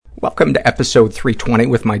Welcome to episode 320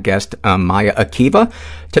 with my guest, Maia Akiva.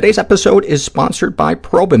 Today's episode is sponsored by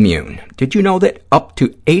Probimune. Did you know that up to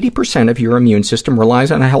 80% of your immune system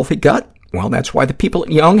relies on a healthy gut? Well, that's why the people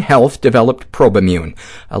at Young Health developed Probimune,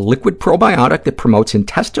 a liquid probiotic that promotes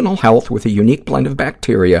intestinal health with a unique blend of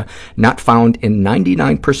bacteria not found in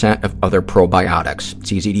 99% of other probiotics.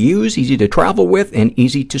 It's easy to use, easy to travel with, and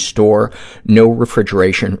easy to store. No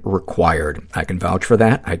refrigeration required. I can vouch for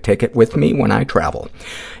that. I take it with me when I travel.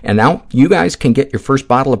 And now you guys can get your first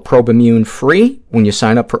bottle of Probimune free when you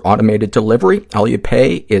sign up for automated delivery. All you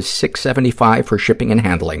pay is $6.75 for shipping and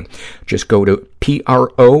handling. Just go to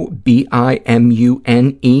PROBIMUNE.com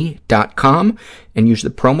and use the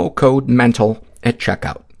promo code MENTAL at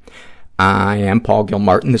checkout. I am Paul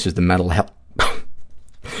Gilmartin. This is the Mental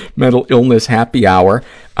Illness Happy Hour.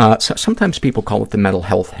 Sometimes people call it the Mental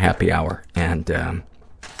Health Happy Hour, and that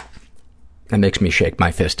makes me shake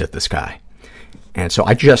my fist at the sky. And so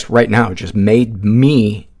I just made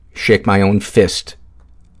me shake my own fist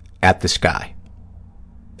at the sky,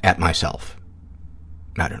 at myself.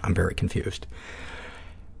 I don't know, I'm very confused.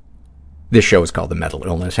 This show is called the Mental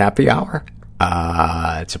Illness Happy Hour.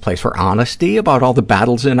 It's a place for honesty about all the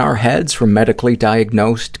battles in our heads, from medically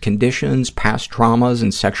diagnosed conditions, past traumas,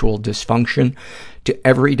 and sexual dysfunction, to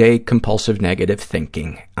everyday compulsive negative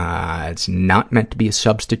thinking. It's not meant to be a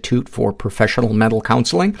substitute for professional mental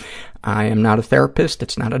counseling. I am not a therapist.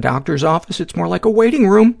 It's not a doctor's office. It's more like a waiting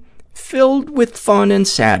room filled with fun and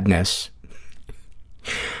sadness.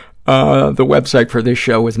 The website for this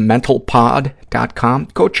show is mentalpod.com.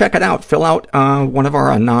 Go check it out. Fill out one of our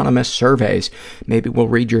anonymous surveys. Maybe we'll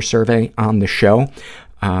read your survey on the show.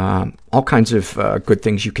 All kinds of good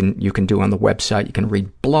things you can do on the website. You can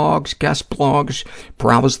read blogs, guest blogs,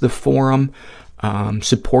 browse the forum,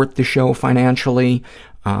 support the show financially,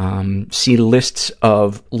 see lists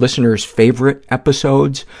of listeners' favorite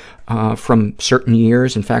episodes from certain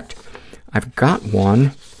years. In fact, I've got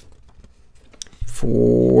one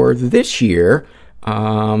for this year,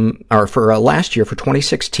 or for last year, for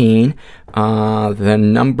 2016. The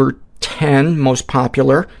number 10 most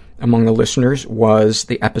popular among the listeners was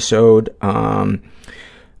the episode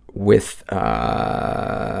with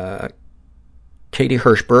Katie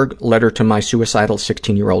Hirschberg, Letter to My Suicidal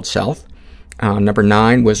 16-Year-Old Self. Number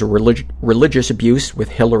 9 was religious abuse with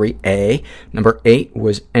Hillary A. Number 8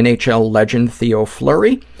 was NHL legend Theo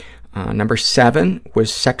Fleury. Number 7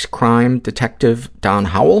 was sex crime detective Don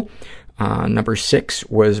Howell. Number 6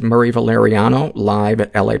 was Murray Valeriano live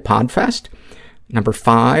at LA Podfest. Number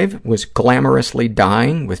 5 was Glamorously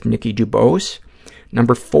Dying with Nikki Dubose.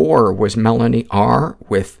 Number 4 was Melanie R.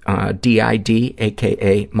 with DID,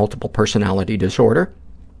 a.k.a. multiple personality disorder.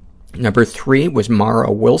 Number 3 was Mara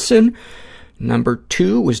Wilson. Number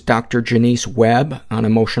 2 was Dr. Janice Webb on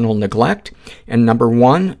emotional neglect. And number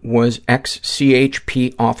 1 was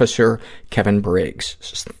ex-CHP officer Kevin Briggs.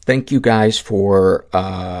 Thank you guys for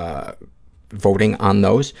voting on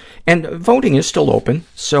those. And voting is still open,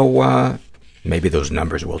 so maybe those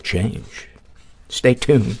numbers will change. Stay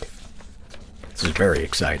tuned. This is very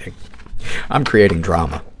exciting. I'm creating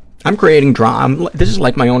drama. This is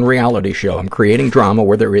like my own reality show. I'm creating drama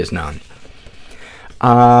where there is none.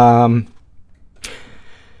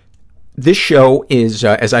 This show is,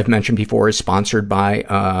 as I've mentioned before, is sponsored by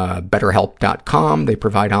BetterHelp.com. They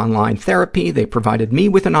provide online therapy. They provided me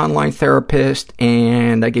with an online therapist,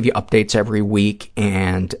 and I give you updates every week,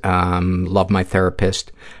 and love my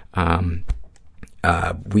therapist.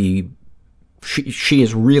 She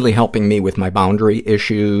is really helping me with my boundary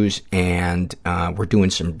issues, and we're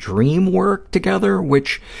doing some dream work together,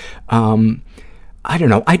 which I don't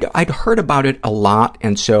know. I'd heard about it a lot,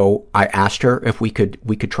 and so I asked her if we could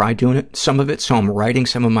try doing it, some of it. So I'm writing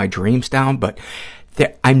some of my dreams down, but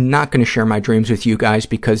I'm not going to share my dreams with you guys,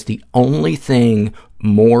 because the only thing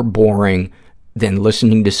more boring than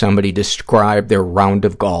listening to somebody describe their round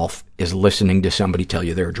of golf is listening to somebody tell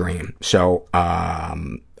you their dream. So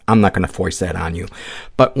I'm not going to force that on you.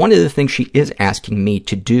 But one of the things she is asking me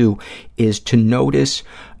to do is to notice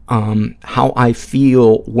how I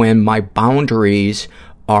feel when my boundaries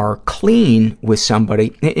are clean with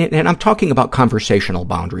somebody. And I'm talking about conversational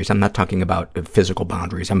boundaries. I'm not talking about physical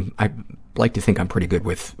boundaries. I like to think I'm pretty good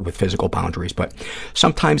with physical boundaries, but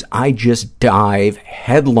sometimes I just dive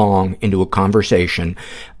headlong into a conversation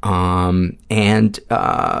and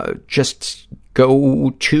just go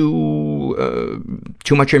too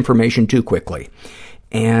much information too quickly.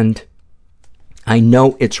 And I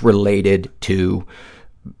know it's related to,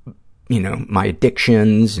 my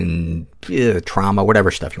addictions and trauma,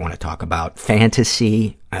 whatever stuff you want to talk about,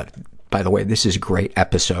 fantasy. By the way, this is a great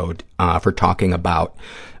episode for talking about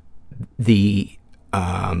the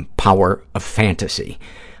power of fantasy.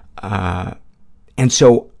 And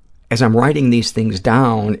so as I'm writing these things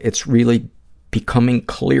down, it's really becoming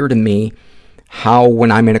clear to me how,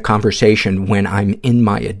 when I'm in a conversation, when I'm in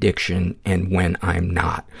my addiction and when I'm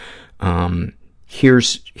not.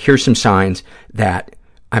 Here's some signs that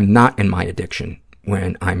I'm not in my addiction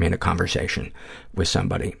when I'm in a conversation with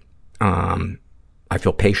somebody. I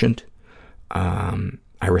feel patient.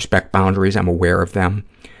 I respect boundaries. I'm aware of them.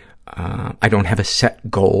 I don't have a set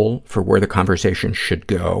goal for where the conversation should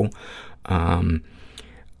go. I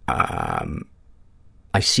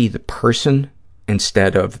see the person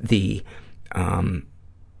instead of the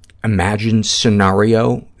imagined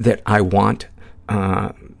scenario that I want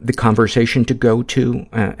the conversation to go to,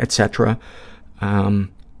 etc.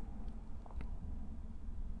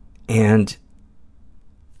 And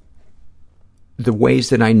the ways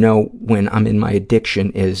that I know when I'm in my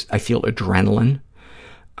addiction is I feel adrenaline.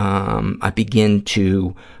 I begin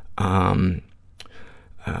to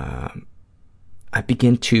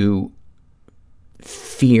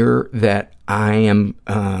fear that I am,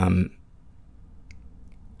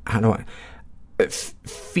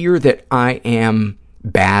 fear that I am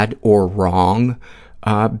bad or wrong,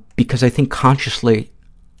 because I think consciously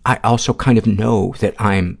I also kind of know that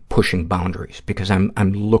I'm pushing boundaries because I'm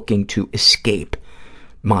looking to escape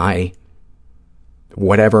my,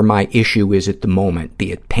 whatever my issue is at the moment,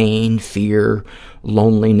 be it pain, fear,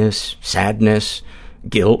 loneliness, sadness,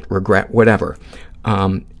 guilt, regret, whatever.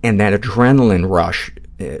 And that adrenaline rush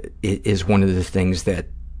is one of the things that,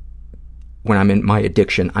 when I'm in my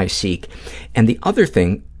addiction, I seek. And the other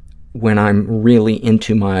thing, when I'm really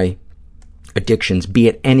into my addictions, be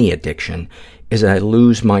it any addiction, is that I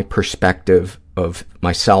lose my perspective of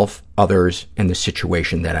myself, others, and the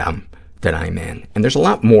situation that I'm in. And there's a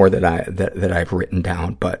lot more that I've written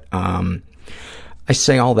down, but I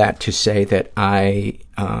say all that to say that I'm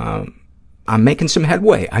making some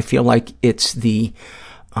headway. I feel like it's the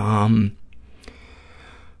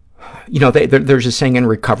there's a saying in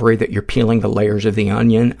recovery that you're peeling the layers of the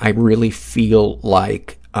onion. I really feel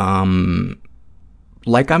like I'm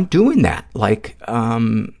doing that. Like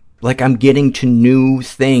I'm getting to new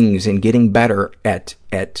things and getting better at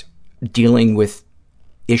dealing with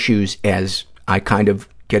issues as I kind of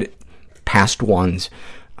get past ones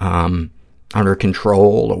under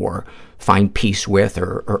control or find peace with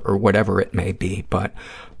or whatever it may be. But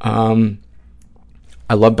I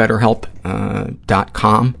love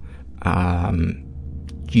BetterHelp.com.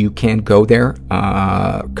 You can go there,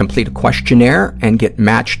 complete a questionnaire, and get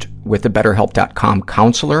matched with a BetterHelp.com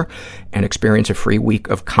counselor and experience a free week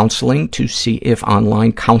of counseling to see if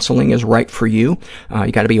online counseling is right for you.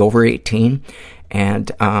 You got to be over 18.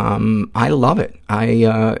 And I love it.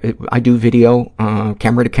 I do video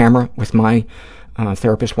camera to camera with my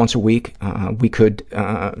therapist once a week. We could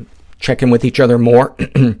check in with each other more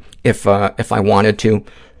if I wanted to.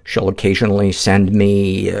 She'll occasionally send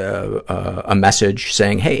me a message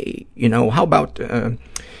saying, "Hey, how about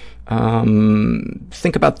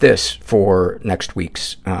think about this for next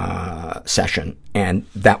week's session?" And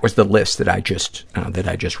that was the list that I just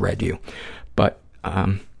read you. But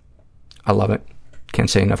I love it. Can't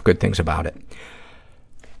say enough good things about it.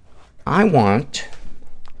 I want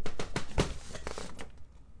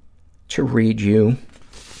to read you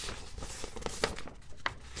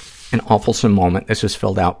an awfulsome moment. This is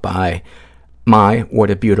filled out by Maia, what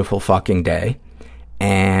a beautiful fucking day.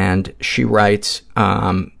 And she writes,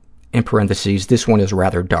 in parentheses, "This one is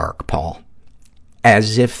rather dark, Paul."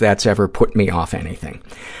 As if that's ever put me off anything.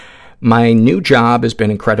 My new job has been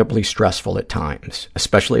incredibly stressful at times,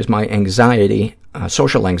 especially as my anxiety,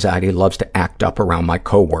 social anxiety, loves to act up around my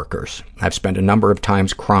coworkers. I've spent a number of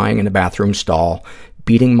times crying in a bathroom stall,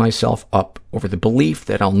 beating myself up over the belief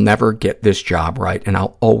that I'll never get this job right and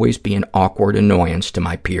I'll always be an awkward annoyance to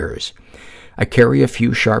my peers. I carry a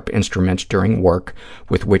few sharp instruments during work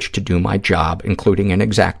with which to do my job, including an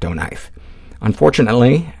X-Acto knife.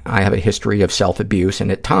 Unfortunately, I have a history of self-abuse,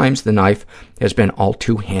 and at times the knife has been all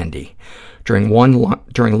too handy. During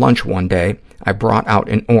lunch one day, I brought out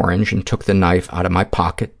an orange and took the knife out of my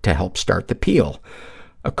pocket to help start the peel.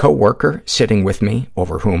 A coworker sitting with me,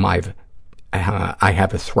 over whom I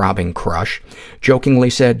have a throbbing crush,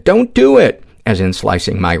 jokingly said, "Don't do it," as in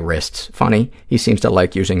slicing my wrists. Funny, he seems to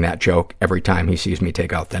like using that joke every time he sees me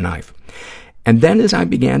take out the knife. And then as I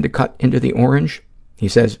began to cut into the orange, he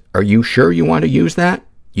says, "Are you sure you want to use that?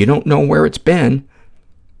 You don't know where it's been."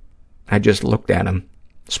 I just looked at him,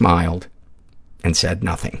 smiled, and said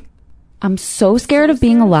nothing. I'm so scared of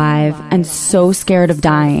being alive and so scared of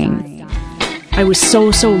dying. I was so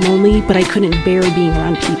lonely, but I couldn't bear being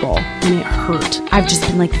around people, and it hurt. I've just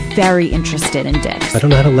been like very interested in dicks. I don't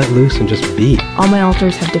know how to let loose and just be. All my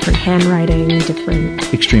alters have different handwriting,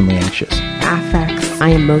 different extremely anxious affects. I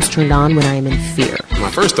am most turned on when I am in fear. My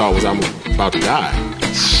first thought was I'm about to die.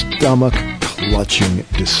 Stomach clutching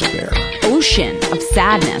despair. Ocean of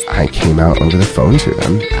sadness. I came out over the phone to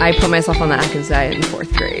them. I put myself on the Atkins diet in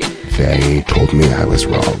 4th grade. They told me I was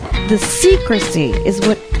wrong. The secrecy is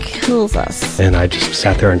what kills us. And I just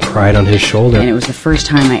sat there and cried on his shoulder. And it was the first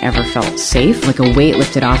time I ever felt safe, like a weight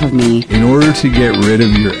lifted off of me. In order to get rid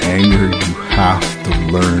of your anger, you have to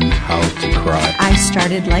learn how to cry. I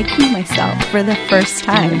started liking myself for the first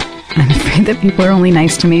time. I'm afraid that people are only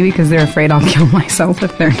nice to me because they're afraid I'll kill myself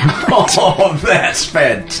if they're not. Oh, that's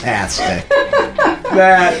fantastic.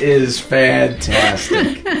 That is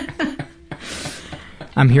fantastic.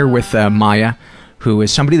 I'm here with Maia, who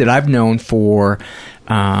is somebody that I've known for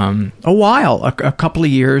a while, a couple of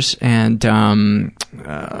years, and our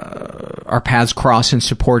paths cross in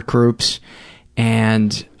support groups.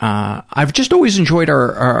 And I've just always enjoyed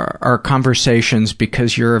our conversations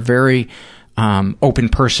because you're a very open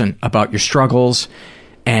person about your struggles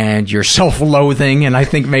and your self-loathing, and I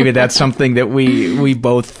think maybe that's something that we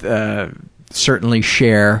both certainly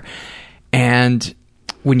share. And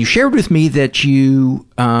when you shared with me that you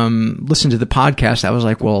listened to the podcast, I was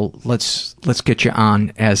like, well, let's get you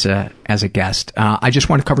on as a guest. I just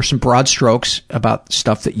want to cover some broad strokes about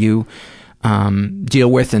stuff that you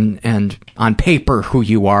deal with, and on paper who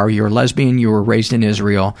you are. You're a lesbian. You were raised in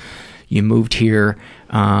Israel. You moved here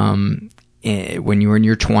when you were in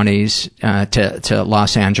your 20s to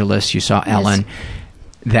Los Angeles. You saw Ellen.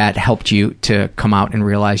 That helped you to come out and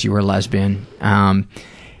realize you were a lesbian.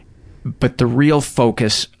 But the real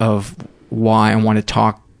focus of why I want to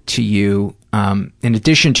talk to you, in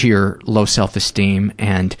addition to your low self-esteem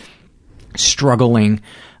and struggling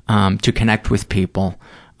to connect with people,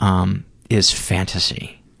 is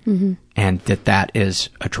fantasy. Mm-hmm. And that is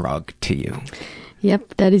a drug to you.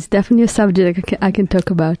 Yep, that is definitely a subject I can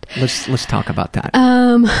talk about. Let's talk about that.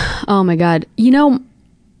 Oh my God.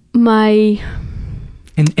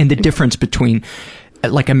 And the difference between,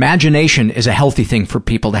 like, imagination is a healthy thing for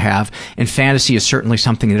people to have, and fantasy is certainly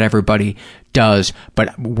something that everybody does,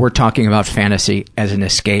 but we're talking about fantasy as an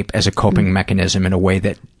escape, as a coping mechanism in a way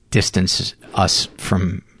that distances us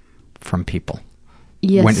from people.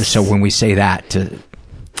 Yes. So when we say that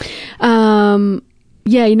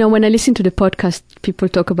yeah, when I listen to the podcast, people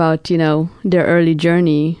talk about, their early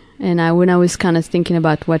journey, and when I was kind of thinking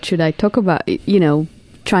about what should I talk about,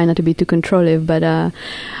 try not to be too controlling, but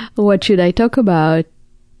what should I talk about?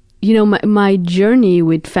 My journey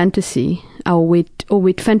with fantasy, or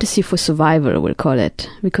with fantasy for survival, we'll call it,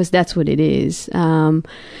 because that's what it is,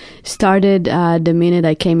 started the minute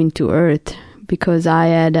I came into Earth, because I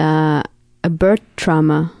had a birth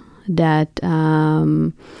trauma that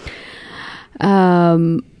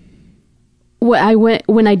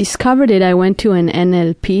when I discovered it, I went to an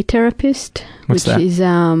NLP therapist, What's which that? Is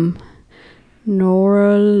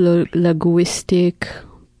neuro-linguistic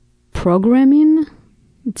programming.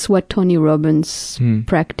 It's what Tony Robbins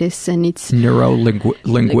practice, and it's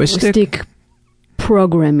neuro-linguistic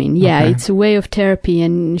programming. Yeah, okay. It's a way of therapy,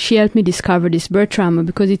 and she helped me discover this birth trauma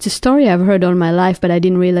because it's a story I've heard all my life, but I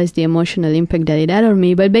didn't realize the emotional impact that it had on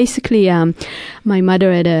me. But basically, my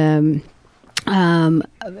mother had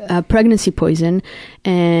a pregnancy poison,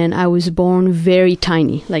 and I was born very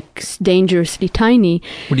tiny, like dangerously tiny.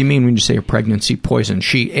 What do you mean when you say a pregnancy poison?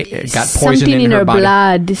 She got poison something in her body.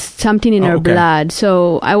 blood. Something in her blood.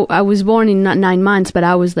 So I was born in 9 months, but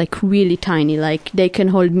I was like really tiny. Like they can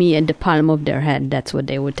hold me at the palm of their hand. That's what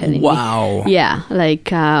they were telling me. Wow. Yeah,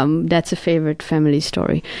 like that's a favorite family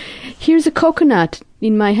story. Here's a coconut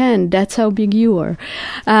in my hand. That's how big you are.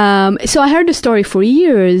 So I heard the story for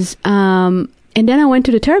years. And then I went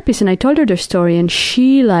to the therapist and I told her the story, and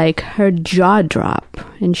she, like, her jaw dropped,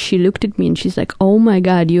 and she looked at me and she's like, oh my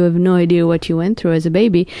God, you have no idea what you went through as a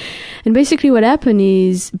baby. And basically what happened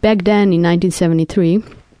is, back then in 1973,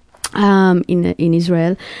 in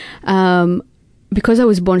Israel, because I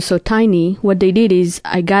was born so tiny, what they did is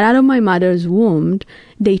I got out of my mother's womb.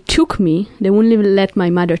 They took me. They wouldn't even let my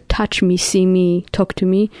mother touch me, see me, talk to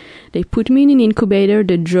me. They put me in an incubator.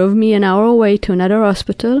 They drove me an hour away to another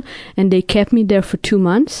hospital, and they kept me there for 2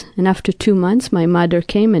 months. And after 2 months, my mother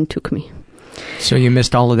came and took me. So you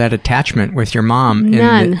missed all of that attachment with your mom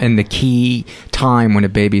in the key time when a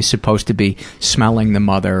baby's supposed to be smelling the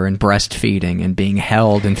mother and breastfeeding and being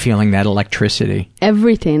held and feeling that electricity.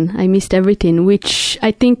 Everything. I missed everything, which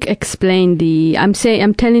I think explained I'm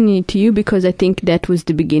telling it to you because I think that was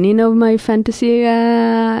the beginning of my fantasy,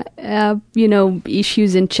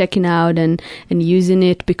 issues and checking out and using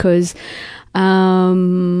it because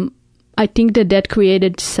I think that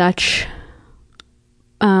created such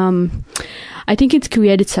I think it's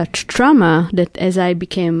created such trauma that as I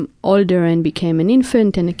became older and became an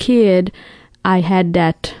infant and a kid, I had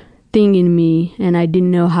that thing in me and I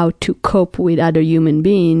didn't know how to cope with other human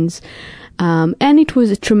beings. And it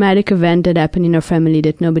was a traumatic event that happened in our family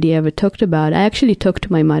that nobody ever talked about. I actually talked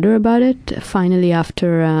to my mother about it finally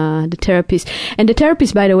after the therapist. And the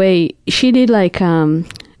therapist, by the way, she did like a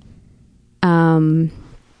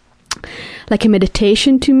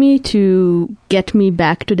meditation to me to get me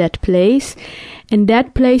back to that place. And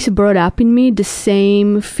that place brought up in me the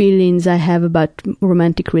same feelings I have about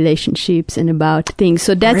romantic relationships and about things.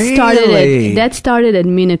 So that started at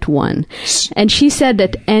minute 1. And she said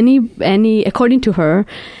that any according to her,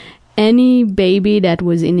 any baby that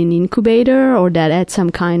was in an incubator or that had some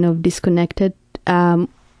kind of disconnected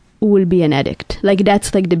will be an addict. Like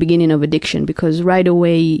that's like the beginning of addiction because right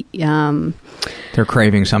away they're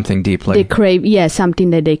craving something deeply. They crave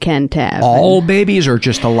something that they can't have. All babies or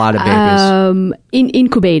just a lot of babies? In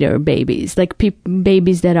incubator babies, like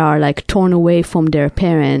babies that are like torn away from their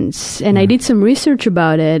parents. And I did some research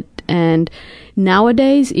about it, and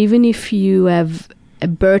nowadays even if you have a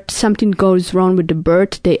birth, something goes wrong with the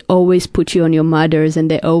birth, they always put you on your mother's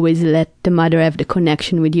and they always let the mother have the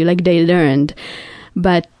connection with you, like they learned.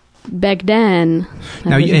 But back then...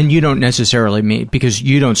 Now, and you don't necessarily mean, because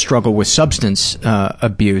you don't struggle with substance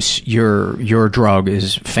abuse, your drug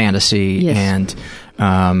is fantasy and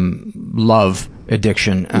love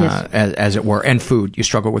addiction, as it were, and food. You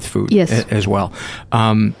struggle with food as well.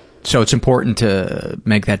 So it's important to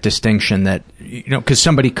make that distinction that, because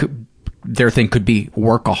somebody could... their thing could be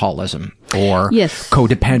workaholism or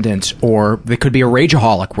codependence, or they could be a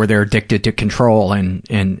rageaholic where they're addicted to control and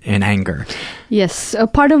anger. Yes. A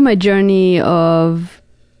part of my journey of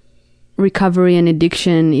recovery and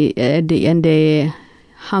addiction and the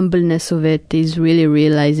humbleness of it is really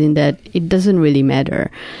realizing that it doesn't really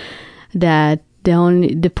matter, that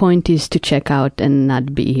the point is to check out and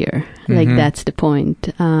not be here. Like that's the point.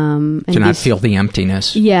 And to not feel the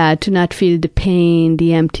emptiness. Yeah, to not feel the pain,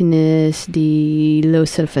 the emptiness, the low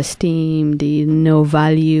self-esteem, the no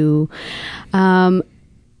value. And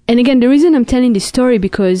again, the reason I'm telling this story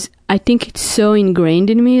because I think it's so ingrained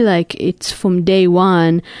in me. Like it's from day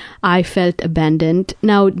one, I felt abandoned.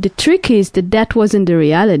 Now the trick is that wasn't the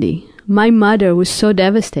reality. My mother was so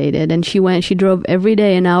devastated, and she drove every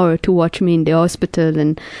day an hour to watch me in the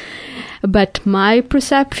hospital. But my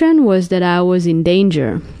perception was that I was in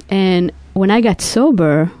danger. And when I got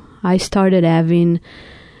sober, I started having.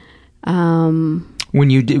 When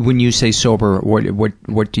you say sober,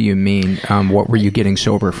 what do you mean? What were you getting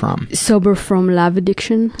sober from? Sober from love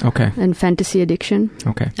addiction. Okay. And fantasy addiction.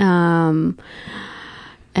 Okay.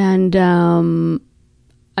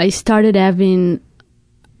 I started having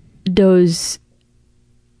those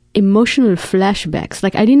emotional flashbacks.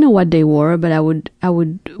 Like I didn't know what they were, but I would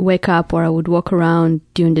wake up or I would walk around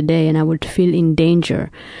during the day and I would feel in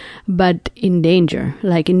danger. But in danger,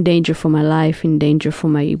 like in danger for my life, in danger for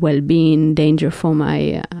my well-being, in danger for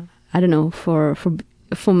my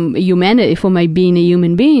from humanity, for my being a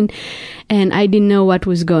human being. And I didn't know what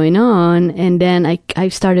was going on, and then I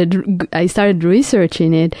started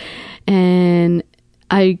researching it, and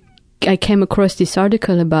I came across this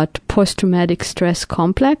article about post-traumatic stress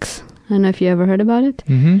complex. I don't know if you ever heard about it.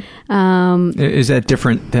 Mm-hmm. Is that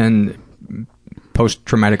different than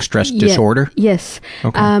post-traumatic stress disorder? Yes.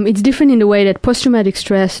 Okay. It's different in the way that post-traumatic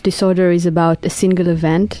stress disorder is about a single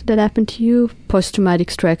event that happened to you. Post-traumatic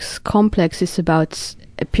stress complex is about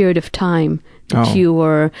a period of time that you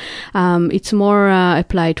were... it's more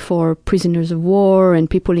applied for prisoners of war and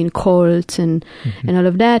people in cults and all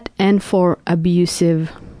of that, and for abusive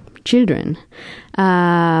children,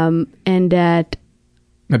 and that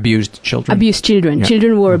abused children. Yeah.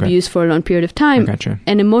 Children were abused for a long period of time, Gotcha.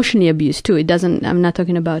 and emotionally abused too. I'm not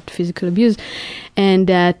talking about physical abuse, and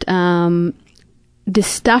that the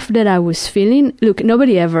stuff that I was feeling. Look,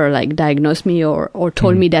 nobody ever like diagnosed me or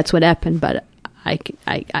told me that's what happened, but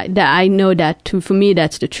I know that for me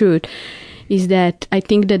that's the truth. Is that I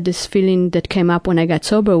think that this feeling that came up when I got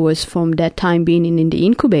sober was from that time being in the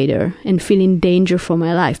incubator and feeling danger for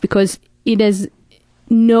my life, because it has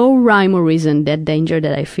no rhyme or reason, that danger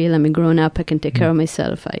that I feel. I'm a grown up, I can take care of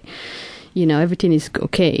myself. everything is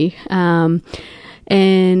okay.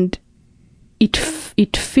 And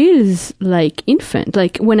it feels like infant.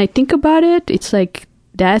 Like when I think about it, it's like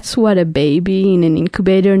that's what a baby in an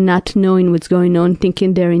incubator, not knowing what's going on,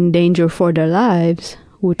 thinking they're in danger for their lives,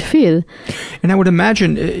 would feel. And I would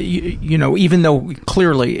imagine, even though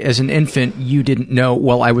clearly as an infant you didn't know,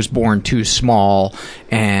 well, I was born too small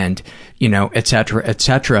and, et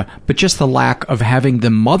cetera, but just the lack of having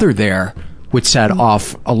the mother there would set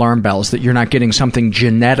off alarm bells that you're not getting something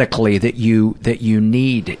genetically that you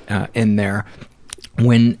need in there.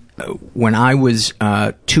 When I was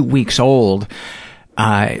 2 weeks old,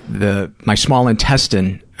 my small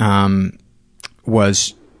intestine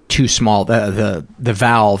was too small. The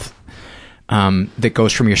valve that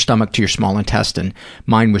goes from your stomach to your small intestine,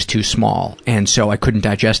 mine was too small, and so I couldn't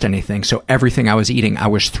digest anything. So everything I was eating, I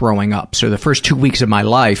was throwing up. So the first 2 weeks of my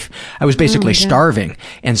life, I was basically starving,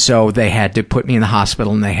 and so they had to put me in the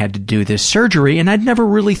hospital, and they had to do this surgery, and I'd never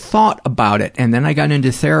really thought about it. And then I got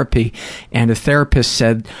into therapy, and a therapist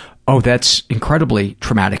said, "Oh, that's incredibly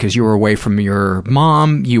traumatic because you were away from your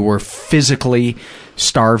mom, you were physically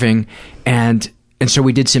starving," and so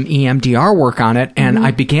we did some EMDR work on it, and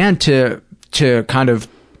I began to kind of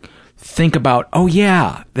think about, oh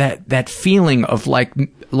yeah, that feeling of like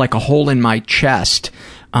a hole in my chest.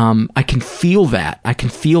 I can feel that. I can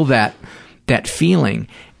feel that feeling.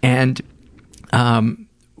 And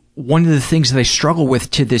one of the things that I struggle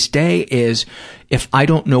with to this day is if I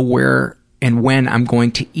don't know where and when I'm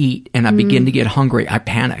going to eat and I begin to get hungry, I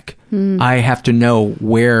panic. I have to know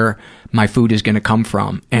where my food is going to come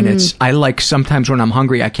from. And sometimes when I'm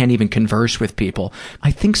hungry, I can't even converse with people.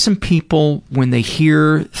 I think some people, when they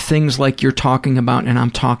hear things like you're talking about and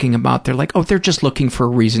I'm talking about, they're like, oh, they're just looking for a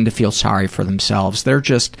reason to feel sorry for themselves. They're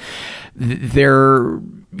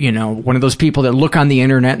one of those people that look on the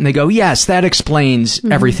internet and they go, yes, that explains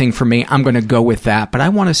everything for me. I'm going to go with that. But I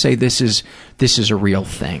want to say this is a real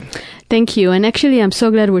thing. Thank you. And actually, I'm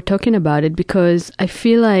so glad we're talking about it because I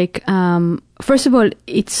feel like, first of all,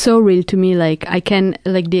 it's so real to me. Like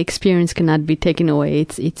the experience cannot be taken away.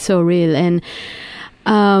 It's so real. And,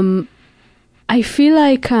 I feel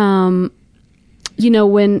like,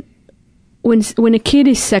 when a kid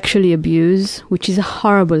is sexually abused, which is a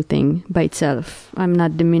horrible thing by itself, I'm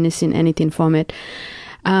not diminishing anything from it.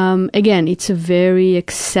 Again, it's a very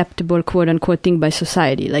acceptable quote unquote thing by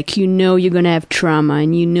society. Like, you're going to have trauma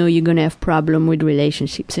and you're going to have problem with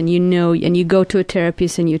relationships and and you go to a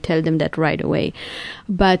therapist and you tell them that right away.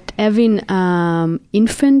 But having,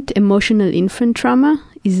 emotional infant trauma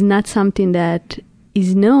is not something that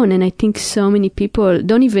is known. And I think so many people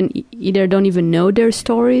don't even know their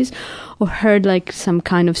stories or heard like some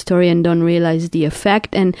kind of story and don't realize the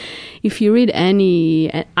effect. And if you read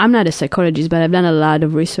I'm not a psychologist, but I've done a lot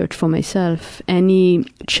of research for myself. Any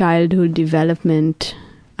childhood development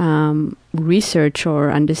research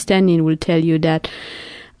or understanding will tell you that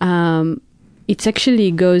it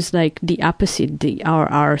actually goes like the opposite,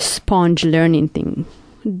 our sponge learning thing.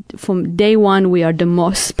 From day one, we are the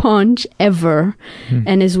most sponge ever.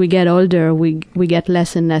 And as we get older, we get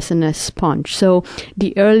less and less and less sponge. So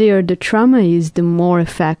the earlier the trauma is, the more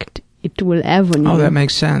effect it will have on you. Oh, that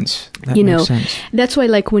makes sense. Makes sense. That's why,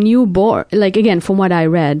 like, when you born, like, again, from what I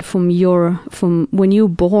read, from when you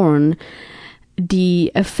born,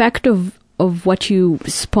 the effect of what you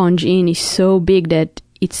sponge in is so big that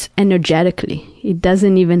it's energetically. It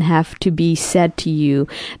doesn't even have to be said to you.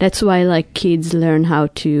 That's why, like, kids learn how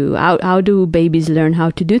do babies learn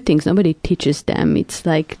how to do things? Nobody teaches them. It's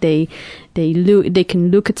like they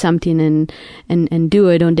can look at something and do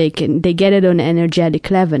it, or they get it on an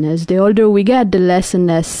energetic level. As the older we get, the less and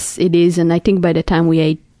less it is. And I think by the time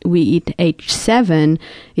we eat age 7,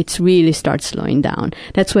 it really starts slowing down.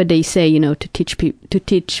 That's what they say, to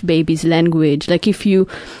teach babies language. Like if you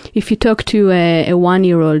talk to a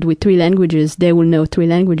 1-year-old with 3 languages, they will know 3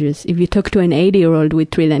 languages. If you talk to an 80-year-old with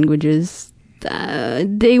 3 languages,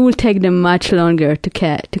 they will take them much longer to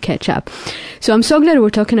catch up. So I'm so glad we're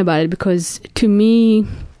talking about it, because to me,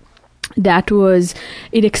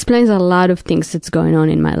 it explains a lot of things that's going on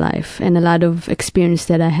in my life, and a lot of experience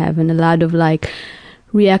that I have, and a lot of like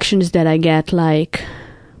reactions that I get, like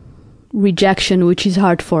rejection, which is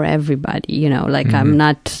hard for everybody, I'm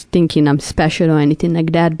not thinking I'm special or anything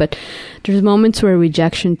like that, but there's moments where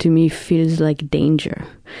rejection to me feels like danger.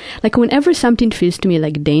 Like whenever something feels to me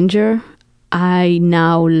like danger, I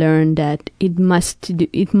now learn that it must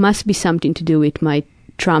be something to do with my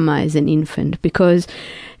trauma as an infant, because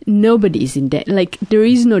nobody's in danger. Like, there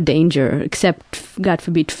is no danger except, God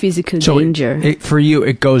forbid, physical danger. For you,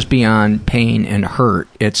 it goes beyond pain and hurt.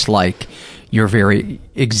 It's like your very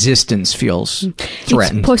existence feels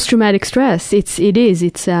threatened. It's post-traumatic stress. It's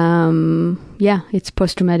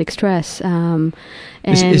post-traumatic stress.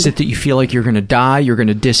 Is it that you feel like you're going to die, you're going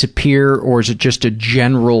to disappear, or is it just a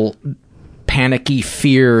general panicky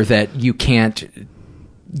fear that you can't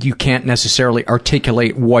necessarily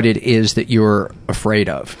articulate what it is that you're afraid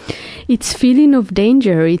of? It's feeling of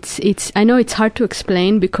danger. I know it's hard to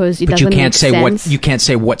explain because it doesn't make sense. You can't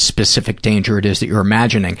say what specific danger it is that you're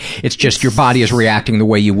imagining. It's just your body is reacting the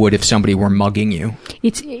way you would if somebody were mugging you.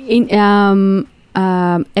 It's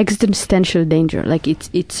existential danger. Like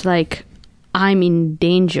it's like I'm in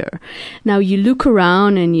danger. Now you look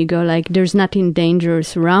around and you go like, there's nothing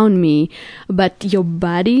dangerous around me, but your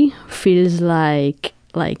body feels like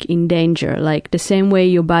in danger, like the same way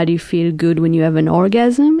your body feels good when you have an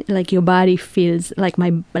orgasm, like your body feels like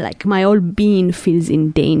my whole being feels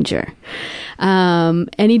in danger. And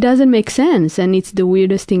it doesn't make sense, and it's the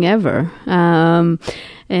weirdest thing ever.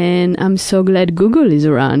 And I'm so glad Google is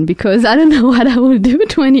around, because I don't know what I would do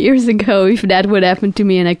 20 years ago if that would happen to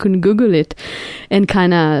me and I couldn't Google it and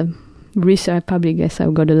kind of research. I probably guess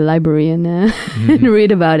I'll go to the library and and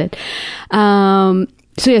read about it.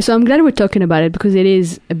 So I'm glad we're talking about it, because it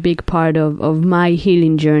is a big part of my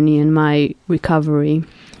healing journey and my recovery.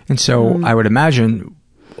 And so I would imagine,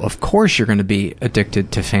 of course, you're going to be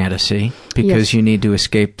addicted to fantasy, because you need to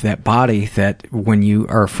escape that body that when you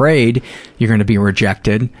are afraid, you're going to be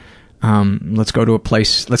rejected. Let's go to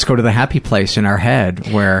the happy place in our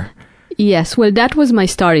head where... Yes, well, that was my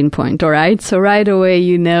starting point, all right? So right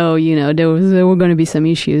away, there were going to be some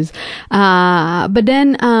issues. But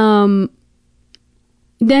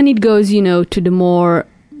then it goes, to the more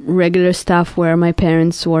regular stuff where my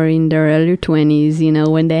parents were in their early 20s,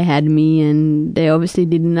 when they had me, and they obviously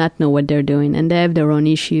did not know what they're doing, and they have their own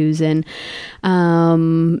issues, and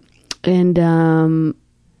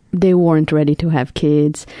they weren't ready to have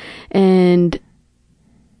kids. And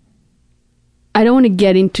I don't want to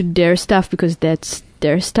get into their stuff because that's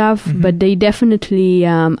their stuff, but they definitely,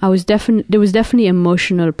 there was definitely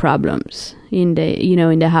emotional problems in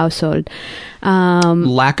the household.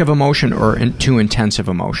 Lack of emotion or too intense of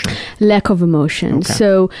emotion? Lack of emotion. Okay.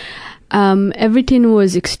 So, everything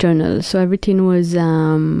was external. So everything was,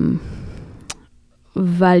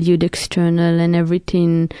 valued external, and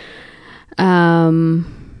everything,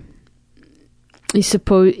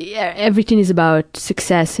 everything is about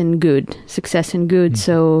success and good.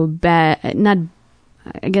 So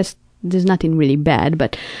I guess there's nothing really bad,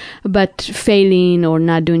 but failing or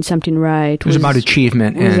not doing something right. It was about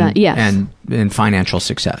achievement and financial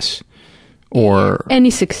success, or any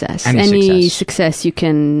success you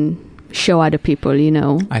can show other people.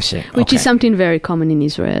 I see. Which is something very common in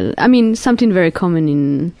Israel. I mean, something very common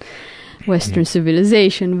in Western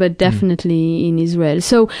civilization, but definitely in Israel.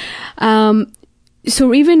 So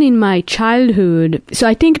even in my childhood, so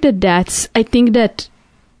I think that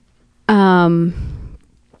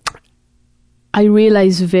I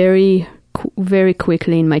realized very, very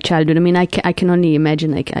quickly in my childhood. I mean, I can only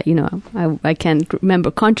imagine, I can't remember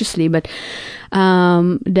consciously, but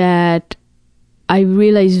that I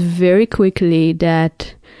realized very quickly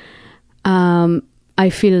that I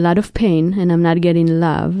feel a lot of pain and I'm not getting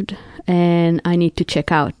loved, and I need to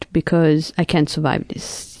check out because I can't survive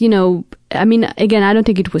this. I mean, again, I don't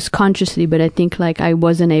think it was consciously, but I think I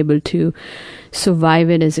wasn't able to survive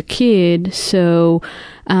it as a kid. So,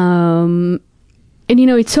 and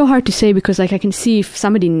it's so hard to say because I can see if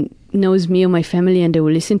somebody knows me or my family and they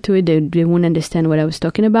will listen to it, they won't understand what I was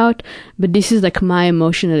talking about. But this is my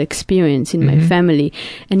emotional experience in my family.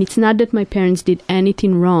 And it's not that my parents did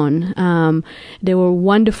anything wrong. They were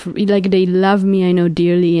wonderful. They love me, I know,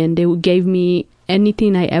 dearly, and they gave me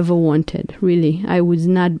anything I ever wanted, really. I would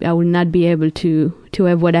not be able to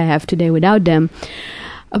have what I have today without them.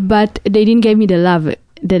 But they didn't give me the love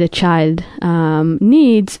that a child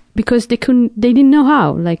needs because they didn't know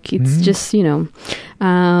how. It's just,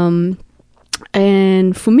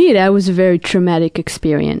 and for me, that was a very traumatic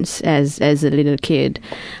experience as a little kid.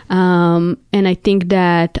 And I think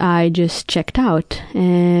that I just checked out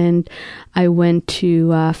and I went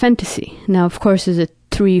to fantasy. Now, of course, as a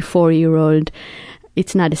 3-4-year-old,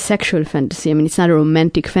 it's not a sexual fantasy. I mean, it's not a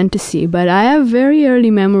romantic fantasy, but I have very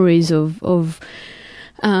early memories of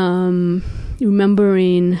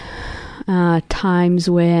remembering times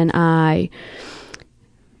when I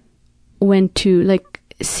went to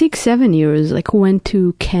 6-7 years, went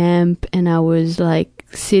to camp, and I was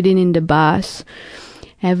sitting in the bus,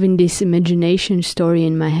 having this imagination story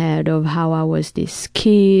in my head of how I was this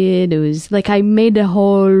kid. It was like I made a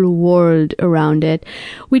whole world around it,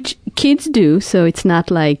 which kids do. So it's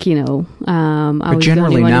not like, I but was generally the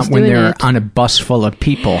only one not when doing they're it. on a bus full of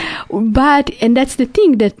people. And that's the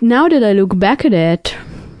thing, that now that I look back at it,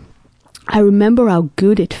 I remember how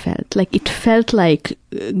good it felt. Like it felt like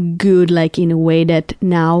good, like in a way that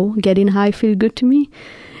now getting high feel good to me.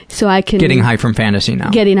 So I can Getting high from fantasy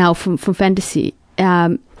now. Getting high from fantasy.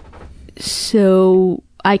 So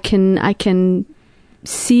I can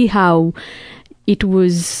see how it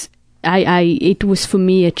was. It was for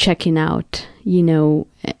me a checking out,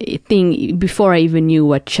 thing before I even knew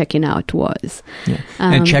what checking out was. Yeah.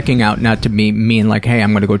 And checking out not to mean like, hey,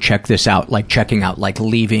 I'm going to go check this out. Like checking out, like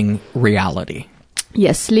leaving reality.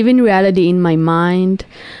 Yes, leaving reality in my mind.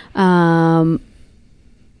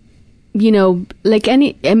 Like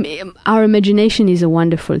our imagination is a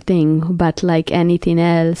wonderful thing, but like anything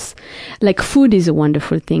else, like food is a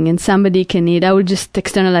wonderful thing, and somebody can eat. I would just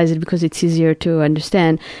externalize it because it's easier to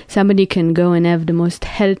understand. Somebody can go and have the most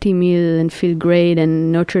healthy meal and feel great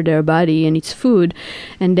and nurture their body, and it's food,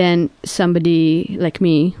 and then somebody like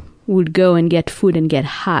me would go and get food and get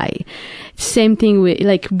high. Same thing with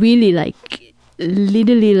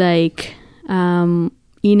literally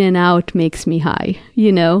in and out makes me high,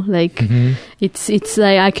 it's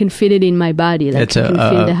like I can feel it in my body, like I can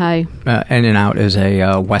feel the high. In and Out is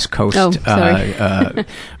a West Coast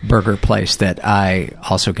burger place that I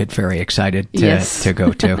also get very excited to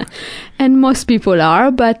go to. And most people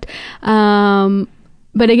are, but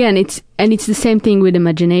again, it's the same thing with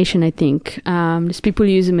imagination, I think. There's people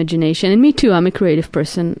who use imagination, and me too, I'm a creative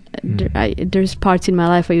person. There's parts in my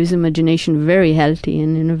life I use imagination very healthy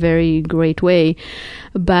and in a very great way,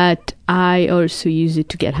 but I also use it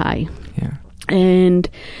to get high. Yeah. And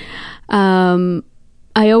I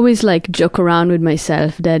always joke around with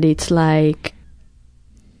myself that it's like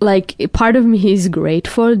part of me is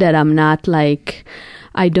grateful that I'm not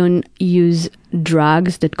I don't use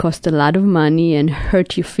drugs that cost a lot of money and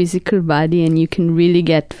hurt your physical body, and you can really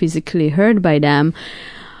get physically hurt by them.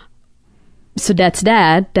 So that's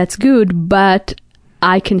good, but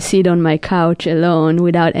I can sit on my couch alone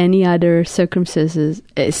without any other circumstances,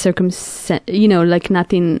 nothing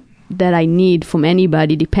that I need from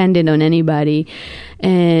anybody, dependent on anybody,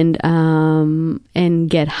 and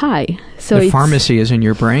get high. So the pharmacy is in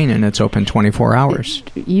your brain, and it's open 24 hours.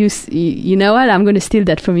 You know what? I'm going to steal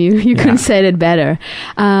that from you. You couldn't say it better.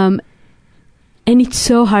 And it's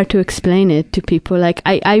so hard to explain it to people.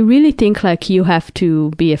 I really think you have to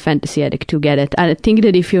be a fantasy addict to get it. I think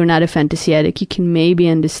that if you're not a fantasy addict, you can maybe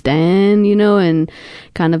understand, and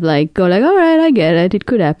kind of go all right, I get it. It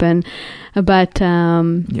could happen. But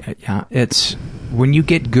yeah. It's when you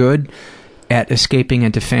get good at escaping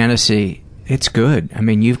into fantasy, it's good. I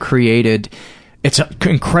mean, you've created. It's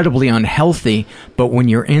incredibly unhealthy, but when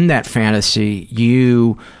you're in that fantasy,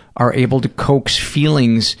 you are able to coax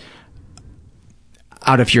feelings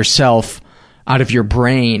out of yourself, out of your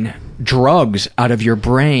brain, drugs out of your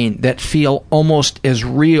brain that feel almost as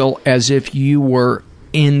real as if you were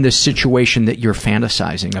in the situation that you're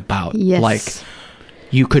fantasizing about. Yes.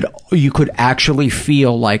 You could actually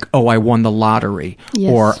feel like, oh, I won the lottery,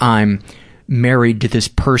 yes. Or I'm married to this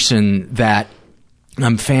person that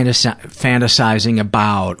I'm fantasizing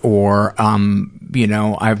about, or I'm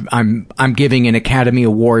giving an Academy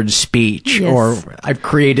Award speech, yes. Or I've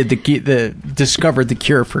created discovered the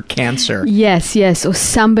cure for cancer. Yes, or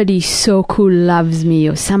somebody so cool loves me,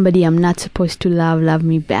 or somebody I'm not supposed to love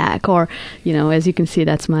me back, or as you can see,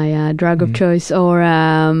 that's my drug of choice. Or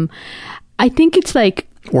I think it's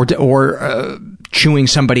or chewing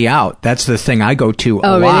somebody out. That's the thing I go to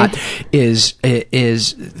a lot. Is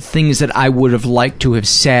things that I would have liked to have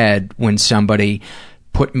said when somebody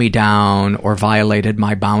put me down or violated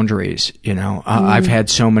my boundaries. I've had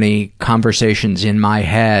so many conversations in my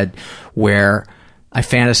head where I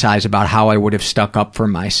fantasize about how I would have stuck up for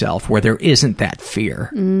myself, where there isn't that fear.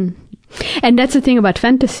 And that's the thing about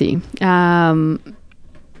fantasy,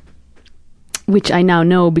 which I now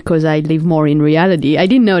know because I live more in reality. I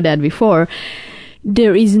didn't know that before.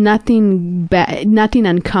 There is nothing nothing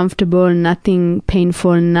uncomfortable, nothing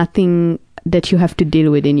painful, nothing that you have to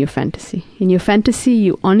deal with in your fantasy. In your fantasy,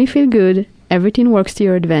 you only feel good. Everything works to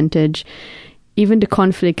your advantage. Even the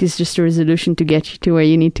conflict is just a resolution to get you to where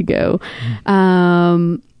you need to go.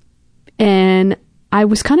 And I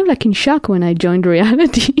was kind of in shock when I joined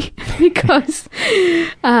reality because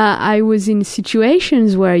I was in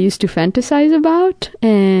situations where I used to fantasize about,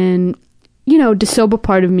 and the sober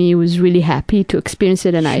part of me was really happy to experience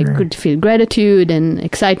it, and I could feel gratitude and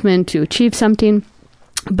excitement to achieve something.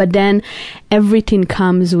 But then everything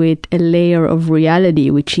comes with a layer of reality,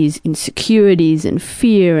 which is insecurities and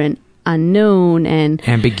fear and unknown and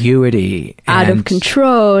ambiguity, out of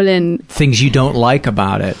control, and things you don't like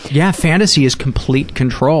about it. Yeah, fantasy is complete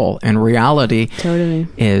control, and reality totally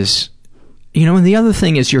is, and the other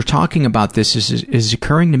thing is, you're talking about this is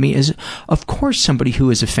occurring to me is, of course, somebody who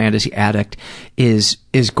is a fantasy addict is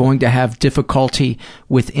going to have difficulty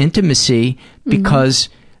with intimacy because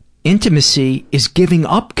intimacy is giving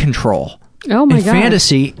up control. Oh my God.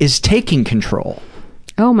 Fantasy is taking control.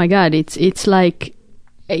 Oh my God. It's like,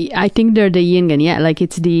 I think they're the yin and yang, like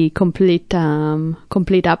it's the complete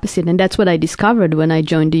opposite. And that's what I discovered when I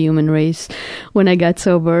joined the human race, when I got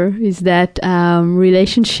sober, is that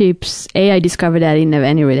relationships, I discovered that I didn't have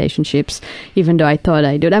any relationships, even though I thought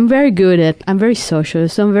I did. I'm very social,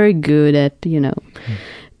 so I'm very good at,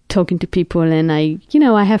 talking to people, and I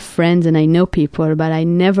have friends and I know people, but I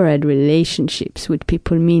never had relationships with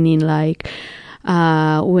people, meaning like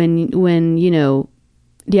when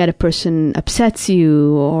the other person upsets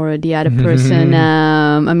you, or the other person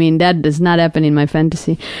that does not happen in my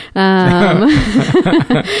fantasy,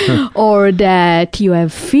 or that you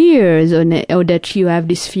have fears, or that you have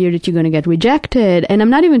this fear that you're going to get rejected. And I'm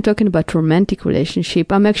not even talking about romantic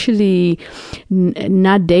relationship. I'm actually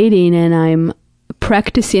not dating, and I'm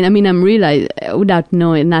practicing. I'm realizing, without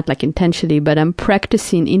knowing, not like intentionally, but I'm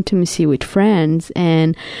practicing intimacy with friends,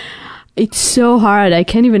 and it's so hard. I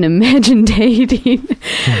can't even imagine dating.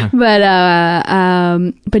 But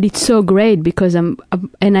it's so great because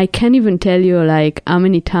and I can't even tell you like how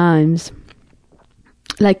many times,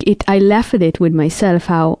 I laugh at it with myself,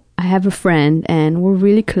 how I have a friend and we're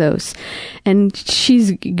really close, and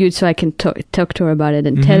she's good, so I can talk to her about it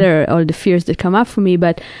and tell her all the fears that come up for me.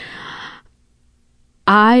 But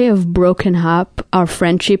I have broken up our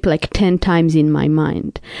friendship like 10 times in my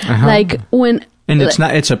mind. Like when... And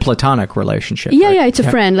it's a platonic relationship. Yeah, right? yeah, it's a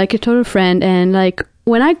friend, like a total friend. And like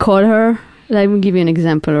when I call her, let me give you an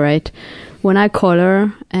example, right? When I call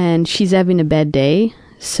her and she's having a bad day,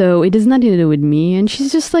 so it has nothing to do with me, and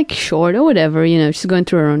she's just like short or whatever, she's going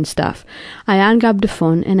through her own stuff. I hang up the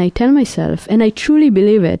phone and I tell myself, and I truly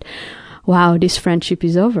believe it, wow, this friendship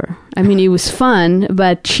is over. It was fun,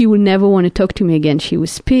 but she would never want to talk to me again. She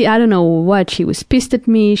was I don't know what, she was pissed at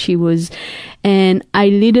me. And I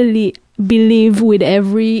literally believe with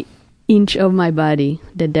every inch of my body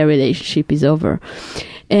that their relationship is over.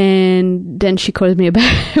 And then she calls me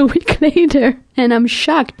about a week later, and I'm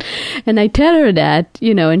shocked. And I tell her that,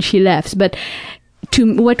 and she laughs. But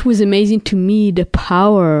what was amazing to me, the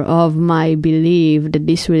power of my belief that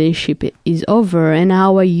this relationship is over, and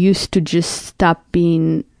how I used to just stop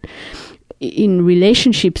being in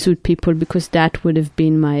relationships with people because that would have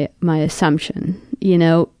been my assumption,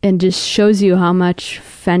 and just shows you how much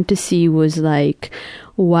fantasy was like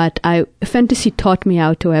fantasy taught me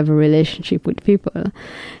how to have a relationship with people,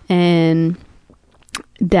 and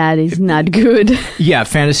that is not good. Yeah,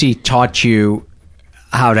 fantasy taught you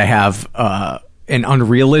how to have an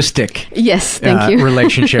unrealistic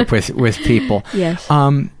relationship with people. Yes.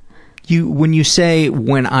 When you say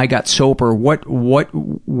when I got sober, what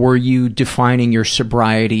were you defining your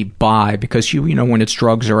sobriety by? Because when it's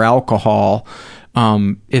drugs or alcohol,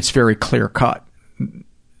 it's very clear cut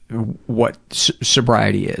what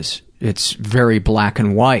sobriety is. It's very black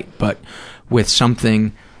and white. But with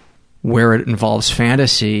something where it involves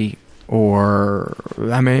fantasy, or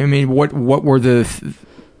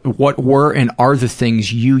what were and are the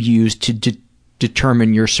things you used to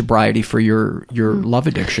determine your sobriety for your love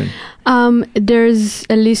addiction? There's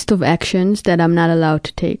a list of actions that I'm not allowed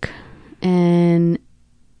to take, and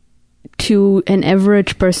to an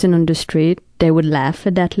average person on the street, they would laugh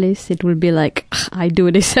at that list. It would be like, I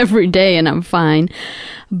do this every day and I'm fine.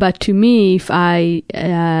 But to me, if I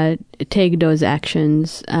take those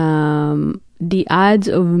actions, the odds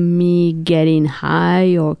of me getting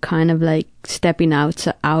high or kind of like stepping out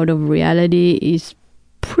of reality is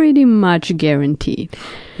pretty much guaranteed.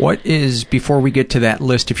 What is, before we get to that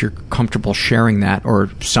list, if you're comfortable sharing that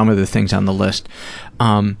or some of the things on the list,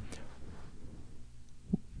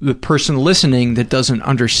 the person listening that doesn't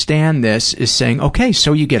understand this is saying, okay,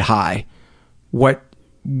 so you get high.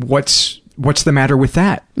 What's the matter with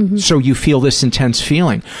that? Mm-hmm. So you feel this intense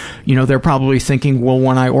feeling. They're probably thinking, well,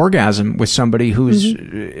 when I orgasm with somebody who's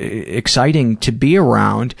exciting to be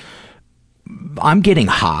around, I'm getting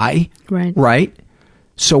high. Right?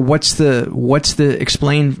 So what's the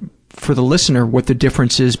explain for the listener what the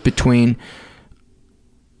difference is between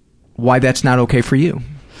why that's not okay for you?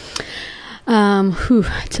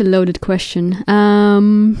 It's a loaded question.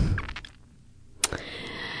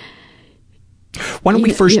 Why don't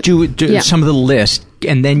we first do some of the list,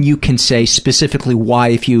 and then you can say specifically why,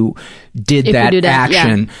 if you did that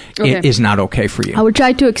action, it is not okay for you. I will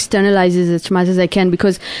try to externalize this as much as I can,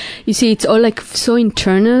 because you see, it's all like so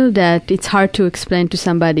internal that it's hard to explain to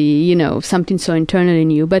somebody, you know, something so internal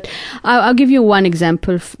in you. But I'll give you one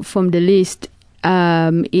example from the list.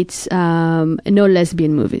 It's no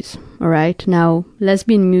lesbian movies. All right. Now,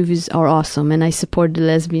 lesbian movies are awesome, and I support the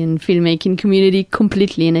lesbian filmmaking community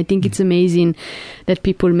completely. And I think it's amazing that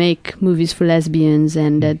people make movies for lesbians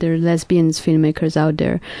and that there are lesbians filmmakers out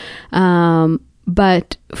there.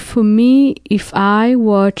 But for me, if I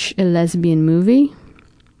watch a lesbian movie,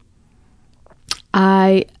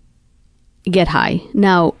 I get high.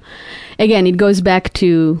 Now, again, it goes back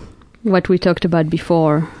to what we talked about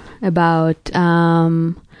before, about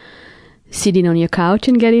sitting on your couch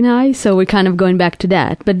and getting high. So we're kind of going back to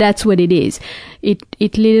that, but that's what it is. It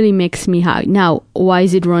literally makes me high. Now, why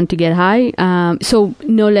is it wrong to get high? So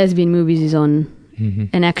no lesbian movies is on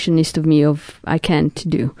an action list of me of I can't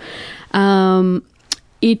do. In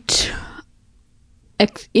the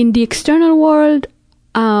external world,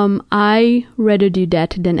 I rather do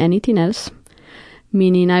that than anything else.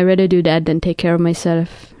 Meaning I rather do that than take care of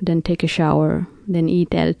myself, than take a shower, than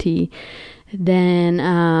eat healthy,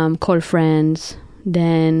 than call friends,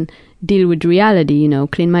 than deal with reality, you know,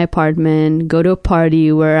 clean my apartment, go to a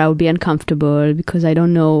party where I'll be uncomfortable because I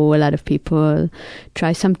don't know a lot of people,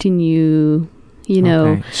 try something new, you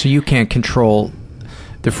know. So you can't control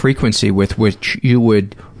the frequency with which you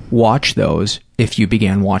would watch those if you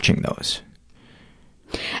began watching those.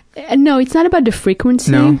 No, it's not about the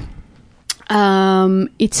frequency. No.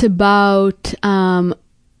 It's about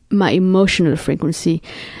my emotional frequency.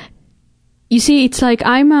 You see, it's like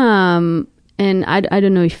I'm and I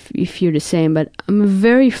don't know if you're the same, but I'm a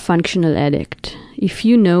very functional addict. If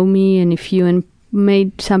you know me, and if you and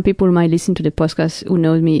some people might listen to the podcast who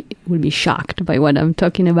knows me will be shocked by what I'm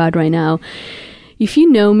talking about right now. If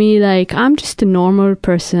you know me, like, I'm just a normal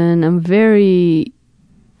person. I'm very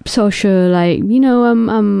social. Like, you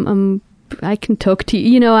know, I can talk to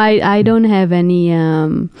you. You know, I don't have any,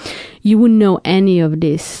 you wouldn't know any of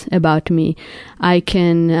this about me. I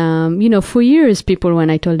can, you know, for years, people, when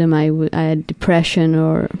I told them I had depression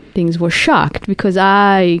or things, were shocked because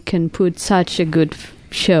I can put such a good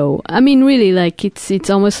show. I mean, really, like, it's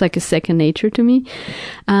almost like a second nature to me.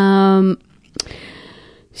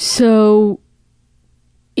 So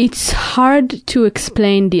it's hard to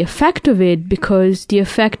explain the effect of it because the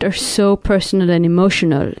effects are so personal and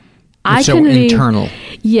emotional. It's so internal.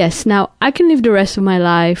 Yes. Now, I can live the rest of my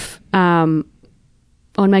life on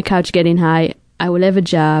my couch getting high. I will have a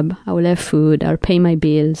job. I will have food. I'll pay my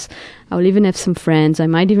bills. I will even have some friends. I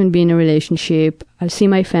might even be in a relationship. I'll see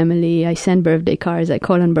my family. I send birthday cards. I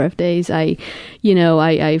call on birthdays. my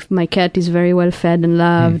cat is very well fed and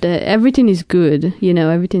loved. Everything is good. You know,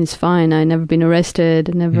 everything is fine. I've never been arrested.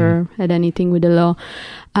 I never had anything with the law.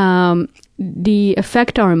 The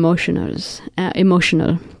effects are emotional.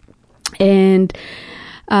 And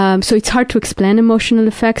so it's hard to explain emotional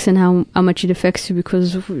effects and how much it affects you,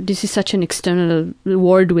 because this is such an external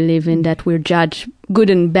world we live in that we're judged. Good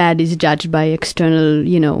and bad is judged by external,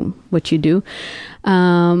 you know, what you do.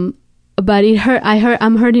 But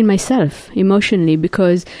I'm hurting myself emotionally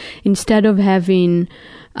because instead of having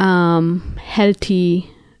healthy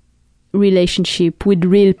relationship with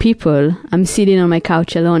real people, I'm sitting on my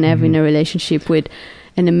couch alone having a relationship with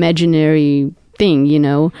an imaginary thing, you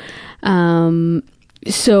know.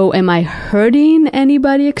 So am I hurting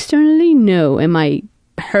anybody externally? No. Am I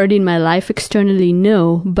hurting my life externally?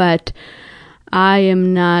 No. But I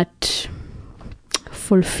am not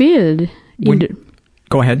fulfilled.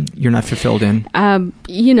 Go ahead. You're not fulfilled in?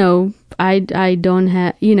 You know, I don't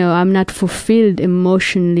have, you know, I'm not fulfilled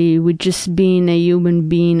emotionally with just being a human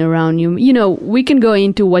being around you. You know, we can go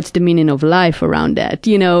into what's the meaning of life around that.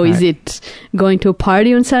 You know, right. Is it going to a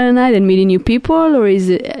party on Saturday night and meeting new people? Or is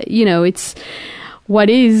it, you know, it's what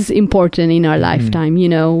is important in our lifetime, you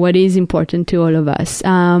know, what is important to all of us.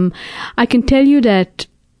 I can tell you that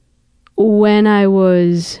when I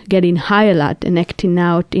was getting high a lot and acting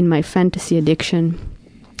out in my fantasy addiction,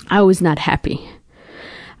 I was not happy.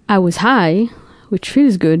 I was high, which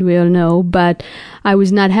feels good, we all know, but I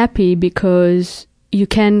was not happy because you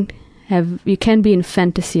can be in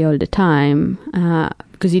fantasy all the time,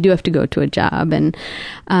 because you do have to go to a job, and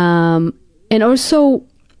also,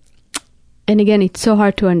 and again, it's so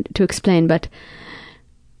hard to explain, but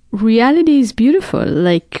reality is beautiful.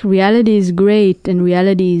 Like, reality is great, and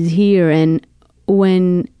reality is here, and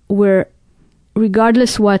when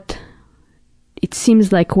regardless what it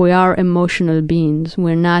seems like, we are emotional beings.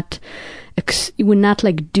 We're not we're not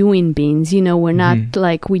like doing beings, you know, we're not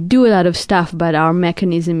like, we do a lot of stuff, but our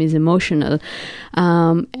mechanism is emotional.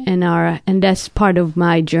 And that's part of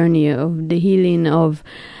my journey of the healing of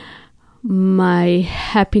my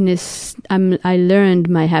happiness. I learned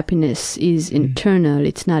my happiness is internal,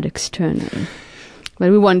 it's not external.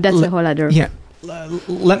 But that's a whole other... Yeah.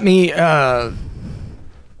 Let me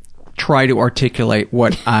try to articulate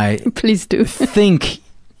what I please do think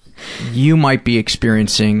you might be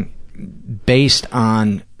experiencing based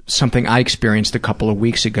on something I experienced a couple of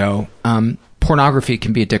weeks ago. Pornography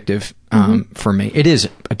can be addictive for me. It is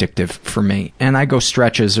addictive for me. And I go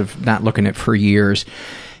stretches of not looking at it for years.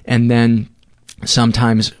 And then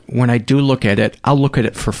sometimes when I do look at it, I'll look at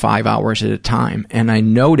it for 5 hours at a time. And I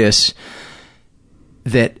notice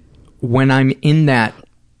that when I'm in that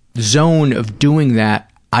zone of doing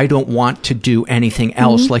that, I don't want to do anything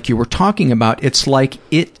else. Like you were talking about, it's like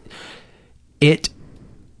it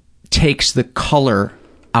takes the color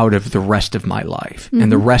out of the rest of my life, and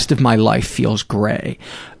the rest of my life feels gray.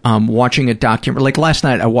 Watching a documentary, like last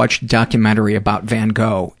night I watched a documentary about Van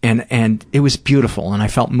Gogh, and it was beautiful, and I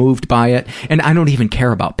felt moved by it, and I don't even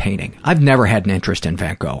care about painting. I've never had an interest in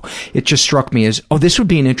Van Gogh. It just struck me as, this would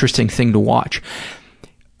be an interesting thing to watch.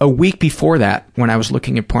 A week before that, when I was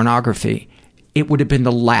looking at pornography, it would have been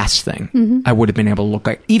the last thing I would have been able to look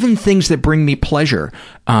at. Even things that bring me pleasure,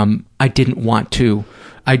 I didn't want to.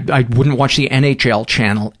 I wouldn't watch the NHL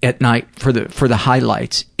channel at night for the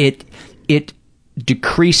highlights. It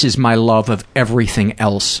decreases my love of everything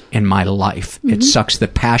else in my life. It sucks the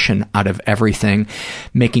passion out of everything.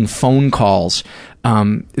 Making phone calls,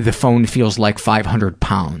 the phone feels like 500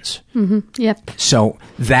 pounds. Yep. So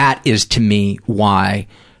that is to me why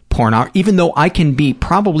pornography, even though I can be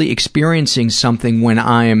probably experiencing something when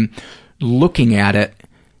I'm looking at it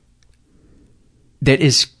that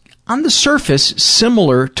is on the surface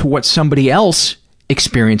similar to what somebody else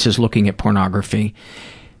experiences looking at pornography,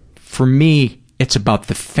 for me, it's about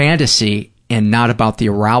the fantasy and not about the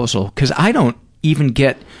arousal, because I don't even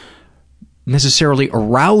get necessarily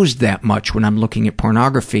aroused that much when I'm looking at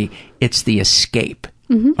pornography. It's the escape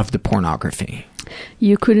of the pornography.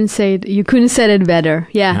 You couldn't say it better.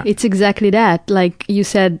 Yeah, it's exactly that. Like you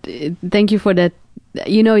said, thank you for that.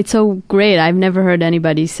 You know, it's so great. I've never heard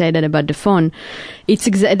anybody say that about the phone.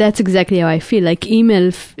 That's exactly how I feel. Like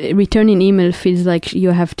returning email feels like you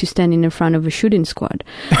have to stand in front of a shooting squad.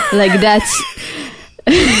 Like that's...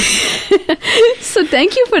 So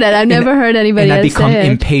thank you for that. I've never heard anybody else say it. And I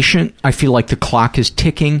become impatient. I feel like the clock is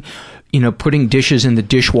ticking. You know, putting dishes in the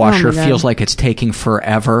dishwasher feels like it's taking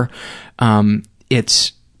forever. It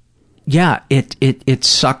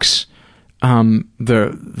sucks.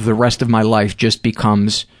 The rest of my life just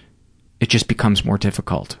becomes more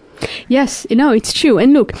difficult. Yes, it's true.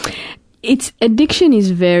 And look, addiction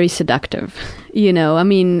is very seductive. You know, I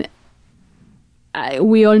mean,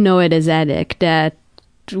 we all know it as addict that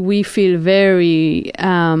we feel very.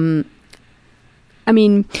 I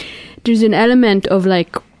mean, there's an element of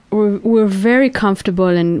like we're very comfortable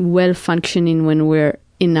and well functioning when we're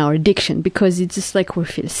in our addiction, because it's just like we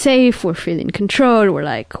feel safe, we feel in control,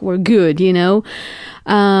 we're good, you know.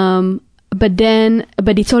 But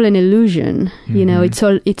it's all an illusion, you know. It's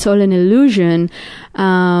all an illusion.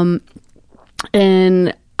 And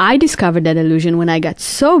I discovered that illusion when I got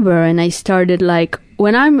sober, and I started like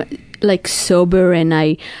when I'm like sober, and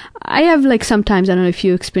I have like sometimes, I don't know if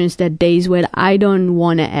you experience that, days where I don't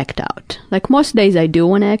want to act out. Like most days I do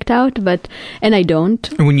want to act out, and I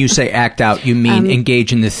don't. And when you say act out, you mean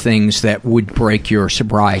engage in the things that would break your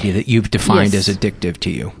sobriety, that you've defined as addictive to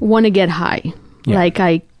you. Want to get high. Yeah. Like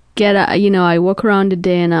I get, I walk around the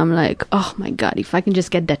day and I'm like, oh my God, if I can just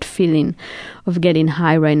get that feeling of getting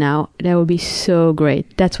high right now, that would be so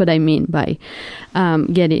great. That's what I mean by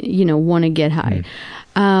getting, want to get high.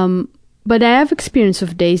 But I have experience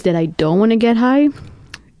of days that I don't want to get high.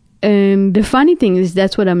 And the funny thing is,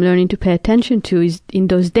 that's what I'm learning to pay attention to, is in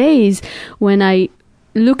those days when I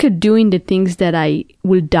look at doing the things that I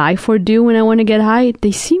will die for do when I want to get high,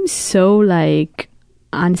 they seem so like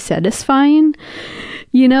unsatisfying.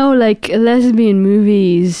 You know, like lesbian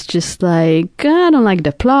movies, just like, I don't like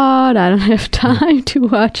the plot, I don't have time to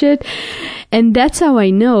watch it. And that's how I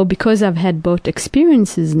know, because I've had both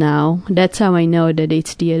experiences now, that's how I know that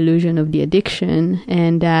it's the illusion of the addiction,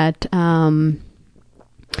 and that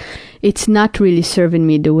it's not really serving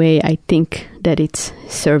me the way I think that it's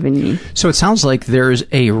serving me. So it sounds like there's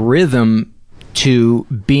a rhythm to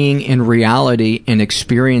being in reality and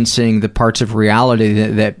experiencing the parts of reality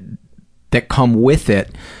that come with it,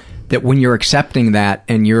 that when you're accepting that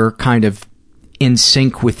and you're kind of in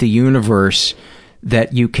sync with the universe,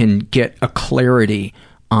 that you can get a clarity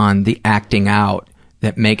on the acting out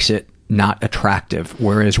that makes it not attractive.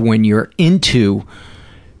 Whereas when you're into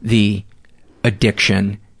the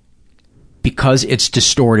addiction, because it's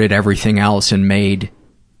distorted everything else and made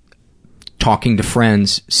talking to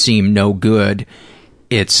friends seem no good,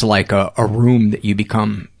 it's like a room that you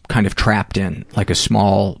become kind of trapped in, like a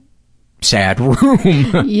small, sad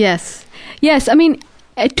room. Yes. I mean,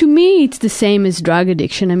 to me, it's the same as drug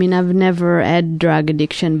addiction. I mean, I've never had drug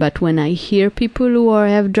addiction, but when I hear people who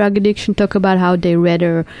have drug addiction talk about how they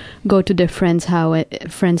rather go to their friend's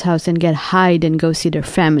house and get high than go see their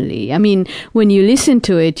family. I mean, when you listen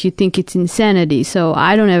to it, you think it's insanity. So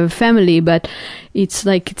I don't have a family, but it's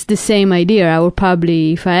the same idea. I would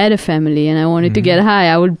probably, if I had a family and I wanted to get high,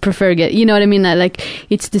 I would prefer you know what I mean? Like,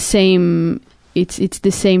 it's the same, it's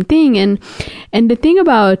the same thing. And the thing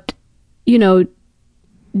about, you know,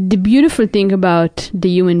 the beautiful thing about the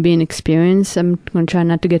human being experience, I'm going to try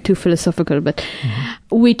not to get too philosophical, but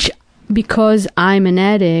which, because I'm an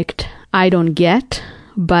addict, I don't get,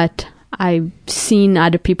 but I've seen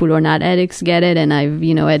other people who are not addicts get it, and I've,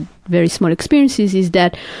 you know, had very small experiences, is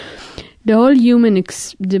that the whole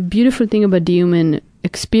the beautiful thing about the human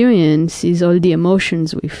experience is all the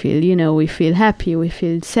emotions we feel. You know, we feel happy, we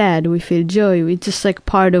feel sad, we feel joy. It's just like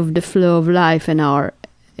part of the flow of life and our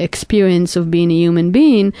experience of being a human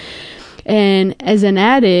being. And as an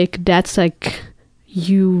addict, that's like,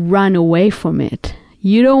 you run away from it.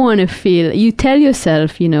 You don't want to feel, you tell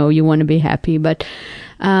yourself, you know, you want to be happy, but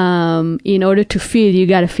in order to feel, you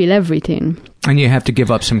got to feel everything. And you have to give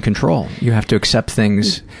up some control. You have to accept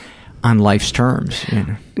things on life's terms. You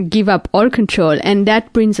know. Give up all control. And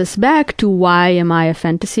that brings us back to, why am I a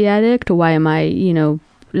fantasy addict? Or why am I, you know,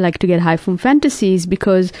 like to get high from fantasies?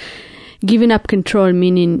 Because giving up control,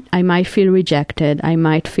 meaning I might feel rejected, I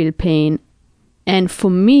might feel pain. And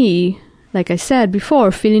for me, like I said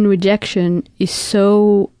before, feeling rejection is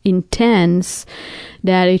so intense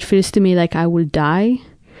that it feels to me like I will die.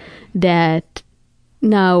 That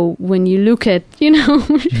now when you look at, you know,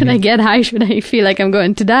 should I get high? Should I feel like I'm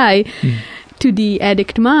going to die? To the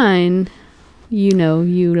addict mind, you know,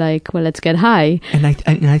 you like, well, let's get high. And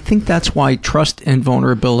I think that's why trust and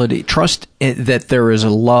vulnerability, trust that there is a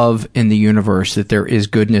love in the universe, that there is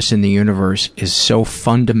goodness in the universe, is so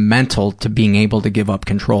fundamental to being able to give up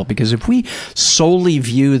control. Because if we solely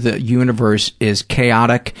view the universe as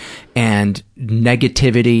chaotic and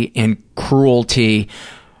negativity and cruelty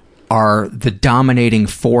are the dominating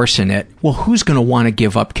force in it, well, who's going to want to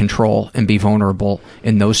give up control and be vulnerable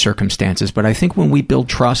in those circumstances? But I think when we build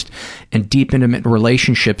trust and deep, intimate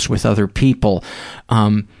relationships with other people,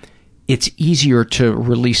 it's easier to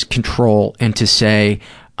release control and to say,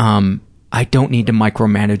 I don't need to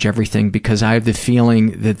micromanage everything, because I have the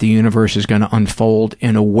feeling that the universe is going to unfold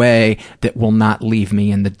in a way that will not leave me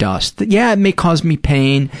in the dust. Yeah, it may cause me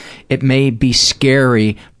pain, it may be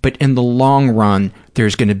scary, but in the long run,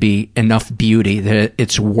 there's going to be enough beauty that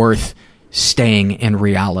it's worth staying in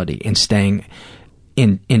reality and staying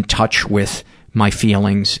in touch with my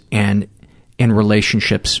feelings and in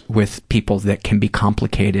relationships with people that can be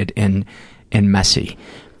complicated and messy.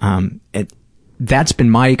 That's been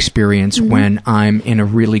my experience when I'm in a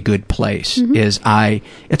really good place.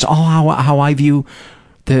 It's all how I view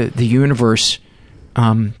the universe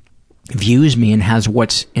views me and has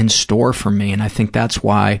what's in store for me. And I think that's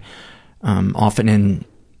why often in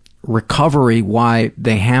recovery, why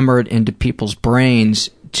they hammer it into people's brains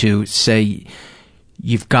to say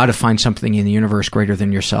you've got to find something in the universe greater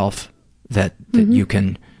than yourself that you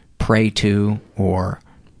can pray to or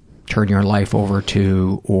turn your life over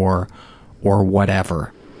to or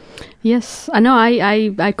whatever. Yes, I know.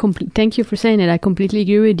 Thank you for saying it. I completely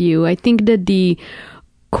agree with you. I think that the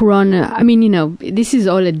I mean, you know, this is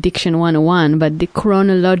all addiction 101, but the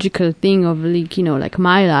chronological thing of, like, you know, like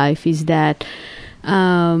my life is that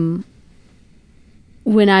when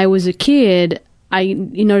I was a kid,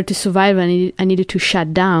 in order to survive, I needed to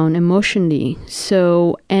shut down emotionally.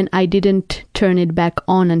 So, and I didn't turn it back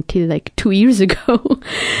on until like 2 years ago.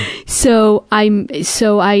 So I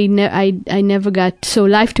never got, so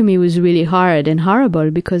life to me was really hard and horrible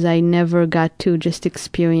because I never got to just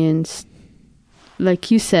experience,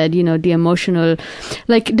 like you said, you know, the emotional,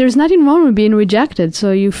 like there's nothing wrong with being rejected.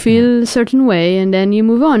 So you feel a certain way and then you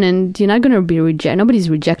move on, and you're not going to be rejected. Nobody's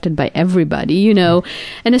rejected by everybody, you know,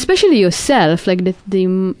 and especially yourself, like the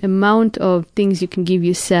amount of things you can give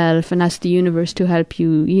yourself and ask the universe to help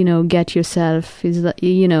you, you know, get yourself is,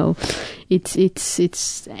 you know,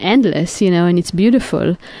 it's endless, you know, and it's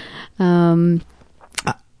beautiful.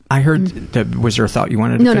 I heard, was there a thought you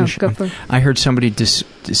wanted to finish? No, go for it. I heard somebody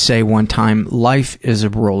say one time, life is a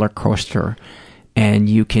roller coaster, and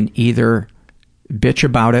you can either bitch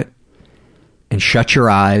about it and shut your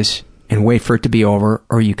eyes and wait for it to be over,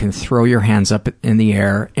 or you can throw your hands up in the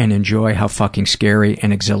air and enjoy how fucking scary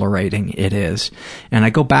and exhilarating it is. And I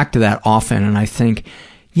go back to that often, and I think,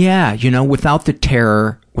 yeah, you know, without the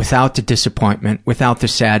terror, without the disappointment, without the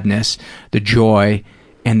sadness, the joy,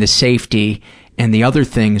 and the safety, and the other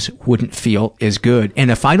things wouldn't feel as good.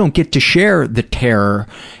 And if I don't get to share the terror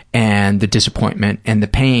and the disappointment and the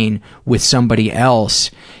pain with somebody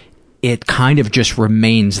else, it kind of just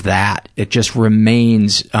remains that. It just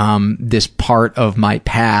remains this part of my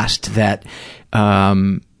past that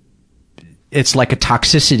it's like a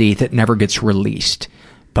toxicity that never gets released.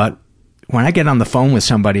 But when I get on the phone with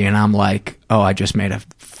somebody and I'm like, oh, I just made a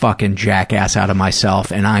fucking jackass out of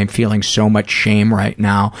myself and I'm feeling so much shame right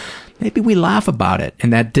now, maybe we laugh about it,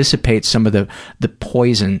 and that dissipates some of the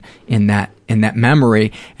poison in that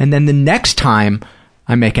memory. And then the next time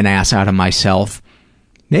I make an ass out of myself,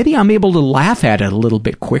 maybe I'm able to laugh at it a little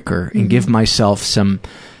bit quicker and give myself some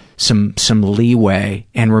leeway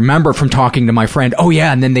and remember from talking to my friend, oh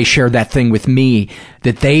yeah, and then they shared that thing with me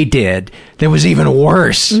that they did that was even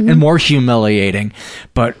worse and more humiliating.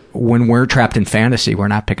 But when we're trapped in fantasy, we're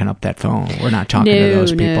not picking up that phone. We're not talking to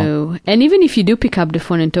those people. No. And even if you do pick up the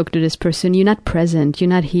phone and talk to this person, you're not present. You're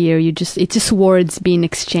not here. It's just words being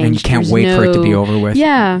exchanged. And you can't wait for it to be over with.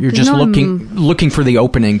 Yeah. You're just looking for the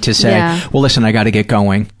opening to say, well, listen, I got to get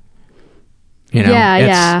going. You know,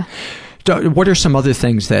 yeah. What are some other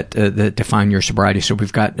things that define your sobriety? So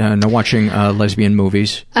we've got no watching lesbian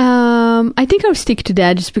movies. I think I'll stick to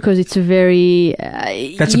that just because it's a very...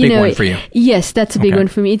 that's a big one for you. Yes, that's a big one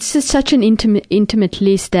for me. It's just such an intimate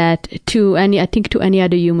list that to any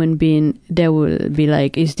other human being, they will be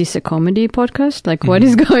like, is this a comedy podcast? Like, what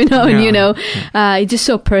is going on? You know, it's just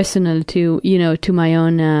so personal to my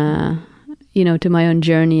own, to my own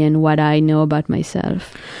journey and what I know about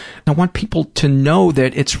myself. I want people to know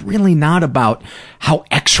that it's really not about how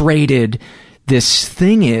X-rated this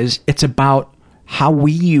thing is. It's about how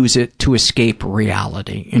we use it to escape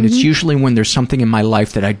reality. And it's usually when there's something in my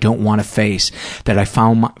life that I don't want to face, that I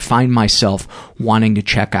find myself wanting to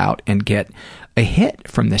check out and get a hit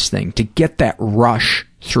from this thing, to get that rush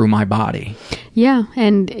through my body. Yeah.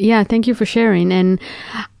 And thank you for sharing. And,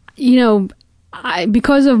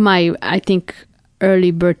 because of my, I think,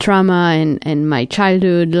 early birth trauma and my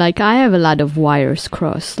childhood, like I have a lot of wires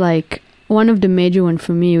crossed. Like one of the major one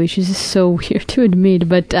for me, which is so weird to admit,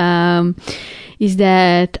 but is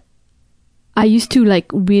that I used to like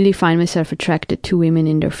really find myself attracted to women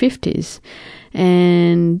in their 50s.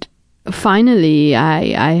 And finally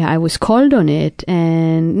I was called on it,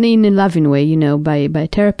 and in a loving way, by a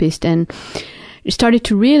therapist, and started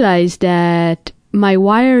to realize that my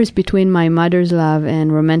wires between my mother's love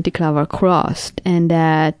and romantic love are crossed, and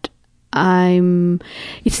that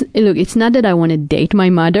it's not that I want to date my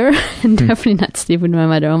mother and definitely not sleep with my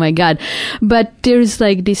mother. Oh my God. But there's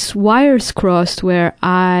like this wires crossed where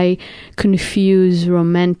I confuse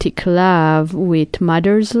romantic love with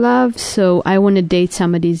mother's love. So I want to date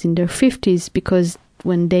somebody's in their 50s because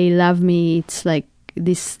when they love me, it's like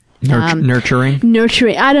this nurturing.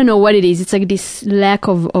 I don't know what it is. It's like this lack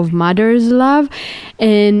of mother's love,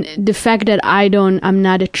 and the fact that I'm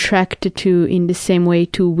not attracted to in the same way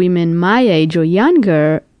to women my age or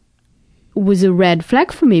younger was a red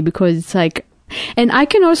flag for me, because it's like, and I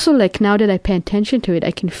can also, like, now that I pay attention to it,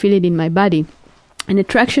 I can feel it in my body. An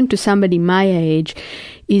attraction to somebody my age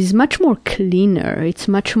is much more cleaner. It's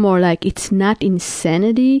much more like, it's not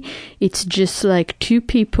insanity. It's just like two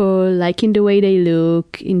people liking the way they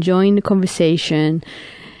look, enjoying the conversation.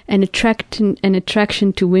 An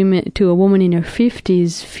attraction to a woman in her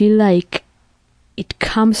 50s feel like it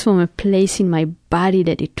comes from a place in my body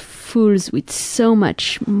that it fills with so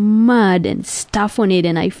much mud and stuff on it,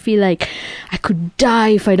 and I feel like I could die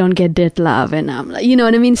if I don't get that love. And I'm like, you know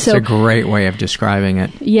what I mean? So it's a great way of describing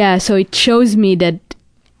it. Yeah, so it shows me that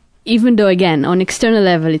even though, again, on external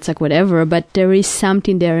level, it's like whatever, but there is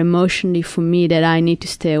something there emotionally for me that I need to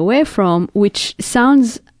stay away from, which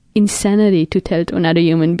sounds insanity to tell to another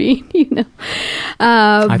human being,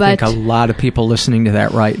 I think a lot of people listening to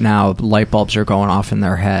that right now, light bulbs are going off in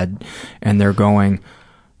their head, and they're going,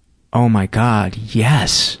 oh my God,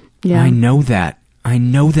 yes, I know that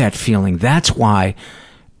feeling. That's why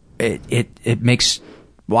it makes,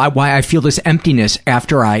 why I feel this emptiness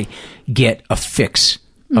after I get a fix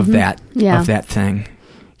of that thing.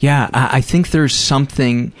 Yeah, I think there's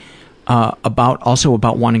something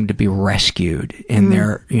about wanting to be rescued in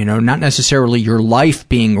there, not necessarily your life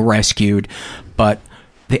being rescued, but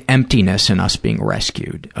the emptiness in us being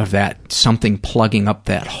rescued, of that something plugging up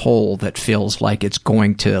that hole that feels like it's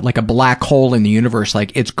going to, like a black hole in the universe,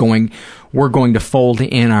 like we're going to fold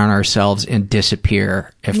in on ourselves and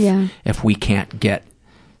disappear if we can't get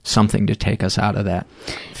something to take us out of that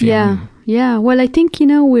feeling. Yeah. Well, I think,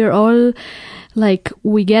 we're all, like,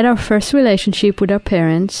 we get our first relationship with our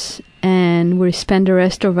parents, and we spend the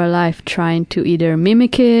rest of our life trying to either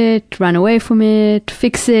mimic it, run away from it,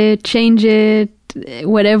 fix it, change it,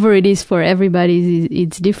 whatever it is for everybody,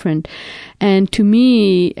 it's different. And to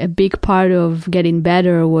me, a big part of getting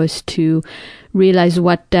better was to realize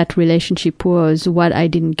what that relationship was, what I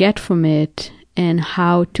didn't get from it, and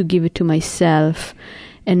how to give it to myself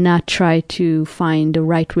and not try to find the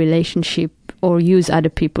right relationship or use other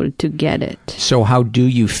people to get it. So how do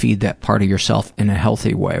you feed that part of yourself in a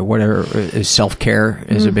healthy way? Is self-care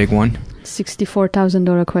is a big one?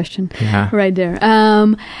 $64,000 question. Yeah. Right there.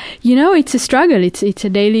 It's a struggle. It's a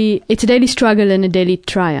daily struggle and a daily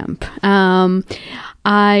triumph.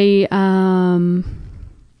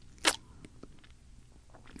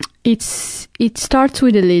 It starts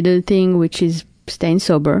with a little thing, which is staying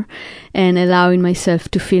sober and allowing myself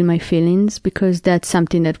to feel my feelings, because that's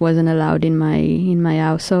something that wasn't allowed in my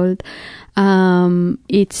household.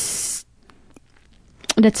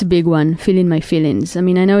 That's a big one, feeling my feelings. I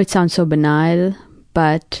mean, I know it sounds so banal,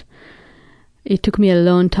 but it took me a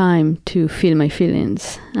long time to feel my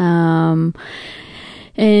feelings. I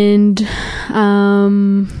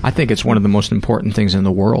think it's one of the most important things in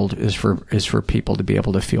the world is for people to be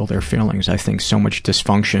able to feel their feelings. I think so much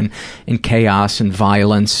dysfunction and chaos and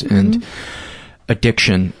violence and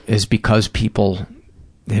addiction is because people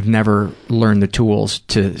have never learned the tools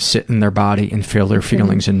to sit in their body and feel their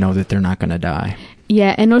feelings and know that they're not going to die.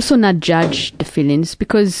 Yeah, and also not judge the feelings,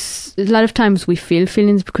 because a lot of times we feel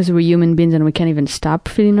feelings because we're human beings and we can't even stop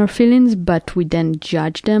feeling our feelings, but we then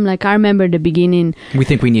judge them. Like, I remember the beginning... We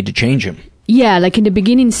think we need to change them. Yeah, like in the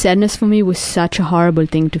beginning, sadness for me was such a horrible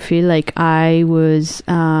thing to feel. Like, I was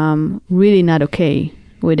really not okay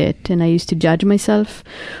with it, and I used to judge myself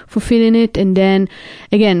for feeling it. And then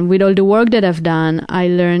again, with all the work that I've done, I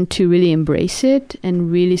learned to really embrace it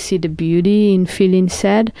and really see the beauty in feeling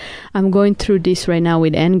sad. I'm going through this right now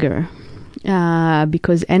with anger,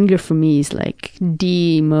 because anger for me is like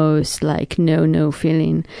the most like no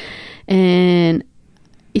feeling, and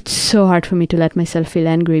it's so hard for me to let myself feel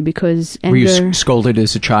angry, because anger... Were you scolded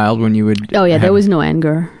as a child when you would... Oh yeah, there was no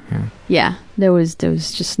anger. Yeah, there was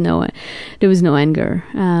just no anger.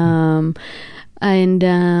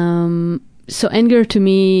 So anger to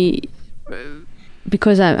me,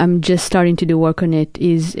 because I'm just starting to do work on it,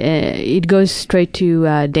 is it goes straight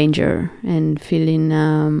to danger and feeling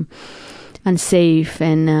unsafe.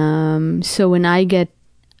 And so when I get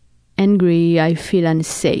angry, I feel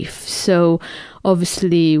unsafe. So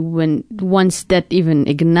obviously, once that even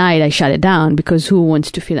ignite, I shut it down, because who wants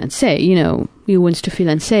to feel unsafe? Who wants to feel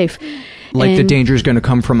unsafe? Like, the danger is going to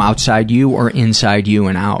come from outside you or inside you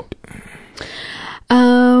and out?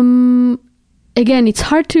 Again, it's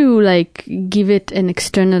hard to like give it an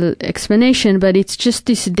external explanation, but it's just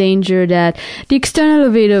this danger that the external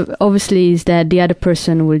of it obviously is that the other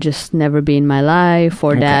person will just never be in my life,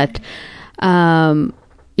 or that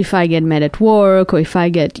if I get mad at work, or if I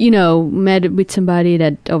get, mad with somebody,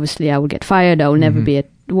 that obviously I will get fired. I will never be at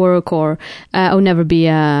work, or I will never be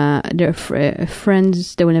their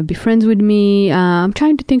friends. They will never be friends with me. I'm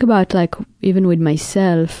trying to think about, like, even with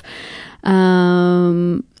myself.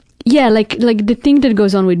 Yeah, like the thing that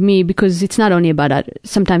goes on with me, because it's not only about that.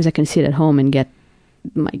 Sometimes I can sit at home and get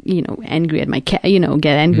angry at my cat,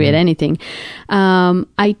 get angry at anything.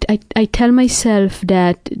 I tell myself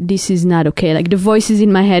that this is not okay. Like, the voices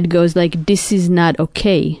in my head goes like, this is not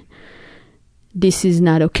okay. This is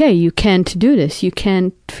not okay. You can't do this. You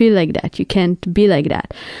can't feel like that. You can't be like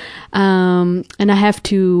that. And I have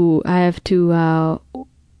to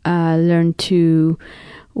learn to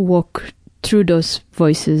walk through those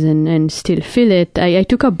voices and still feel it. I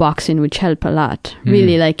took up boxing, which helped a lot.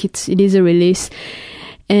 Really, like, it is a release.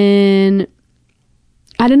 And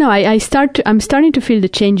I don't know, I'm starting to feel the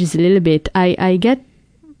changes a little bit. I get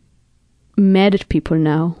mad at people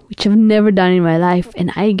now, which I've never done in my life, and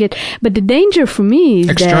but the danger for me is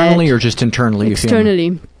externally or just internally?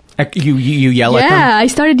 Externally. You yell at them? Yeah, I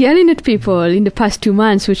started yelling at people in the past 2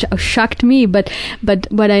 months, which shocked me. But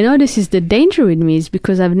what I notice is the danger with me is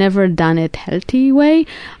because I've never done it healthy way.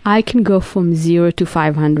 I can go from 0 to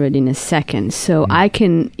 500 in a second. So I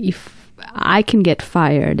can get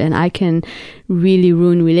fired, and I can really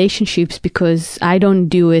ruin relationships, because I don't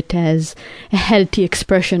do it as a healthy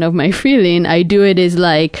expression of my feeling. I do it as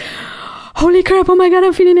like, holy crap, oh my God,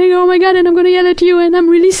 I'm feeling anger, oh my God, and I'm going to yell at you, and I'm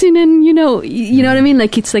releasing, and you know what I mean?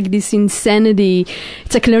 Like, it's like this insanity.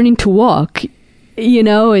 It's like learning to walk.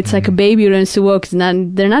 It's like a baby who learns to walk.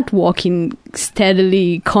 They're not walking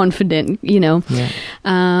steadily, confident, Yeah.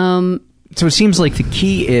 So it seems like the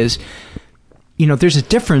key is, there's a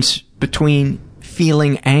difference between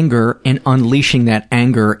feeling anger and unleashing that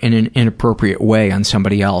anger in an inappropriate way on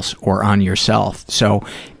somebody else or on yourself. So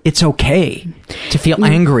it's okay to feel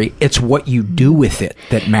angry. It's what you do with it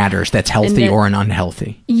that matters, that's healthy or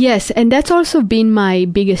unhealthy. Yes, and that's also been my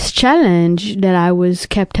biggest challenge that I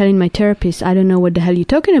kept telling my therapist, I don't know what the hell you're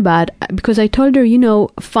talking about, because I told her,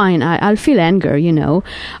 fine, I'll feel anger,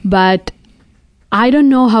 but I don't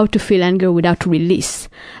know how to feel anger without release.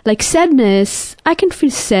 Like sadness, I can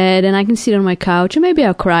feel sad and I can sit on my couch and maybe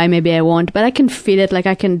I'll cry, maybe I won't, but I can feel it, like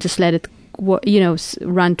I can just let it,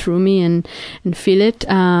 run through me and feel it.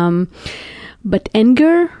 But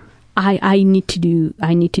anger, I need to do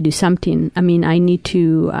something. I mean, I need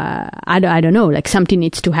to, I don't know, like something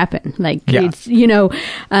needs to happen. Like, it's,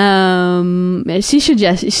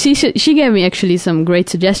 she gave me actually some great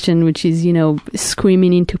suggestion, which is,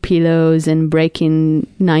 screaming into pillows and breaking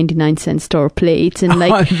 99-cent store plates and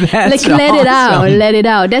like let it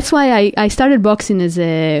out. That's why I started boxing as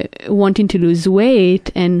wanting to lose weight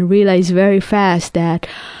and realized very fast that,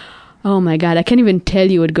 oh my God, I can't even tell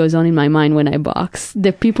you what goes on in my mind when I box.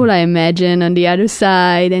 The people I imagine on the other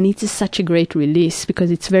side, and it's just such a great release because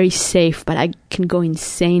it's very safe, but I can go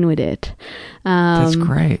insane with it. That's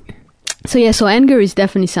great. So anger is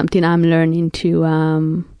definitely something I'm learning to,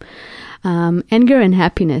 anger and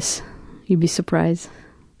happiness. You'd be surprised.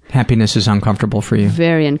 Happiness is uncomfortable for you?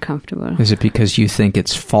 Very uncomfortable. Is it because you think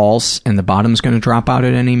it's false and the bottom's going to drop out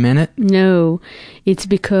at any minute? No, it's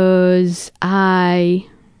because I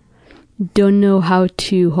don't know how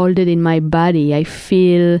to hold it in my body. I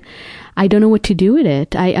don't know what to do with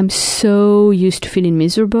it. I am so used to feeling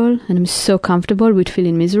miserable, and I'm so comfortable with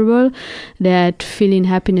feeling miserable that feeling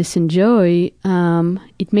happiness and joy,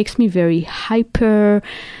 it makes me very hyper.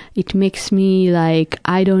 It makes me like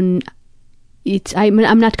I'm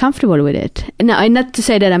not comfortable with it. Now, not to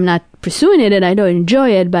say that I'm not pursuing it and I don't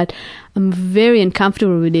enjoy it, but I'm very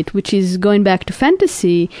uncomfortable with it, which is going back to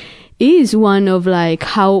fantasy, is one of like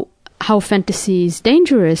how fantasy is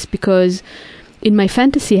dangerous, because in my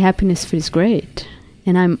fantasy, happiness feels great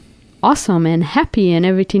and I'm awesome and happy and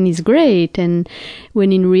everything is great. And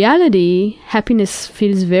when in reality, happiness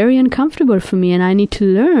feels very uncomfortable for me, and I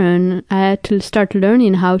had to start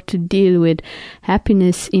learning how to deal with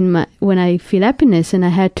happiness when I feel happiness. And I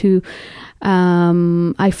had to,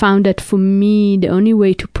 I found that for me, the only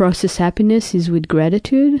way to process happiness is with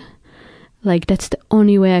gratitude. Like, that's the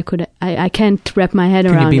only way I can't wrap my head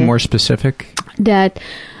around it. Can you be more specific? That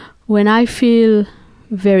when I feel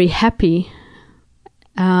very happy,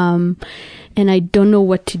 and I don't know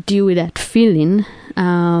what to do with that feeling,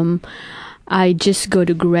 I just go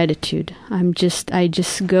to gratitude. I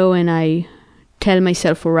just go and I tell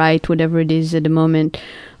myself, all right, whatever it is at the moment,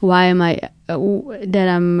 why am I, that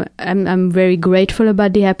I'm very grateful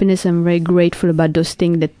about the happiness. I'm very grateful about those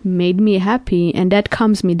things that made me happy, and that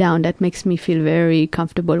calms me down. That makes me feel very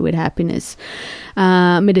comfortable with happiness.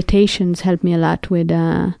 Meditations help me a lot with,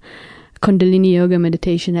 Kundalini yoga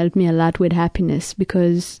meditation helped me a lot with happiness,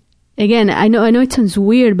 because again, I know it sounds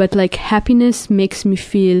weird, but like happiness makes me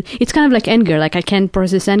feel, it's kind of like anger. Like I can't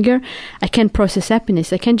process anger. I can't process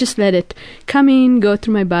happiness. I can't just let it come in, go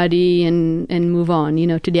through my body and move on,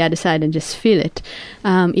 to the other side and just feel it.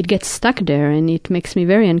 It gets stuck there and it makes me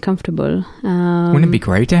very uncomfortable. Wouldn't it be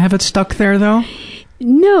great to have it stuck there though?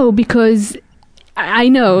 No, because I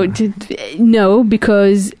know,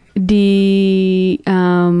 because the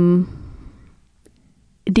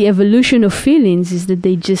evolution of feelings is that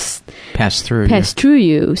they just pass through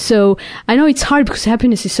you. So I know it's hard because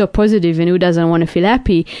happiness is so positive, and who doesn't want to feel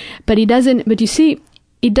happy? But it doesn't. But you see,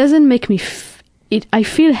 it doesn't make me. I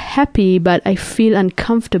feel happy, but I feel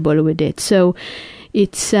uncomfortable with it. So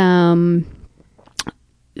it's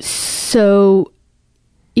so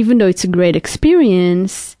even though it's a great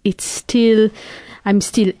experience, I'm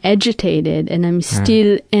still agitated, and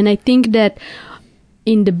and I think that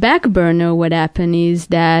in the back burner, what happened is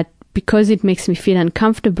that because it makes me feel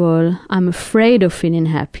uncomfortable, I'm afraid of feeling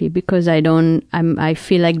happy, because I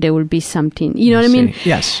feel like there will be something, you know what I mean?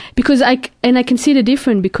 Yes. Because I can see the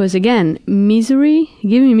difference, because again, misery,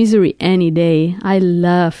 give me misery any day. I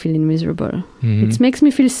love feeling miserable. Mm-hmm. It makes me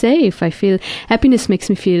feel safe. Happiness makes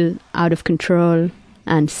me feel out of control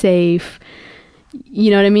and safe. You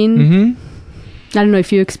know what I mean? Mm-hmm. I don't know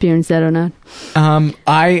if you experienced that or not.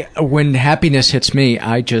 When happiness hits me,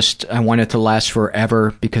 I want it to last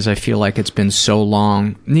forever because I feel like it's been so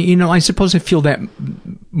long. You know, I suppose I feel that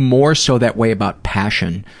more so that way about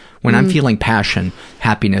passion. When I'm feeling passion,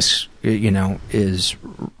 happiness, is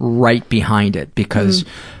right behind it because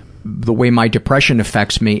the way my depression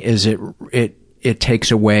affects me is it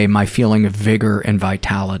takes away my feeling of vigor and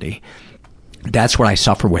vitality. That's what I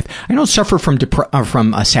suffer with. I don't suffer from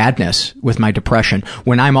sadness with my depression.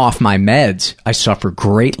 When I'm off my meds, I suffer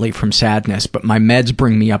greatly from sadness, but my meds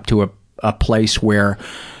bring me up to a place where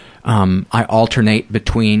I alternate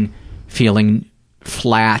between feeling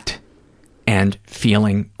flat and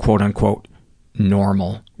feeling, quote unquote,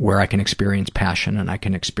 normal, where I can experience passion and I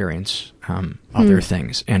can experience other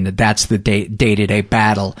things. And that's the day-to-day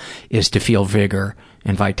battle, is to feel vigor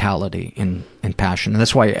and vitality and passion. And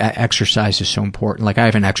that's why exercise is so important. Like, I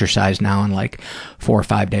haven't exercised now in like 4 or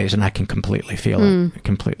 5 days, and I can completely feel it. I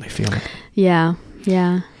completely feel it. Yeah,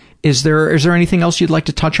 yeah. Is there anything else you'd like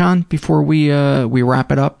to touch on before we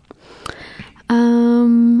wrap it up?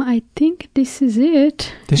 I think this is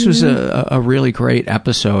it. This was a really great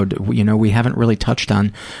episode. We haven't really touched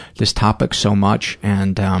on this topic so much,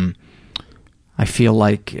 and I feel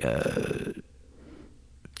like I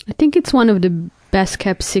think it's one of the best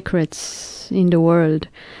kept secrets in the world.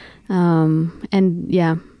 And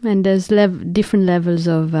there's different levels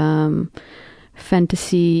of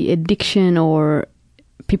fantasy addiction, or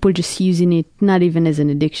people just using it not even as an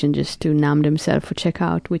addiction, just to numb themselves or check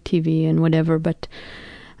out with TV and whatever. But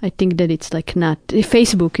I think that it's like not.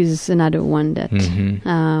 Facebook is another one that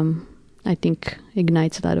I think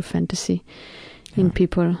ignites a lot of fantasy in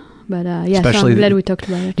people. But so I'm glad we talked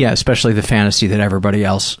about it. Yeah, especially the fantasy that everybody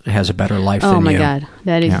else has a better life than you. Oh my God,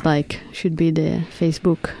 that is should be the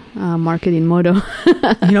Facebook marketing motto.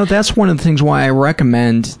 That's one of the things why I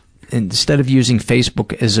recommend, instead of using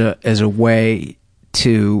Facebook as a way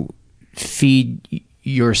to feed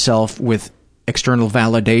yourself with external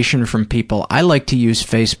validation from people, I like to use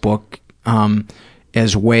Facebook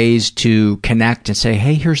as ways to connect and say,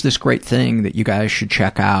 hey, here's this great thing that you guys should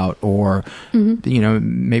check out, or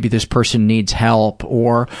maybe this person needs help,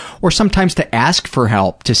 or sometimes to ask for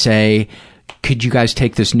help, to say, could you guys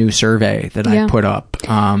take this new survey that I put up?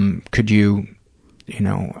 Could you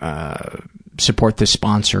support this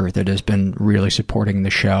sponsor that has been really supporting the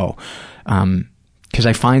show? Because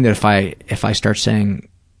I find that if I start saying,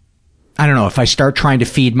 I don't know, if I start trying to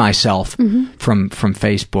feed myself from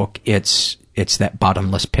Facebook, it's that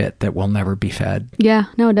bottomless pit that will never be fed. Yeah,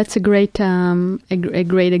 no, that's a great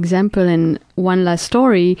example. And one last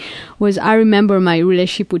story was, I remember my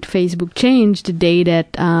relationship with Facebook changed the day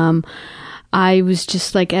that I was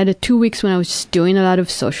just like at 2 weeks when I was just doing a lot of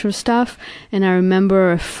social stuff, and I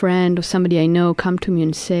remember a friend or somebody I know come to me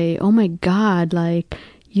and say, oh my God, like,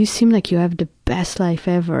 you seem like you have the best life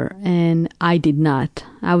ever. And I did not.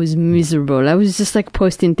 I was miserable. I was just like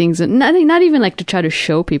posting things, not even like to try to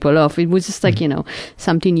show people off. It was just like,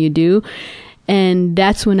 something you do. And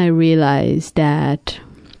that's when I realized that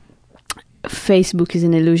Facebook is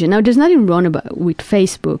an illusion. Now, there's nothing wrong with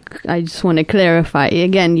Facebook. I just want to clarify.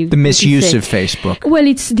 Again, the misuse of Facebook. Well,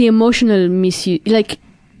 it's the emotional misuse. Like,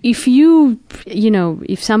 if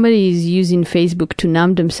if somebody is using Facebook to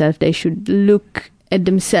numb themselves, they should look at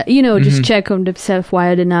themselves, just check on themselves, why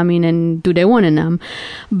are they numbing and do they want to numb?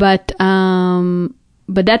 But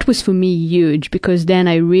that was for me huge, because then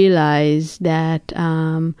I realized that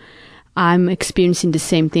I'm experiencing the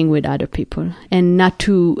same thing with other people, and not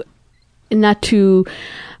to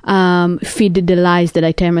feed the lies that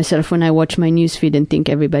I tell myself when I watch my newsfeed and think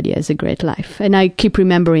everybody has a great life. And I keep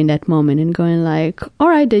remembering that moment and going like, all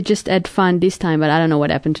right, they just had fun this time, but I don't know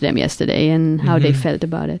what happened to them yesterday and how they felt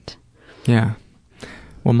about it. Yeah.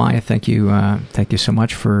 Well, Maia, thank you so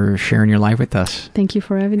much for sharing your life with us. Thank you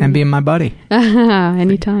for having me. And being my buddy.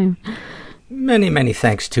 Anytime. Many, many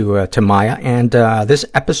thanks to Maia. And this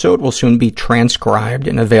episode will soon be transcribed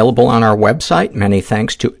and available on our website. Many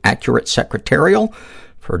thanks to Accurate Secretarial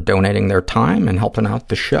for donating their time and helping out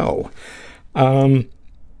the show. I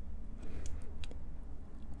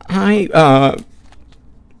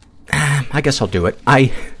guess I'll do it.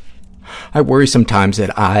 I worry sometimes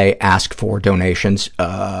that I ask for donations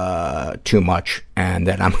too much and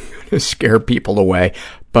that I'm going to scare people away,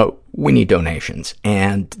 but we need donations.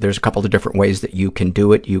 And there's a couple of different ways that you can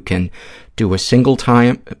do it. You can do a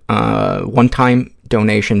one-time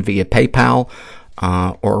donation via PayPal,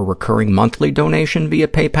 or a recurring monthly donation via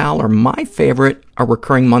PayPal, or my favorite, a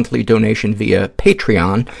recurring monthly donation via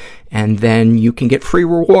Patreon, and then you can get free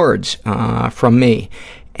rewards from me.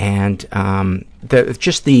 And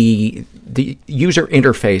the user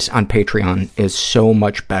interface on Patreon is so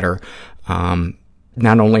much better,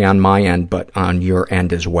 not only on my end, but on your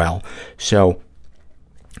end as well. So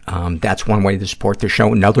that's one way to support the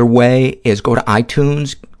show. Another way is go to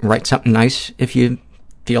iTunes, write something nice if you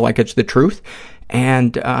feel like it's the truth,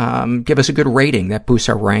 and give us a good rating. That boosts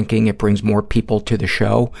our ranking. It brings more people to the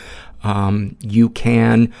show. You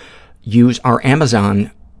can use our Amazon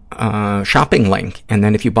shopping link, and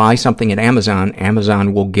then if you buy something at Amazon,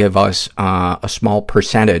 Amazon will give us a small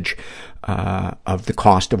percentage of the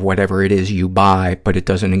cost of whatever it is you buy, but it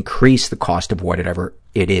doesn't increase the cost of whatever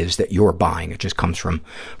it is that you're buying. It just comes from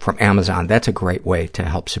Amazon. That's a great way to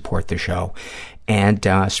help support the show. And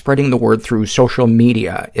spreading the word through social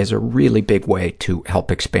media is a really big way to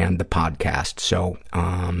help expand the podcast. So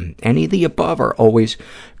any of the above are always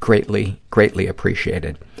greatly, greatly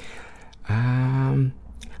appreciated.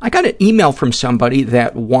 I got an email from somebody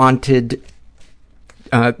that wanted,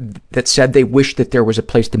 that said they wished that there was a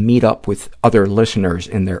place to meet up with other listeners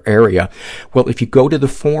in their area. Well, if you go to the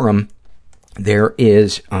forum, there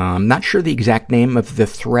is, I'm not sure the exact name of the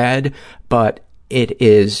thread, but it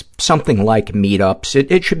is something like meetups.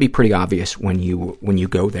 It should be pretty obvious when you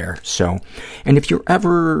go there. So, and if you're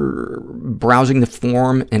ever browsing the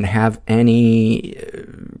forum and have any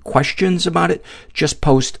questions about it, just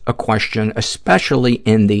post a question, especially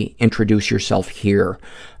in the introduce yourself here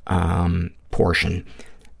portion,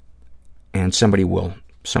 and somebody will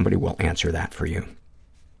answer that for you.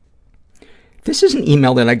 This is an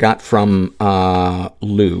email that I got from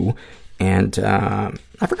Lou, and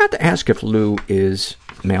I forgot to ask if Lou is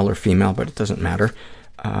male or female, but it doesn't matter.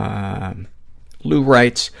 Lou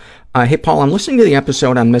writes, hey, Paul, I'm listening to the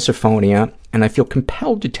episode on misophonia, and I feel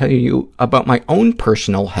compelled to tell you about my own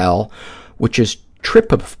personal hell, which is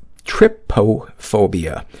trypophobia,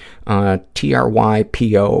 trypophobia.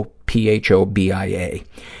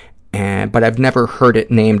 But I've never heard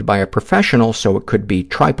it named by a professional, so it could be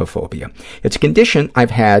trypophobia. It's a condition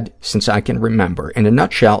I've had since I can remember. In a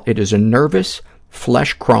nutshell, it is a nervous,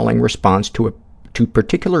 flesh-crawling response to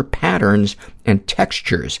particular patterns and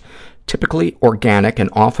textures, typically organic and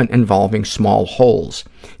often involving small holes.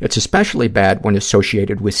 It's especially bad when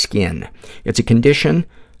associated with skin. It's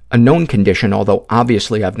a known condition, although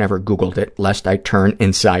obviously I've never Googled it, lest I turn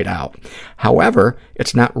inside out. However,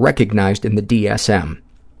 it's not recognized in the DSM.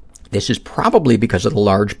 This is probably because of the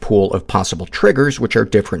large pool of possible triggers, which are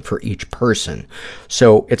different for each person.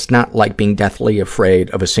 So it's not like being deathly afraid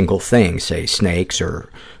of a single thing, say snakes or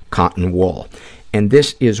cotton wool. And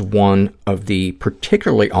this is one of the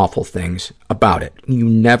particularly awful things about it. You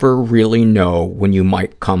never really know when you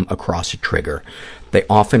might come across a trigger. They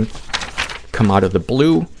often come out of the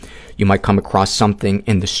blue. You might come across something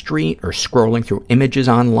in the street or scrolling through images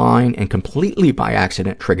online and completely by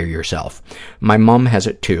accident trigger yourself. My mom has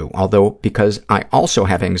it too, although because I also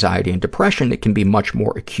have anxiety and depression, it can be much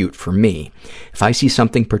more acute for me. If I see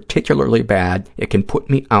something particularly bad, it can put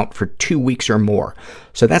me out for 2 weeks or more.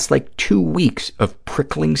 So that's like 2 weeks of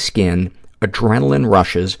prickling skin, adrenaline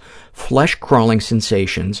rushes, flesh-crawling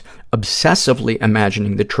sensations, obsessively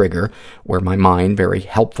imagining the trigger, where my mind very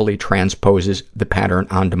helpfully transposes the pattern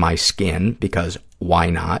onto my skin, because why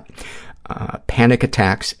not, panic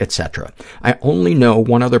attacks, etc. I only know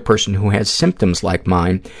one other person who has symptoms like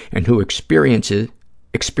mine and who experiences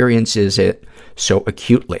it so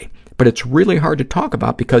acutely. But it's really hard to talk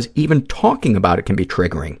about because even talking about it can be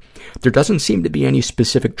triggering. There doesn't seem to be any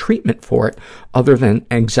specific treatment for it other than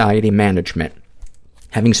anxiety management.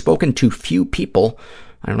 Having spoken to few people,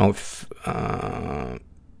 I don't know if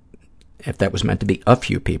that was meant to be a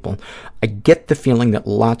few people, I get the feeling that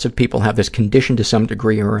lots of people have this condition to some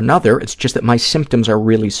degree or another. It's just that my symptoms are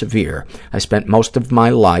really severe. I spent most of my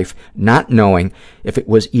life not knowing if it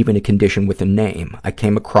was even a condition with a name. I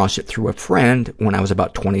came across it through a friend when I was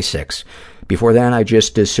about 26. Before then, I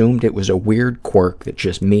just assumed it was a weird quirk that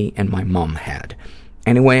just me and my mom had.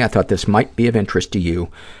 Anyway, I thought this might be of interest to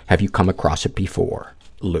you. Have you come across it before,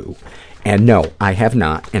 Lou? And no, I have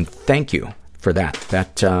not, and thank you for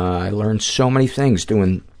that. I learned so many things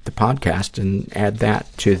doing the podcast, and add that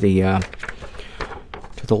to the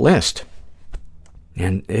list.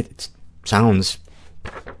 And it sounds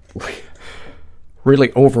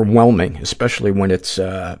really overwhelming, especially when it's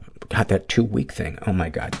got that 2-week thing. Oh my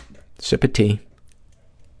God. Sip of tea.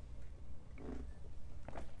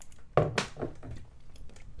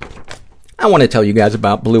 I want to tell you guys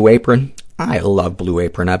about Blue Apron. I love Blue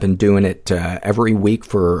Apron. I've been doing it every week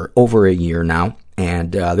for over a year now.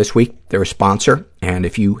 And this week, they're a sponsor. And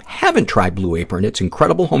if you haven't tried Blue Apron, it's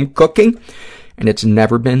incredible home cooking, and it's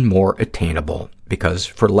never been more attainable. Because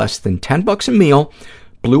for less than $10 a meal,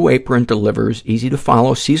 Blue Apron delivers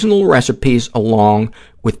easy-to-follow seasonal recipes along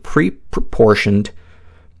with pre-proportioned,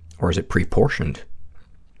 or is it pre-portioned,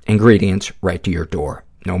 ingredients right to your door.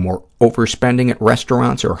 No more overspending at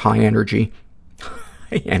restaurants or high-energy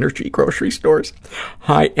grocery stores,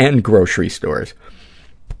 high-end grocery stores.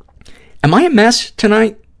 Am I a mess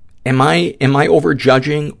tonight? Am I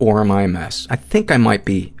overjudging, or am I a mess? I think I might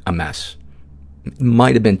be a mess.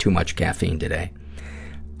 Might have been too much caffeine today.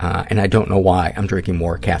 And I don't know why I'm drinking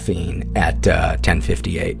more caffeine at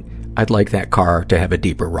 10:58. I'd like that car to have a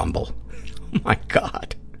deeper rumble. Oh my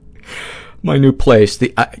God. My new place,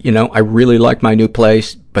 I really like my new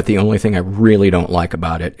place, but the only thing I really don't like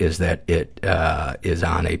about it is that it is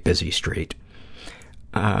on a busy street.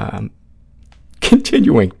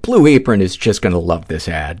 Continuing, Blue Apron is just going to love this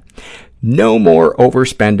ad. No more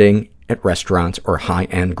overspending at restaurants or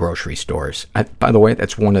high-end grocery stores. By the way,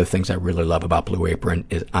 that's one of the things I really love about Blue Apron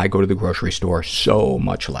is I go to the grocery store so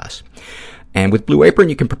much less. And with Blue Apron,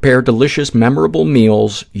 you can prepare delicious, memorable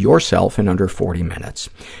meals yourself in under 40 minutes.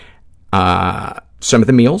 Some of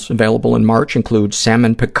the meals available in March include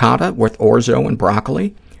salmon piccata with orzo and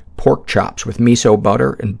broccoli, pork chops with miso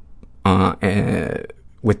butter and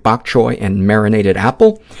with bok choy and marinated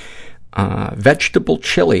apple, vegetable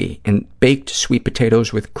chili and baked sweet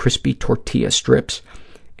potatoes with crispy tortilla strips,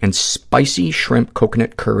 and spicy shrimp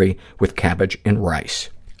coconut curry with cabbage and rice.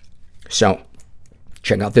 So,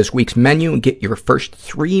 check out this week's menu and get your first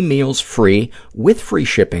 3 meals free with free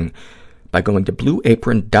shipping by going to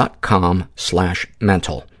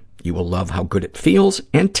blueapron.com/mental. You will love how good it feels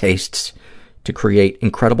and tastes to create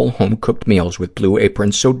incredible home-cooked meals with Blue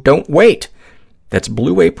Apron, so don't wait. That's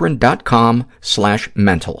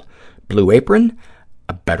blueapron.com/mental. Blue Apron,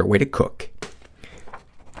 a better way to cook.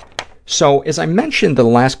 So, as I mentioned the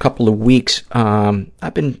last couple of weeks,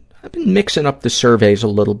 I've been mixing up the surveys a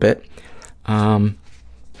little bit. I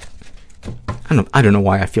don't know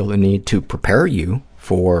why I feel the need to prepare you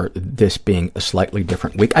for this being a slightly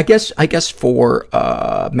different week. I guess for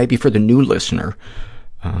maybe for the new listener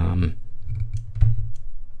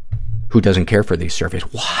who doesn't care for these surveys.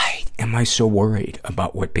 Why am I so worried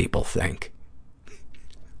about what people think?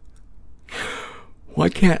 Why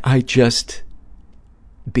can't I just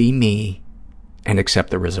be me and accept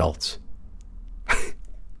the results?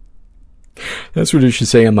 That's what it should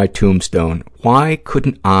say on my tombstone. Why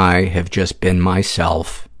couldn't I have just been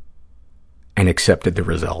myself and accepted the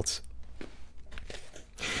results?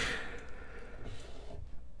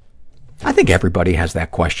 I think everybody has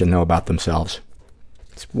that question, though, about themselves.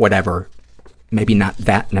 It's whatever. Maybe not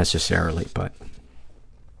that necessarily, but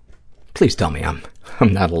please tell me I'm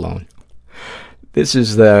not alone. This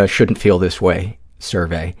is the Shouldn't Feel This Way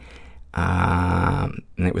survey. And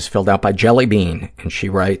it was filled out by Jelly Bean, and she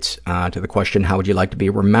writes to the question, how would you like to be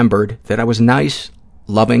remembered? That I was nice,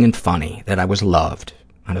 loving, and funny, that I was loved.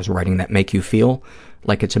 How does writing that make you feel?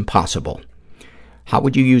 Like it's impossible. How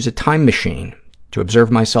would you use a time machine to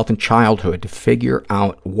observe myself in childhood to figure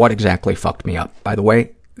out what exactly fucked me up? By the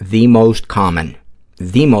way, the most common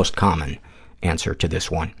answer to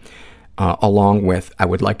this one, along with I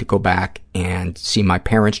would like to go back and see my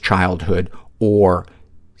parents' childhood or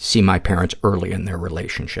see my parents early in their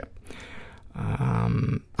relationship.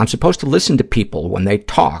 I'm supposed to listen to people when they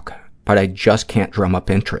talk, but I just can't drum up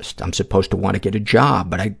interest. I'm supposed to want to get a job,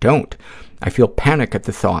 but I don't. I feel panic at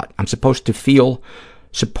the thought. I'm supposed to feel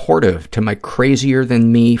supportive to my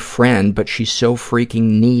crazier-than-me friend, but she's so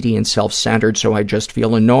freaking needy and self-centered, so I just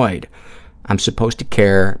feel annoyed. I'm supposed to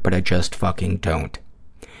care, but I just fucking don't.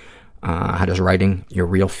 How does writing your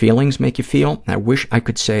real feelings make you feel? I wish I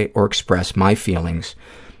could say or express my feelings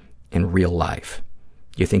in real life.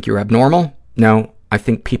 You think you're abnormal? No, I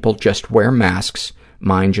think people just wear masks.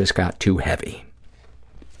 Mine just got too heavy.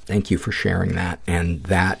 Thank you for sharing that. And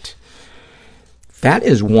that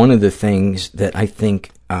is one of the things that I think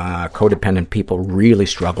codependent people really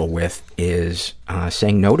struggle with is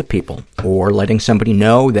saying no to people or letting somebody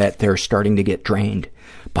know that they're starting to get drained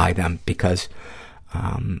by them because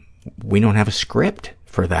we don't have a script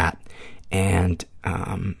for that. And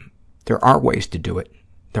there are ways to do it.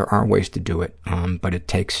 But it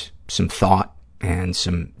takes some thought and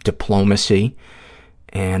some diplomacy.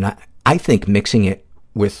 And I think mixing it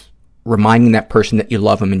with reminding that person that you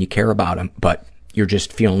love them and you care about them, but you're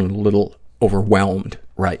just feeling a little overwhelmed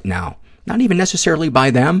right now. Not even necessarily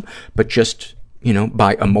by them, but just,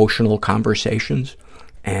 by emotional conversations.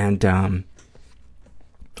 And,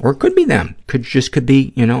 or it could be them. Could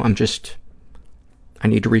be, I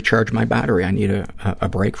need to recharge my battery. I need a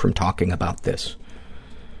break from talking about this.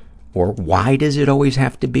 Or why does it always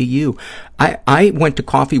have to be you? I went to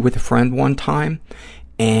coffee with a friend one time,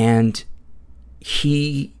 and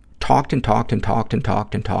he talked and talked and talked and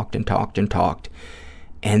talked and talked and talked and talked.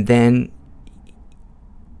 And then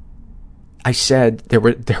I said,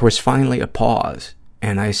 there was finally a pause.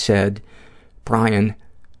 And I said, Brian,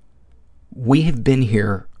 we have been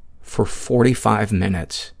here for 45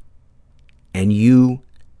 minutes and you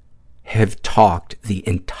have talked the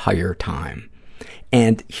entire time.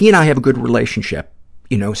 And he and I have a good relationship,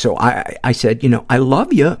 you know, so I said, you know, I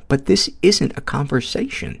love you, but this isn't a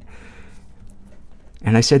conversation.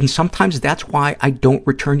 And I said, and sometimes that's why I don't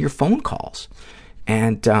return your phone calls.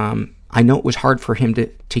 And I know it was hard for him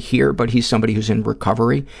to hear, but he's somebody who's in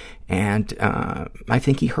recovery, and I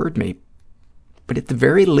think he heard me. But at the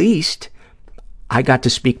very least, I got to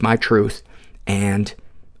speak my truth, and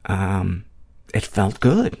it felt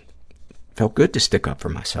good. It felt good to stick up for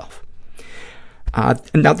myself.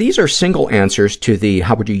 Now, these are single answers to the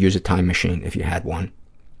how would you use a time machine if you had one.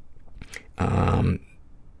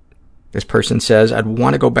 This person says, I'd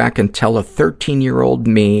want to go back and tell a 13-year-old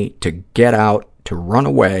me to get out, to run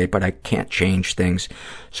away, but I can't change things.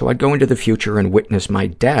 So I'd go into the future and witness my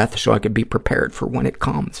death so I could be prepared for when it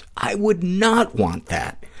comes. I would not want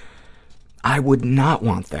that. I would not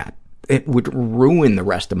want that. It would ruin the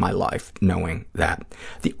rest of my life knowing that.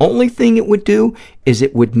 The only thing it would do is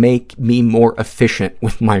it would make me more efficient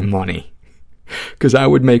with my money, because I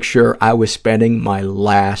would make sure I was spending my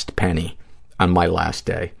last penny on my last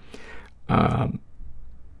day. But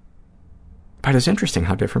it's interesting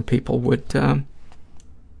how different people would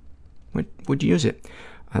use it.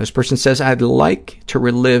 This person says, I'd like to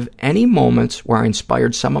relive any moments where I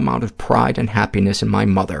inspired some amount of pride and happiness in my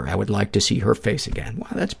mother. I would like to see her face again. Wow,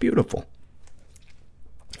 that's beautiful.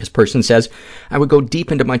 This person says, I would go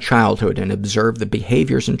deep into my childhood and observe the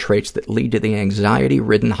behaviors and traits that lead to the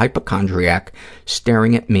anxiety-ridden hypochondriac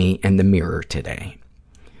staring at me in the mirror today.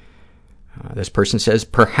 This person says,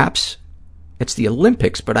 perhaps it's the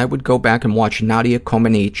Olympics, but I would go back and watch Nadia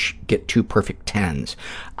Comaneci get 2 perfect 10s.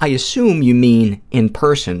 I assume you mean in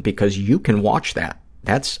person, because you can watch that.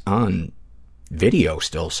 That's on video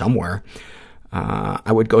still somewhere.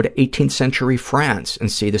 I would go to 18th century France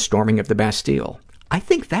and see the storming of the Bastille. I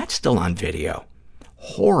think that's still on video.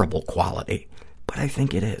 Horrible quality, but I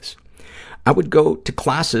think it is. I would go to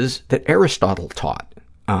classes that Aristotle taught.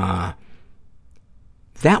 That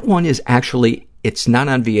one is actually... It's not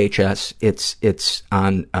on VHS. It's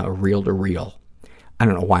on reel-to-reel. I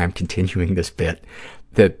don't know why I'm continuing this bit.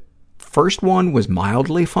 The first one was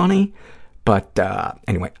mildly funny, but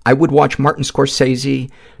anyway, I would watch Martin Scorsese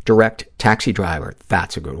direct Taxi Driver.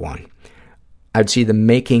 That's a good one. I'd see The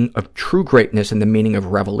Making of True Greatness and the Meaning of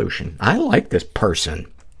Revolution. I like this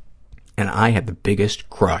person, and I had the biggest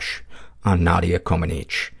crush on Nadia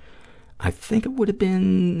Comaneci. I think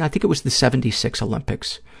it was the 76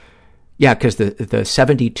 Olympics. Yeah, because the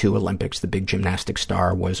 72 Olympics, the big gymnastic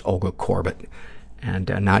star was Olga Korbut. And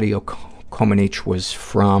Nadia Comaneci was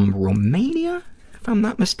from Romania, if I'm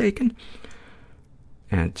not mistaken.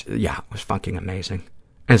 And, yeah, it was fucking amazing.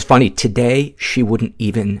 And it's funny, today she wouldn't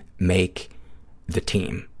even make the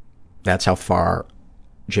team. That's how far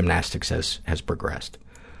gymnastics has progressed.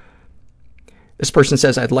 This person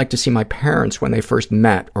says, I'd like to see my parents when they first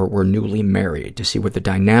met or were newly married, to see what the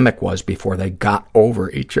dynamic was before they got over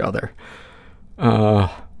each other. I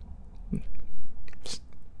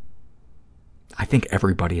think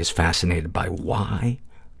everybody is fascinated by why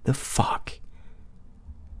the fuck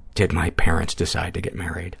did my parents decide to get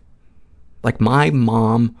married? Like, my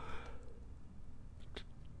mom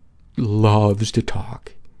loves to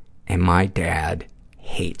talk, and my dad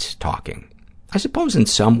hates talking. I suppose in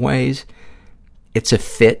some ways it's a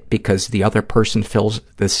fit because the other person fills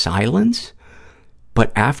the silence,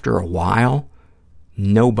 but after a while,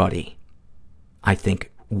 nobody, I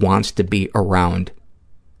think, wants to be around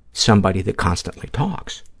somebody that constantly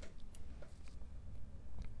talks.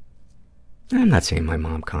 I'm not saying my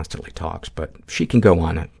mom constantly talks, but she can go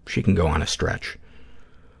on a stretch.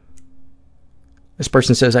 This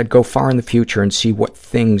person says, I'd go far in the future and see what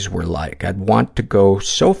things were like. I'd want to go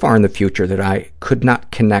so far in the future that I could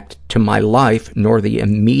not connect to my life nor the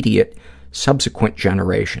immediate subsequent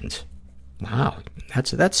generations. Wow,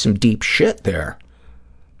 that's some deep shit there.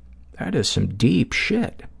 That is some deep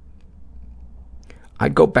shit.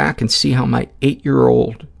 I'd go back and see how my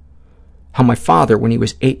father, when he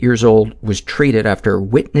was 8 years old, was treated after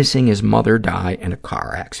witnessing his mother die in a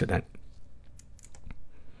car accident.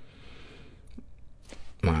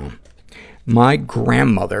 Wow. My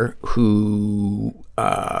grandmother, who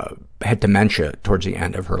had dementia towards the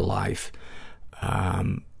end of her life,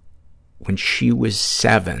 when she was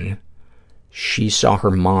 7, she saw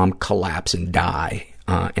her mom collapse and die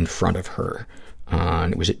in front of her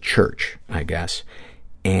and it was at church, I guess.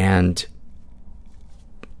 And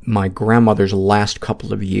my grandmother's last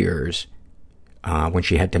couple of years, when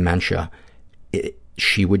she had dementia,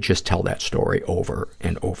 she would just tell that story over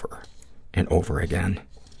and over and over again.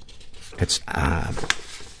 It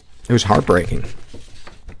was heartbreaking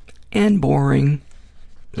and boring.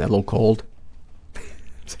 Is that a little cold?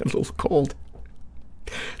 Is that a little cold?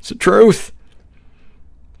 It's the truth.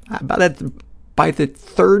 By the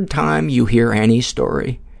third time you hear any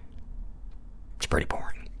story, it's pretty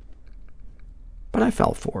boring. But I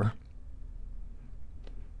felt for her.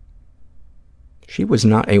 She was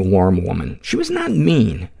not a warm woman. She was not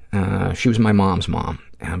mean. She was my mom's mom.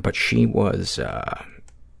 But she was,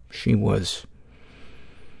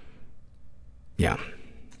 yeah.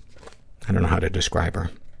 I don't know how to describe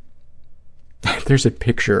her. There's a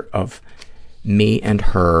picture of me and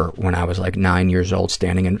her when I was like 9 years old,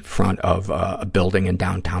 standing in front of a building in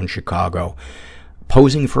downtown Chicago,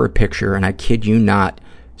 posing for a picture, and I kid you not,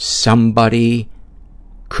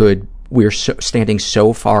 we were standing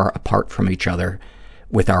so far apart from each other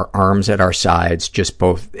with our arms at our sides, just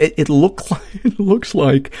both. It looks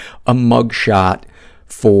like a mugshot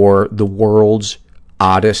for the world's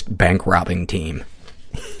oddest bank robbing team.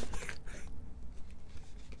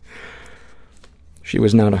 She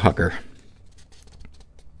was not a hugger.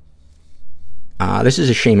 This is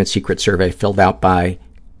a Shame and Secret survey filled out by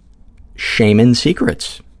Shaman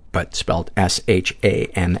Secrets, but spelled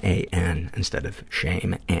S-H-A-M-A-N instead of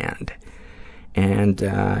shame and. And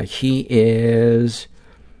he is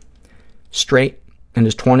straight, in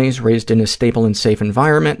his 20s, raised in a stable and safe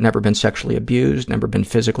environment, never been sexually abused, never been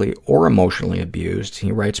physically or emotionally abused.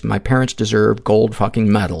 He writes, my parents deserve gold fucking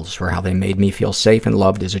medals for how they made me feel safe and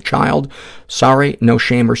loved as a child. Sorry, no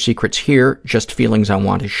shame or secrets here, just feelings I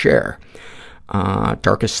want to share.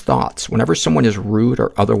 Darkest thoughts. Whenever someone is rude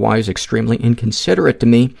or otherwise extremely inconsiderate to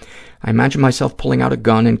me, I imagine myself pulling out a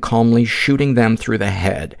gun and calmly shooting them through the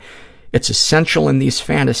head. It's essential in these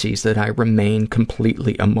fantasies that I remain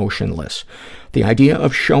completely emotionless. The idea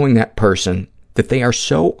of showing that person that they are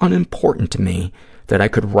so unimportant to me that I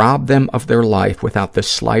could rob them of their life without the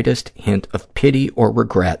slightest hint of pity or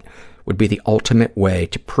regret would be the ultimate way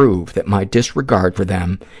to prove that my disregard for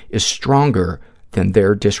them is stronger than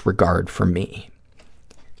their disregard for me.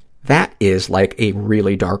 That is like a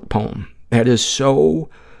really dark poem. That is so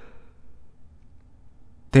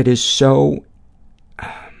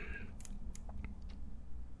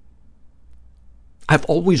I've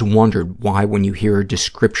always wondered why when you hear a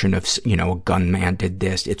description of, a gunman did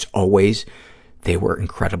this, it's always they were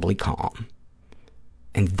incredibly calm.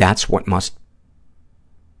 And that's what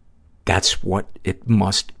it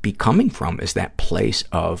must be coming from, is that place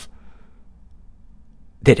of,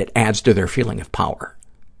 that it adds to their feeling of power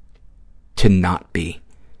to not be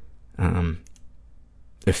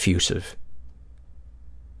effusive.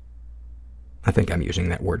 I think I'm using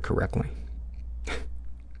that word correctly.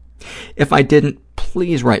 If I didn't,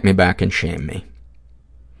 please write me back and shame me.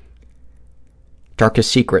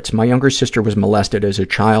 Darkest secrets. My younger sister was molested as a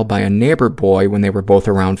child by a neighbor boy when they were both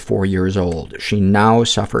around 4 years old. She now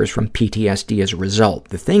suffers from PTSD as a result.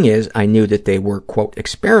 The thing is, I knew that they were, quote,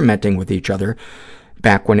 experimenting with each other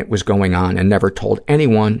back when it was going on and never told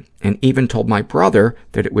anyone, and even told my brother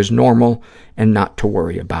that it was normal and not to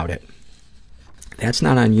worry about it. That's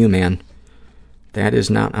not on you, man. That is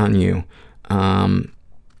not on you.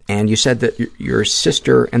 And you said that your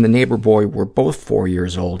sister and the neighbor boy were both 4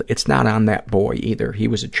 years old. It's not on that boy either. He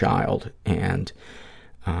was a child. And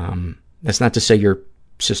that's not to say your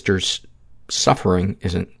sister's suffering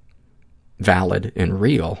isn't valid and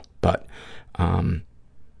real, but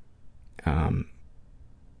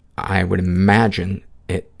I would imagine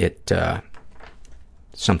it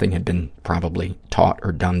something had been probably taught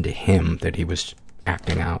or done to him that he was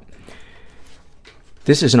acting out.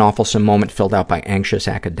 This is an awfulsome moment filled out by Anxious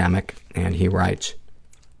Academic, and he writes,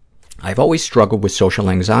 I've always struggled with social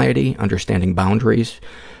anxiety, understanding boundaries,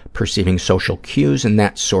 perceiving social cues, and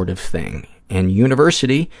that sort of thing. In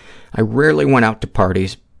university, I rarely went out to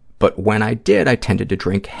parties, but when I did, I tended to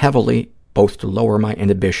drink heavily, both to lower my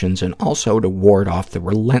inhibitions and also to ward off the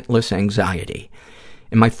relentless anxiety.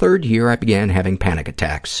 In my third year, I began having panic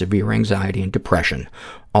attacks, severe anxiety, and depression,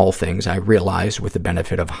 all things I realized with the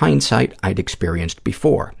benefit of hindsight I'd experienced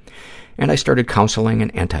before. And I started counseling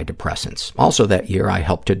and antidepressants. Also that year, I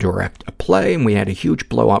helped to direct a play, and we had a huge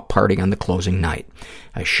blow-up party on the closing night.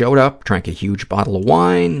 I showed up, drank a huge bottle of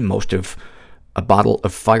wine, most of a bottle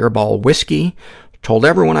of Fireball whiskey, told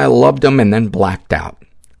everyone I loved them, and then blacked out.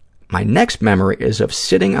 My next memory is of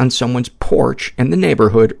sitting on someone's porch in the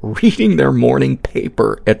neighborhood reading their morning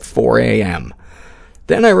paper at 4 a.m.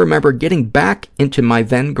 Then I remember getting back into my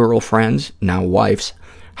then-girlfriend's, now wife's,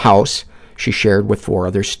 house she shared with 4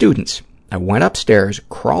 other students. I went upstairs,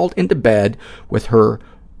 crawled into bed with her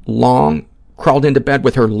long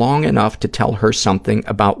enough to tell her something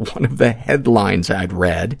about one of the headlines I'd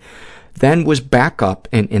read, then was back up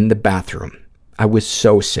and in the bathroom. I was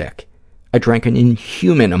so sick. I drank an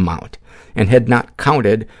inhuman amount and had not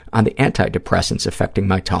counted on the antidepressants affecting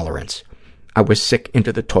my tolerance. I was sick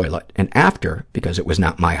into the toilet, and after, because it was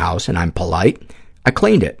not my house and I'm polite, I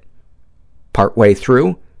cleaned it. Partway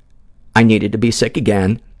through, I needed to be sick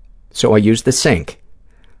again, so I used the sink.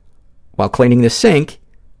 While cleaning the sink,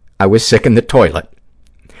 I was sick in the toilet.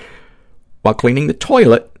 While cleaning the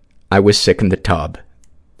toilet, I was sick in the tub.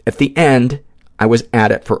 At the end, I was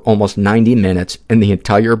at it for almost 90 minutes, and the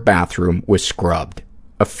entire bathroom was scrubbed,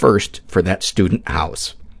 a first for that student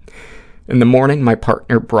house. In the morning, my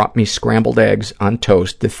partner brought me scrambled eggs on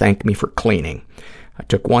toast to thank me for cleaning. I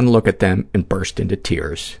took one look at them and burst into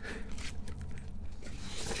tears.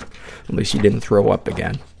 At least you didn't throw up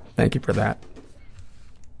again. Thank you for that.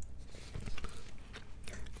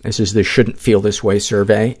 This is the Shouldn't Feel This Way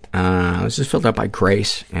survey. This is filled out by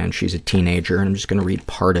Grace, and she's a teenager, and I'm just going to read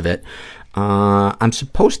part of it. I'm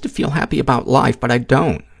supposed to feel happy about life, but I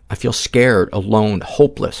don't. I feel scared, alone,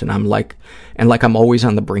 hopeless, and I'm like I'm always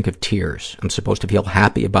on the brink of tears. I'm supposed to feel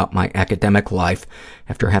happy about my academic life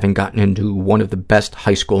after having gotten into one of the best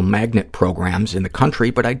high school magnet programs in the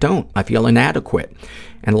country, but I don't. I feel inadequate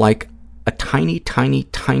and like a tiny, tiny,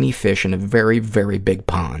 tiny fish in a very, very big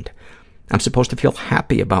pond. I'm supposed to feel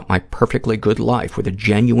happy about my perfectly good life with a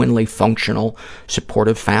genuinely functional,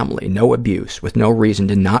 supportive family, no abuse, with no reason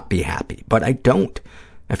to not be happy. But I don't.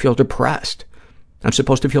 I feel depressed. I'm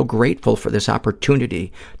supposed to feel grateful for this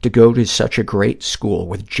opportunity to go to such a great school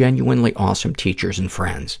with genuinely awesome teachers and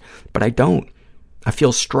friends. But I don't. I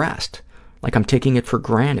feel stressed, like I'm taking it for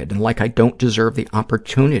granted and like I don't deserve the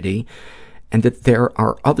opportunity and that there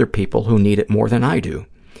are other people who need it more than I do.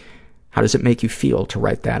 How does it make you feel to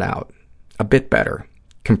write that out? A bit better.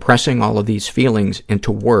 Compressing all of these feelings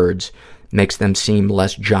into words makes them seem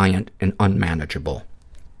less giant and unmanageable.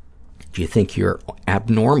 Do you think you're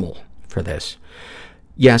abnormal for this?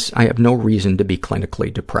 Yes, I have no reason to be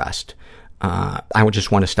clinically depressed. I would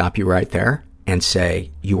just want to stop you right there and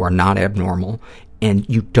say you are not abnormal and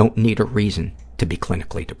you don't need a reason to be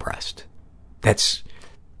clinically depressed. That's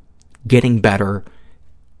getting better.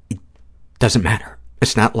 It doesn't matter.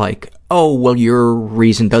 It's not like, oh, well, your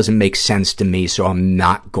reason doesn't make sense to me, so I'm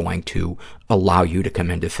not going to allow you to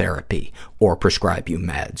come into therapy or prescribe you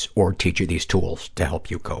meds or teach you these tools to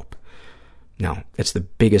help you cope. No, it's the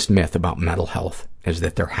biggest myth about mental health is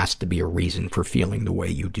that there has to be a reason for feeling the way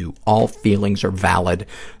you do. All feelings are valid.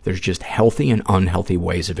 There's just healthy and unhealthy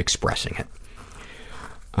ways of expressing it.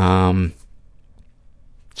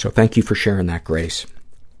 So thank you for sharing that, Grace.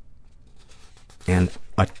 And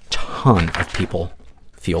a ton of people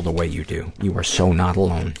feel the way you do. You are so not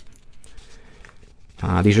alone.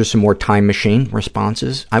 These are some more time machine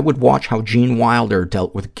responses. I would watch how Gene Wilder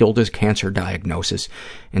dealt with Gilda's cancer diagnosis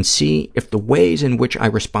and see if the ways in which I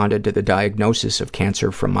responded to the diagnosis of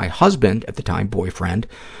cancer from my husband, at the time boyfriend,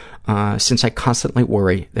 since I constantly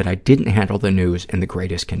worry that I didn't handle the news in the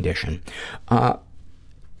greatest condition. The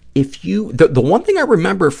one thing I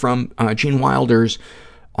remember from Gene Wilder's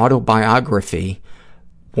autobiography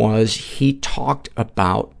was he talked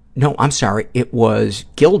about, it was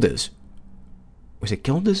Gilda's. Was it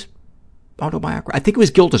Gilda's autobiography? I think it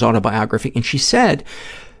was Gilda's autobiography. And she said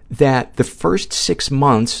that the first 6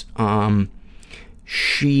 months,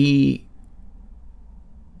 she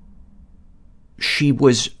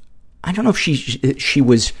was, I don't know if she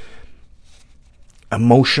was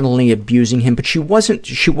emotionally abusing him, but she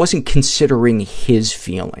wasn't considering his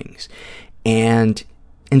feelings. And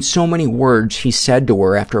in so many words, he said to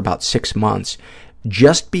her after about 6 months,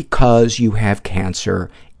 just because you have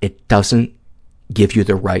cancer, it doesn't give you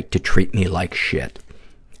the right to treat me like shit.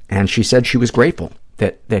 And she said she was grateful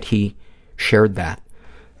that he shared that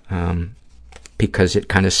because it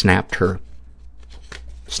kind of snapped her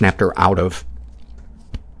out of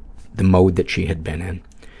the mode that she had been in.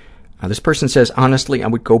 This person says, honestly, I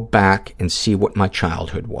would go back and see what my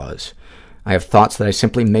childhood was. I have thoughts that I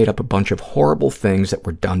simply made up a bunch of horrible things that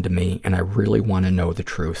were done to me, and I really want to know the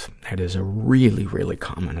truth. That is a really, really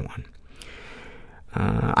common one.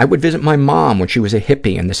 I would visit my mom when she was a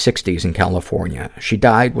hippie in the 60s in California. She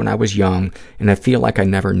died when I was young, and I feel like I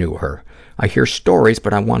never knew her. I hear stories,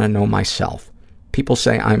 but I want to know myself. People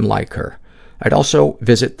say I'm like her. I'd also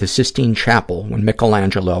visit the Sistine Chapel when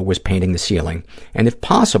Michelangelo was painting the ceiling, and if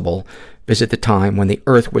possible, visit the time when the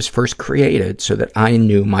earth was first created so that I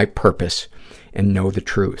knew my purpose and know the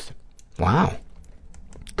truth. Wow.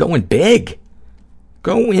 Going big.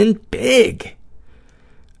 Going big.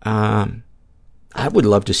 I would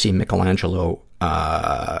love to see Michelangelo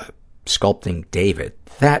sculpting David.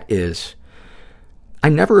 That is... I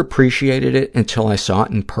never appreciated it until I saw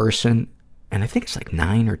it in person, and I think it's like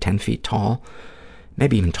 9 or 10 feet tall,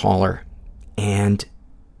 maybe even taller. And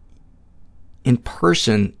in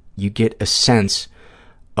person, you get a sense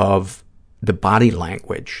of the body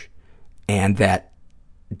language and that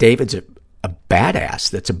David's a badass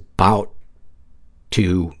that's about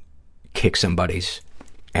to kick somebody's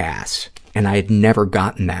ass. And I had never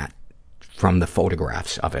gotten that from the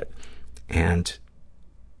photographs of it. And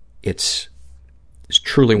it's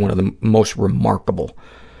truly one of the most remarkable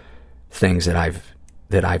things that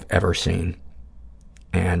I've ever seen.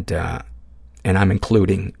 And I'm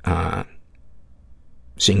including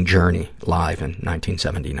seeing Journey live in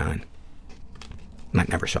 1979. I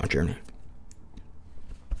never saw Journey.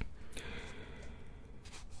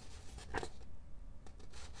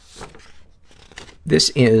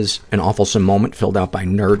 This is an awfulsome moment filled out by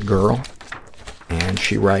Nerd Girl, and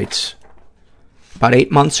she writes, about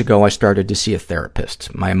 8 months ago, I started to see a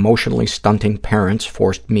therapist. My emotionally stunting parents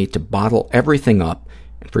forced me to bottle everything up,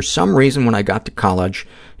 and for some reason, when I got to college,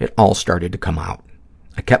 it all started to come out.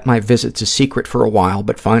 I kept my visits a secret for a while,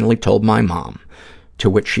 but finally told my mom,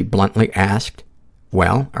 to which she bluntly asked,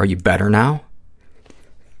 well, are you better now?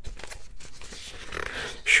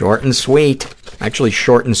 Short and sweet. Actually,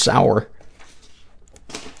 short and sour.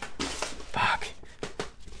 Fuck.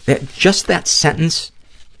 Just that sentence,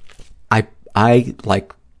 I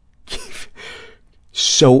like,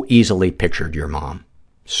 so easily pictured your mom.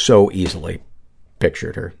 So easily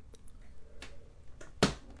pictured her.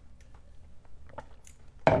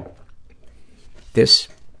 This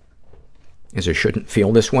is a Shouldn't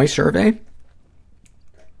Feel This Way survey.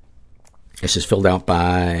 This is filled out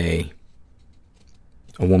by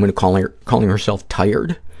a woman calling herself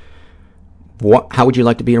Tired. How would you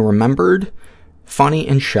like to be remembered? Funny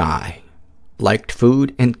and shy. Liked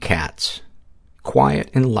food and cats. Quiet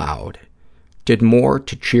and loud. Did more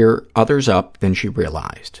to cheer others up than she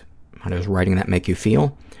realized. How does writing that make you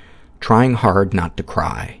feel? Trying hard not to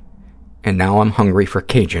cry. And now I'm hungry for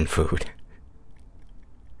Cajun food.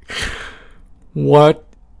 What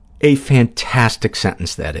a fantastic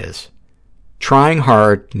sentence that is. Trying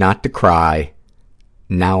hard not to cry.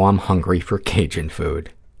 Now I'm hungry for Cajun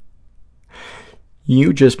food.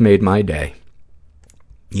 You just made my day.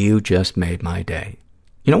 You just made my day.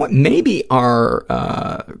 You know what? Maybe our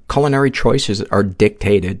culinary choices are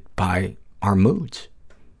dictated by our moods.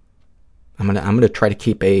 I'm gonna try to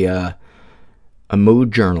keep a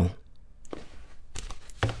mood journal.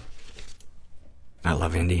 I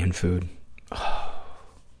love Indian food. Oh.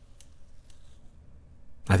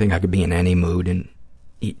 I think I could be in any mood and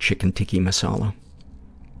eat chicken tikka masala.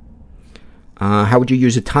 How would you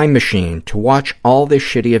use a time machine to watch all the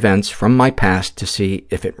shitty events from my past to see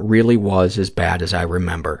if it really was as bad as I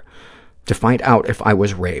remember? To find out if I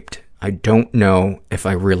was raped. I don't know if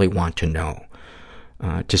I really want to know.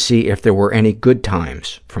 To see if there were any good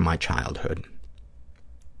times from my childhood.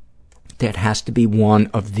 That has to be one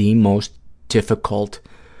of the most difficult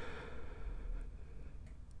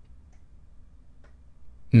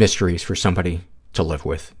mysteries for somebody to live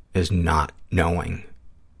with, is not knowing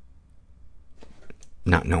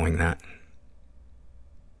that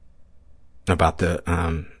about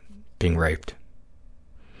the being raped.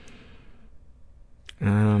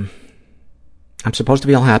 I'm supposed to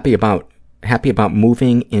feel happy about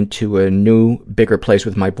moving into a new, bigger place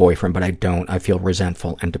with my boyfriend, but I don't. I feel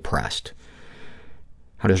resentful and depressed.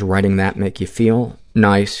 How does writing that make you feel?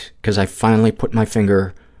 Nice, because I finally put my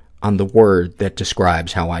finger on the word that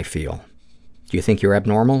describes how I feel. Do you think you're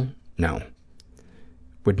abnormal? No.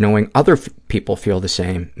 Would knowing other people feel the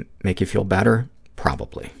same make you feel better?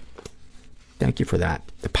 Probably. Thank you for that.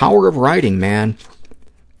 The power of writing, man.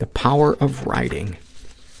 The power of writing.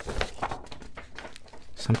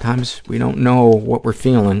 Sometimes we don't know what we're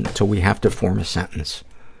feeling until we have to form a sentence.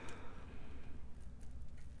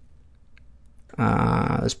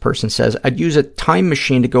 This person says, I'd use a time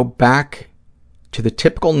machine to go back to the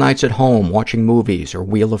typical nights at home watching movies or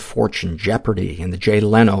Wheel of Fortune, Jeopardy, and the Jay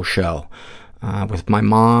Leno show with my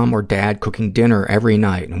mom or dad cooking dinner every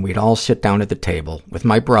night, and we'd all sit down at the table with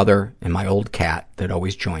my brother and my old cat that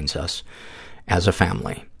always joins us as a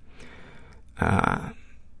family. Sounds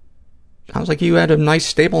like you had a nice,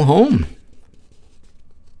 stable home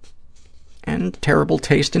and terrible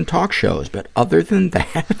taste in talk shows, but other than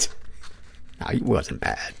that, it wasn't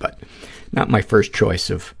bad, but not my first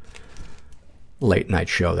choice of late-night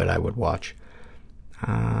show that I would watch.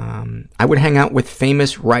 I would hang out with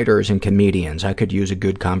famous writers and comedians. I could use a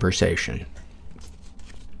good conversation.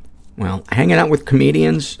 Well, hanging out with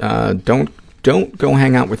comedians, don't go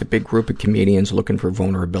hang out with a big group of comedians looking for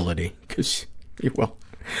vulnerability, because, well,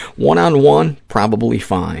 one-on-one, probably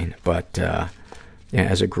fine, but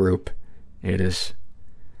as a group, it is.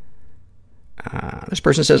 This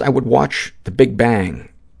person says, I would watch The Big Bang,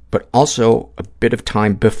 but also a bit of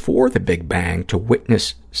time before The Big Bang to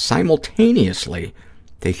witness simultaneously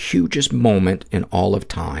the hugest moment in all of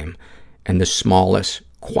time and the smallest,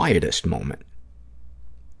 quietest moment.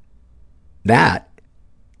 That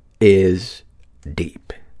is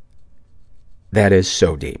deep. That is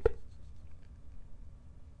so deep.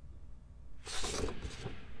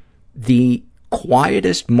 The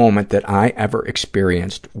quietest moment that I ever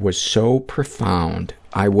experienced was so profound.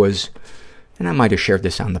 And I might have shared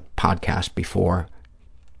this on the podcast before,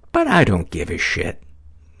 but I don't give a shit.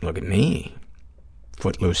 Look at me,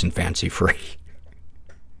 footloose and fancy free.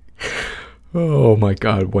 Oh my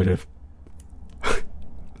God,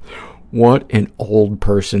 what an old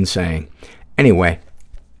person saying. Anyway,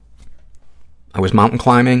 I was mountain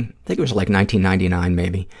climbing. I think it was like 1999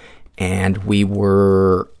 maybe. And we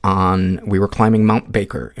were climbing Mount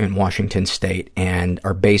Baker in Washington State, and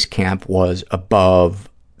our base camp was above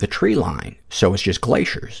the tree line. So it's just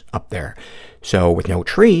glaciers up there. So with no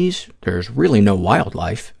trees, there's really no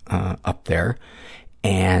wildlife up there.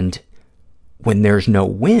 And when there's no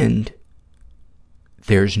wind,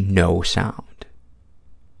 there's no sound.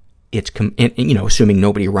 It's, assuming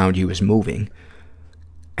nobody around you is moving.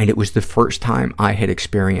 And it was the first time I had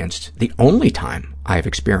experienced, the only time I have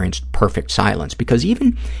experienced perfect silence. Because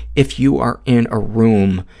even if you are in a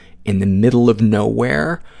room in the middle of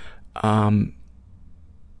nowhere,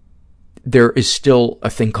 there is still a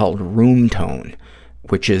thing called room tone,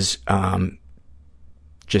 which is I'm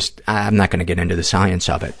not going to get into the science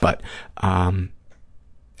of it, but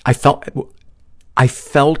I felt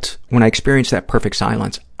when I experienced that perfect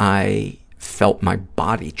silence, I felt my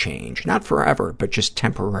body change, not forever, but just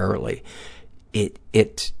temporarily.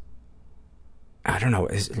 It I don't know,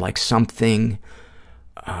 it's like something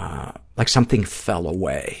fell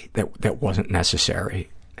away that wasn't necessary,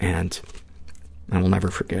 and I will never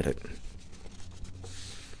forget it.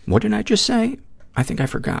 What did I just say? I think I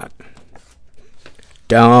forgot.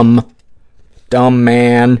 Dumb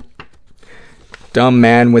man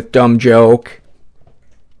with dumb joke.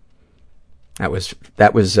 That was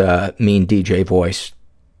mean DJ voice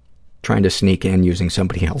trying to sneak in using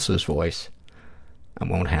somebody else's voice. I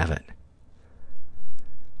won't have it.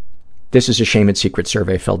 This is a Shame and Secret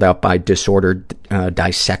survey filled out by Disordered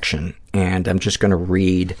Dissection, and I'm just going to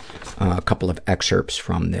read a couple of excerpts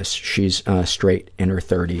from this. She's straight, in her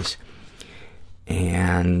 30s,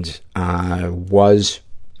 and was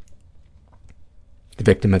the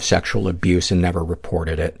victim of sexual abuse and never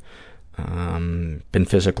reported it. Been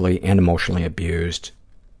physically and emotionally abused.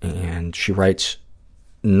 And she writes,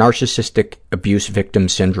 narcissistic abuse victim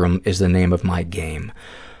syndrome is the name of my game.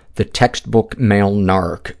 The textbook male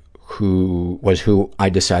narc who I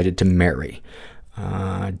decided to marry.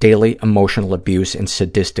 Daily emotional abuse and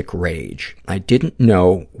sadistic rage. I didn't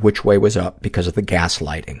know which way was up because of the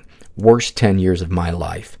gaslighting. Worst 10 years of my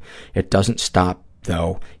life. It doesn't stop,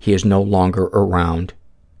 though. He is no longer around.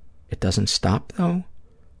 It doesn't stop, though?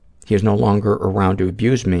 He is no longer around to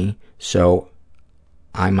abuse me, so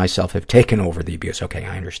I myself have taken over the abuse. Okay,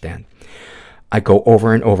 I understand. I go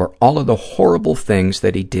over and over all of the horrible things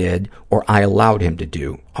that he did or I allowed him to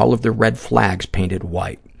do, all of the red flags painted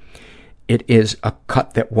white. It is a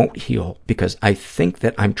cut that won't heal because I think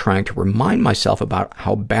that I'm trying to remind myself about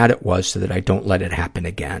how bad it was so that I don't let it happen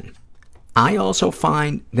again. I also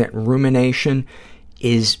find that rumination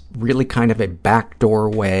is really kind of a backdoor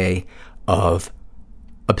way of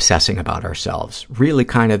obsessing about ourselves, really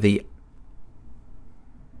kind of the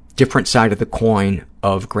different side of the coin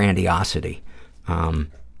of grandiosity.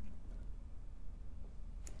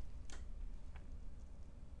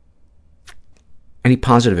 Any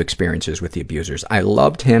positive experiences with the abusers? I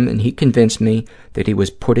loved him, and he convinced me that he was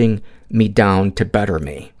putting me down to better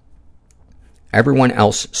me. Everyone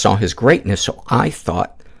else saw his greatness, so I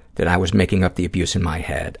thought that I was making up the abuse in my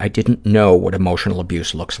head. I didn't know what emotional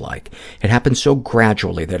abuse looks like. It happened so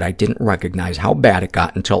gradually that I didn't recognize how bad it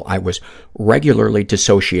got until I was regularly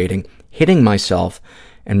dissociating, hitting myself,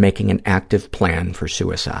 and making an active plan for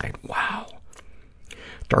suicide. Wow.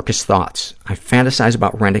 Darkest thoughts. I fantasize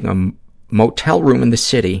about renting a motel room in the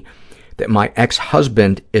city that my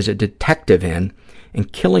ex-husband is a detective in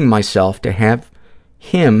and killing myself to have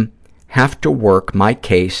him have to work my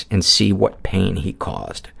case and see what pain he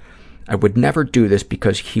caused. I would never do this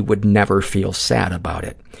because he would never feel sad about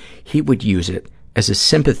it. He would use it as a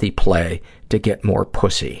sympathy play to get more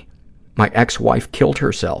pussy. My ex-wife killed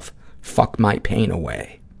herself. Fuck my pain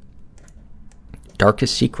away.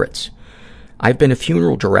 Darkest secrets. I've been a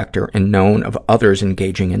funeral director and known of others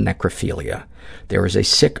engaging in necrophilia. There is a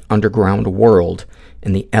sick underground world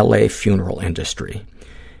in the LA funeral industry.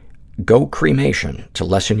 Go cremation to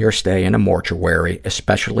lessen your stay in a mortuary,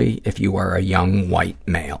 especially if you are a young white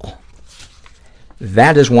male.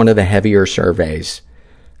 That is one of the heavier surveys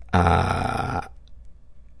I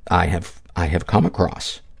have come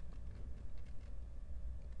across.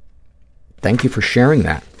 Thank you for sharing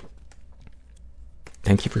that.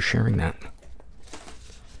 Thank you for sharing that.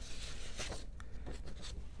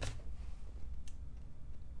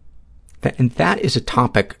 And that is a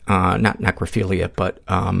topic, not necrophilia, but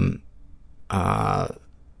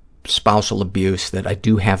spousal abuse that I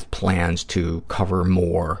do have plans to cover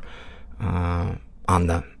more on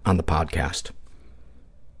the podcast.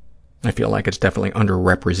 I feel like it's definitely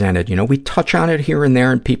underrepresented. You know, we touch on it here and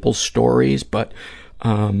there in people's stories, but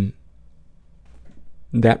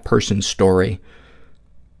that person's story,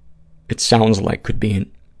 it sounds like could be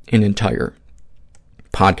an entire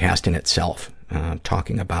podcast in itself.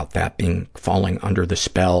 Talking about that falling under the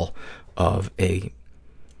spell of a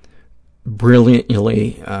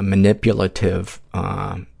brilliantly manipulative,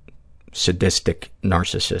 sadistic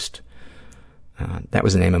narcissist. That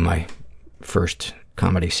was the name of my first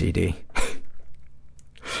comedy CD.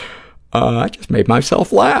 I just made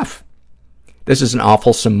myself laugh. This is an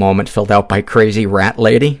awfulsome moment filled out by Crazy Rat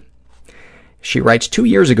Lady. She writes, 2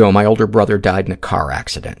 years ago, my older brother died in a car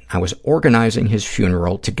accident. I was organizing his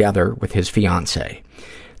funeral together with his fiancée.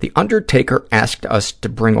 The undertaker asked us to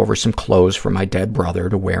bring over some clothes for my dead brother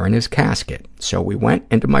to wear in his casket. So we went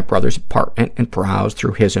into my brother's apartment and browsed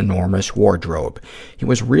through his enormous wardrobe. He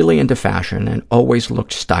was really into fashion and always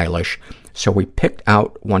looked stylish, so we picked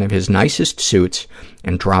out one of his nicest suits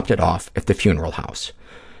and dropped it off at the funeral house.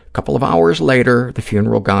 A couple of hours later, the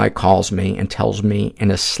funeral guy calls me and tells me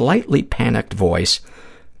in a slightly panicked voice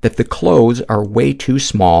that the clothes are way too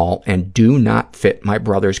small and do not fit my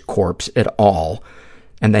brother's corpse at all,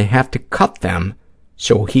 and they have to cut them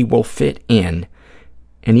so he will fit in,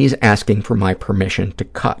 and he's asking for my permission to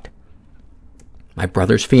cut. My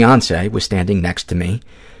brother's fiancée was standing next to me,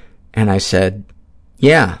 and I said,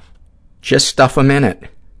 "Yeah, just stuff them in it."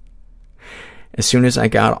 As soon as I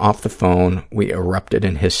got off the phone, we erupted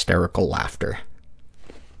in hysterical laughter.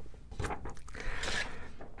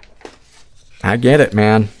 I get it,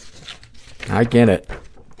 man. I get it.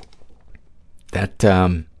 That,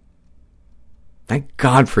 thank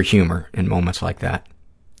God for humor in moments like that.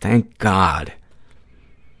 Thank God.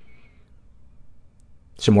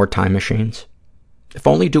 Some more time machines. If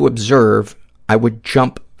only to observe, I would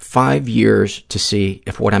jump 5 years to see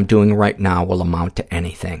if what I'm doing right now will amount to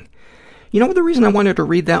anything. You know, the reason I wanted to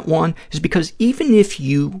read that one is because even if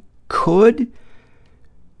you could,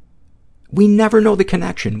 we never know the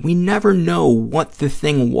connection. We never know what the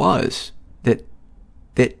thing was that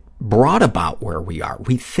brought about where we are.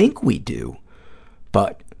 We think we do,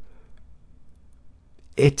 but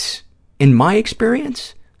it's, in my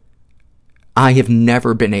experience, I have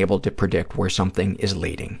never been able to predict where something is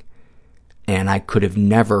leading. And I could have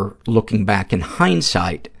never, looking back in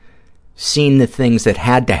hindsight, seen the things that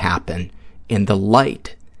had to happen in the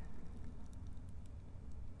light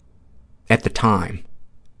at the time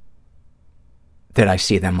that I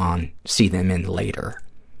see them in later.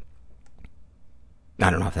 I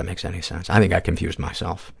don't know if that makes any sense. I think I confused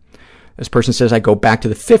myself. This person says, I go back to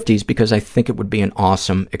the 50s because I think it would be an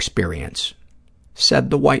awesome experience. Said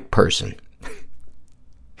the white person.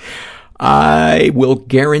 I will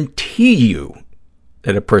guarantee you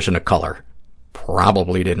that a person of color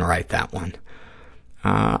probably didn't write that one.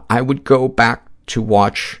 I would go back to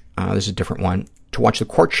watch, this is a different one, to watch the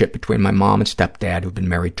courtship between my mom and stepdad, who've been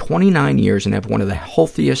married 29 years and have one of the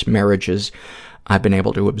healthiest marriages I've been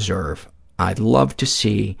able to observe. I'd love to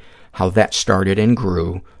see how that started and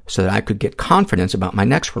grew so that I could get confidence about my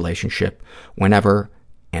next relationship whenever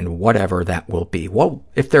and whatever that will be. Well,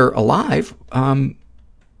 if they're alive,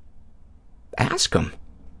 ask them.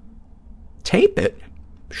 Tape it.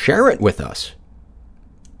 Share it with us.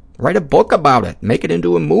 Write a book about it. Make it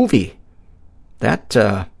into a movie. That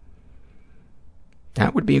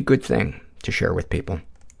would be a good thing to share with people.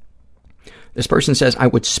 This person says, I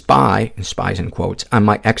would spy, and spies in quotes, on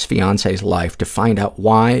my ex-fiancé's life to find out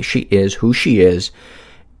why she is who she is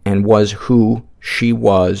and was who she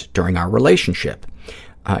was during our relationship.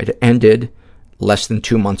 It ended less than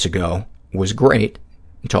 2 months ago, was great,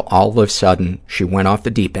 until all of a sudden she went off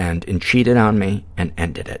the deep end and cheated on me and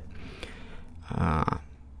ended it.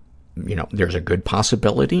 there's a good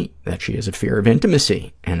possibility that she has a fear of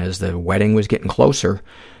intimacy. And as the wedding was getting closer,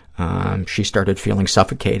 she started feeling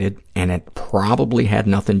suffocated, and it probably had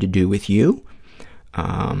nothing to do with you.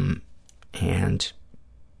 And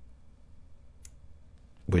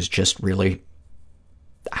was just really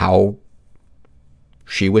how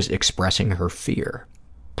she was expressing her fear.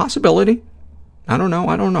 Possibility. I don't know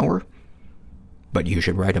her. But you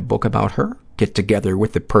should write a book about her. Get together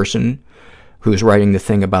with the person who's writing the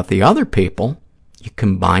thing about the other people. You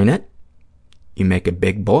combine it. You make a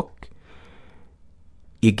big book.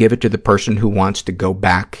 You give it to the person who wants to go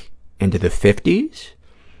back into the 50s.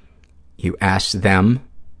 You ask them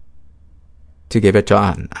to give it to...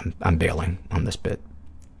 I'm bailing on this bit.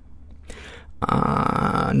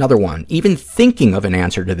 Another one. Even thinking of an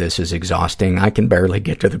answer to this is exhausting. I can barely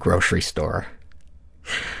get to the grocery store.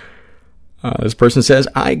 This person says,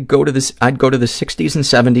 I'd go to the 60s and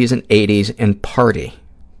 70s and 80s and party.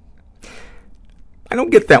 I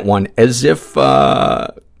don't get that one. As if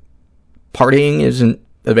partying isn't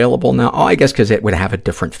available now. Oh, I guess because it would have a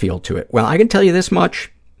different feel to it. Well, I can tell you this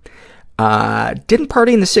much. Didn't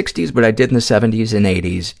party in the 60s, but I did in the 70s and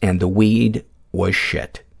 80s, and the weed was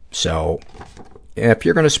shit. So if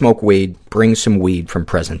you're going to smoke weed, bring some weed from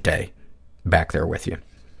present day back there with you.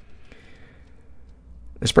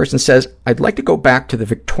 This person says, I'd like to go back to the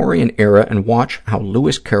Victorian era and watch how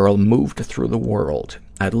Lewis Carroll moved through the world.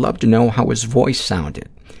 I'd love to know how his voice sounded,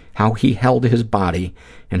 how he held his body,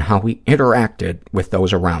 and how he interacted with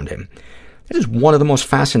those around him. That is one of the most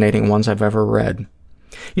fascinating ones I've ever read.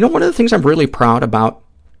 You know, one of the things I'm really proud about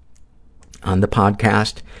on the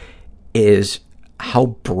podcast is how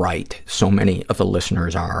bright so many of the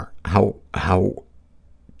listeners are, how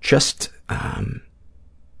just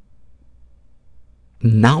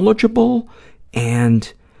knowledgeable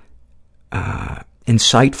and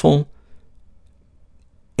insightful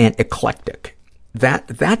and eclectic.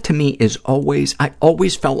 That to me is always, I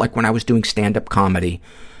always felt like when I was doing stand-up comedy,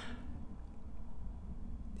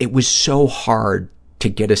 it was so hard to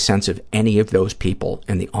get a sense of any of those people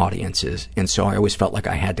in the audiences. And so I always felt like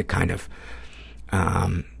I had to kind of,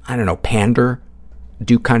 pander,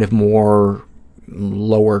 do kind of more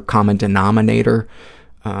lower common denominator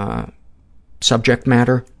subject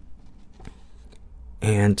matter.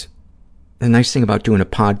 And the nice thing about doing a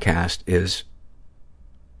podcast is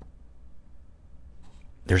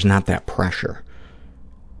there's not that pressure.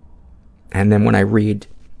 And then when I read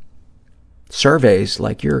surveys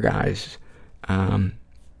like your guys,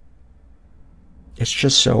 it's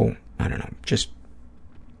just so, just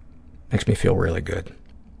makes me feel really good.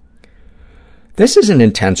 This is an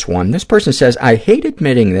intense one. This person says, I hate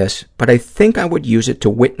admitting this, but I think I would use it to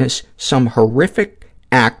witness some horrific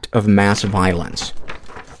act of mass violence.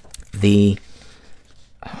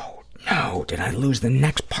 Oh no, did I lose the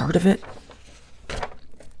next part of it?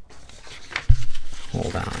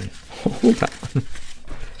 Hold on.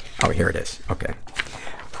 Oh, here it is. Okay.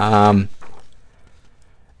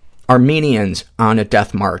 Armenians on a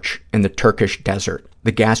death march in the Turkish desert,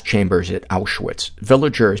 the gas chambers at Auschwitz,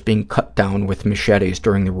 villagers being cut down with machetes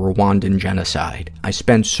during the Rwandan genocide. I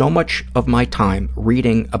spend so much of my time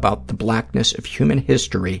reading about the blackness of human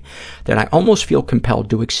history that I almost feel compelled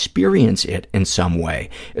to experience it in some way,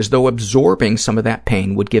 as though absorbing some of that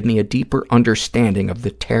pain would give me a deeper understanding of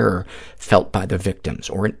the terror felt by the victims,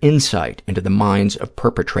 or an insight into the minds of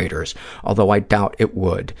perpetrators, although I doubt it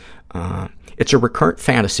would. It's a recurrent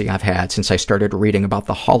fantasy I've had since I started reading about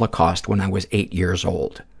the Holocaust when I was 8 years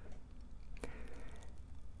old.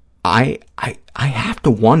 I have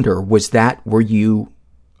to wonder, were you,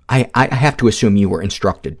 I have to assume you were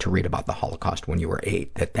instructed to read about the Holocaust when you were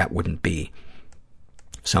 8, that wouldn't be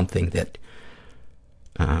something that,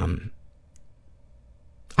 I've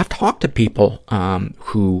talked to people,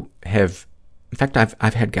 who have, in fact,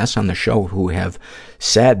 I've had guests on the show who have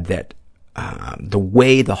said that, the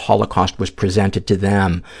way the Holocaust was presented to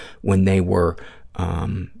them when they were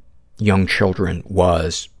young children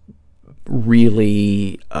was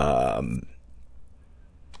really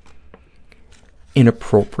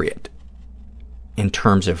inappropriate in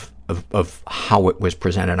terms of how it was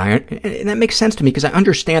presented. And that makes sense to me because I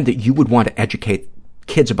understand that you would want to educate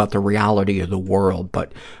kids about the reality of the world,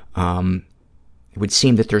 but it would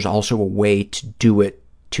seem that there's also a way to do it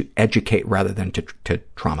to educate rather than to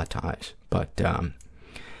traumatize. But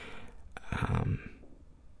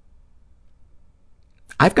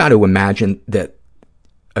I've got to imagine that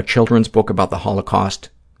a children's book about the Holocaust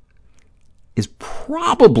is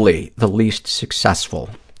probably the least successful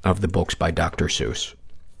of the books by Dr. Seuss.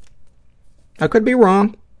 I could be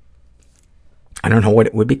wrong. I don't know what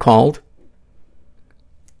it would be called.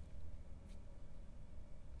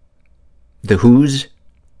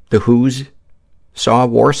 The Who's saw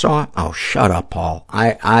Warsaw? Oh, shut up, Paul.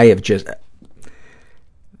 I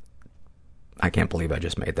can't believe I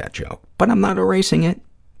just made that joke. But I'm not erasing it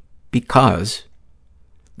because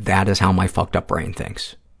that is how my fucked up brain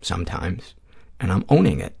thinks sometimes. And I'm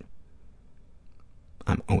owning it.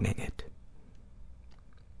 I'm owning it.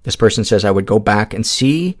 This person says, I would go back and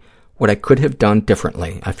see what I could have done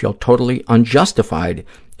differently. I feel totally unjustified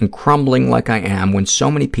in crumbling like I am when so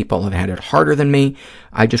many people have had it harder than me.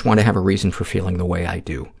 I just want to have a reason for feeling the way I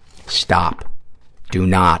do. Stop. Do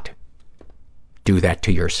not do that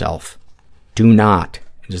to yourself. Do not.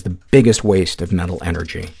 It is the biggest waste of mental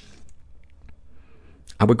energy.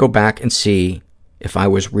 I would go back and see if I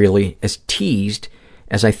was really as teased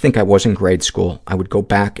as I think I was in grade school. I would go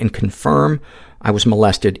back and confirm I was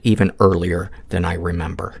molested even earlier than I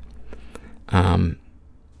remember.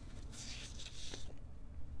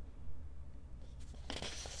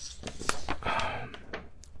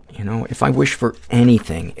 You know, if I wish for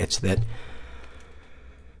anything, it's that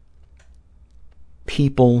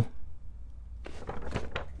people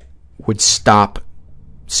would stop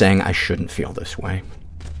saying I shouldn't feel this way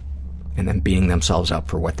and then beating themselves up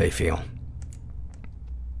for what they feel.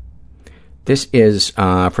 This is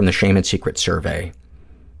from the Shame and Secret survey,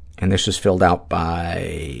 and this was filled out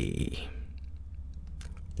by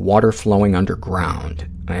Water Flowing Underground,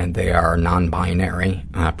 and they are non-binary,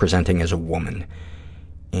 presenting as a woman.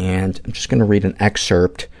 And I'm just going to read an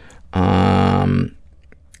excerpt. Ever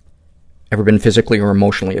been physically or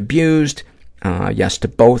emotionally abused? Yes to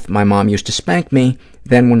both. My mom used to spank me.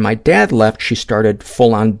 Then when my dad left, she started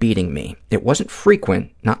full-on beating me. It wasn't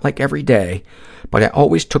frequent, not like every day, but I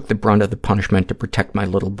always took the brunt of the punishment to protect my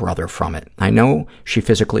little brother from it. I know she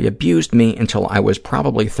physically abused me until I was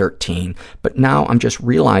probably 13, but now I'm just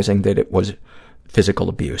realizing that it was physical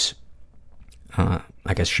abuse.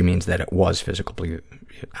 I guess she means that it was physical abuse.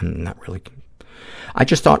 I'm not really... I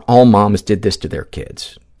just thought all moms did this to their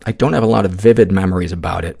kids. I don't have a lot of vivid memories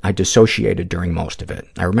about it. I dissociated during most of it.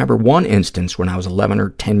 I remember one instance when I was 11 or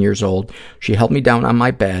 10 years old. She held me down on my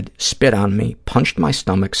bed, spit on me, punched my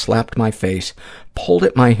stomach, slapped my face, pulled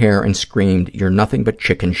at my hair, and screamed, "You're nothing but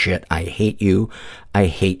chicken shit. I hate you. I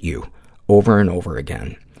hate you," over and over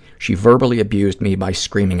again. She verbally abused me by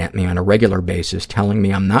screaming at me on a regular basis, telling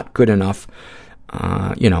me I'm not good enough,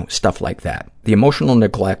 stuff like that. The emotional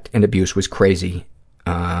neglect and abuse was crazy.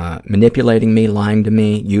 Manipulating me, lying to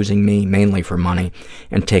me, using me, mainly for money,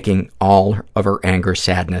 and taking all of her anger,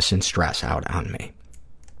 sadness, and stress out on me.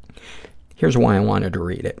 Here's why I wanted to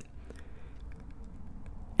read it.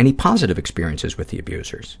 Any positive experiences with the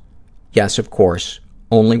abusers? Yes, of course,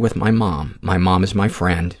 only with my mom. My mom is my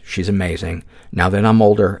friend. She's amazing. Now that I'm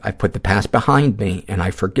older, I've put the past behind me, and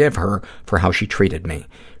I forgive her for how she treated me.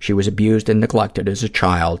 She was abused and neglected as a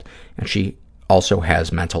child, and she also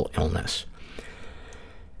has mental illness.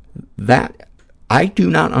 That, I do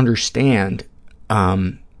not understand how...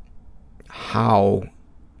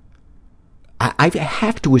 I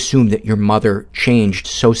have to assume that your mother changed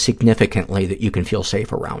so significantly that you can feel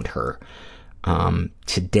safe around her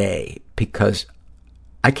today, because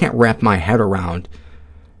I can't wrap my head around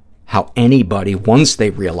how anybody, once they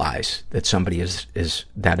realize that somebody is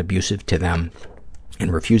that abusive to them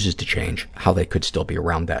and refuses to change, how they could still be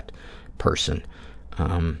around that person.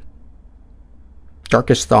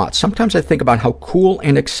 Darkest thoughts. Sometimes I think about how cool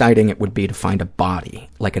and exciting it would be to find a body,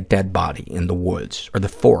 like a dead body, in the woods or the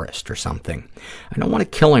forest or something. I don't want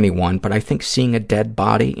to kill anyone, but I think seeing a dead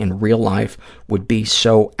body in real life would be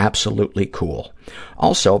so absolutely cool.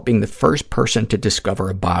 Also, being the first person to discover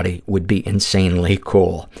a body would be insanely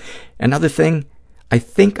cool. Another thing, I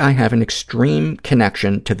think I have an extreme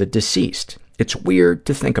connection to the deceased. It's weird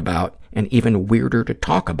to think about and even weirder to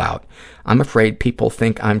talk about. I'm afraid people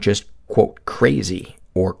think I'm just, quote, crazy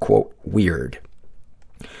or, quote, weird.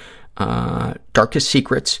 Darkest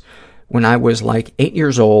secrets. When I was like 8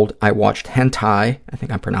 years old, I watched hentai, I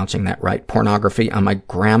think I'm pronouncing that right, pornography on my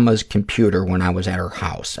grandma's computer when I was at her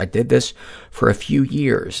house. I did this for a few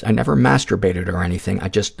years. I never masturbated or anything. I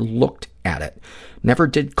just looked at it. Never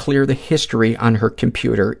did clear the history on her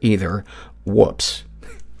computer either. Whoops.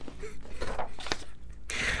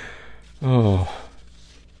 Oh.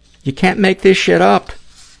 You can't make this shit up.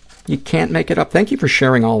 You can't make it up. Thank you for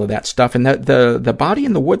sharing all of that stuff. And the body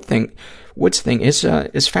in the woods thing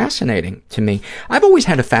is fascinating to me. I've always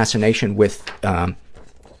had a fascination with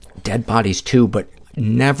dead bodies too, but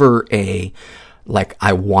never I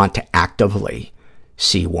want to actively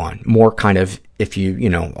see one. More kind of if did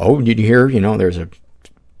you hear, there's a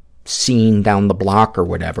scene down the block or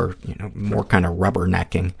whatever, more kind of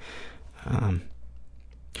rubbernecking.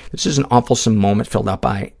 This is an awfulsome moment filled out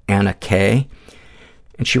by Anna K.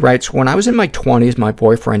 And she writes, when I was in my 20s, my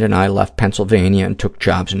boyfriend and I left Pennsylvania and took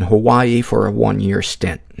jobs in Hawaii for a 1-year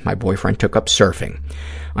stint. My boyfriend took up surfing.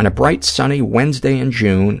 On a bright, sunny Wednesday in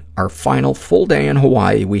June, our final full day in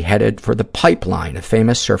Hawaii, we headed for the Pipeline, a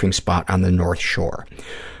famous surfing spot on the North Shore.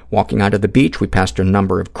 Walking onto the beach, we passed a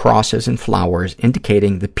number of crosses and flowers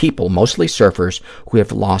indicating the people, mostly surfers, who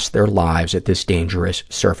have lost their lives at this dangerous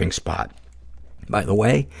surfing spot. By the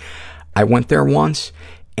way, I went there once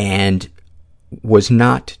and was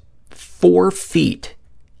not 4 feet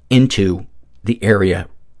into the area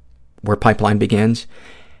where Pipeline begins,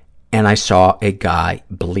 and I saw a guy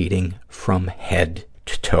bleeding from head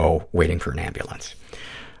to toe waiting for an ambulance.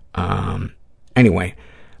 Anyway,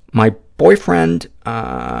 my boyfriend,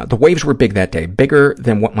 the waves were big that day, bigger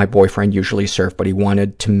than what my boyfriend usually surfed, but he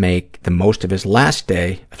wanted to make the most of his last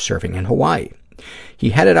day of surfing in Hawaii.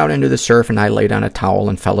 He headed out into the surf, and I laid on a towel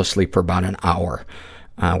and fell asleep for about an hour.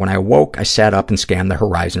 When I awoke, I sat up and scanned the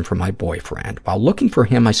horizon for my boyfriend. While looking for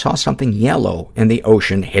him, I saw something yellow in the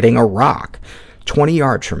ocean hitting a rock 20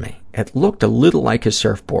 yards from me. It looked a little like his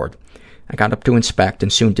surfboard. I got up to inspect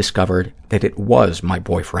and soon discovered that it was my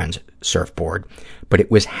boyfriend's surfboard, but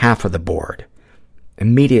it was half of the board.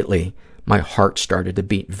 Immediately, my heart started to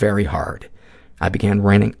beat very hard. I began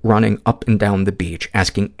running up and down the beach,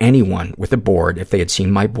 asking anyone with a board if they had seen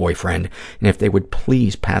my boyfriend and if they would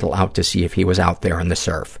please paddle out to see if he was out there in the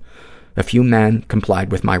surf. A few men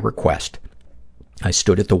complied with my request. I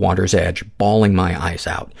stood at the water's edge, bawling my eyes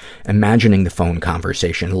out, imagining the phone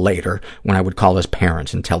conversation later when I would call his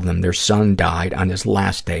parents and tell them their son died on his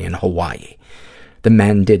last day in Hawaii. The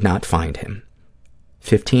men did not find him.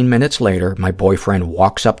 15 minutes later, my boyfriend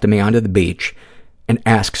walks up to me onto the beach and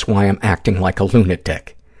asks why I'm acting like a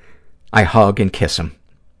lunatic. I hug and kiss him.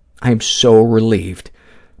 I am so relieved,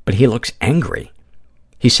 but he looks angry.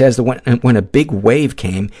 He says that when a big wave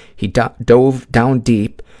came, he dove down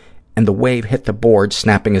deep, and the wave hit the board,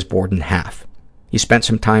 snapping his board in half. He spent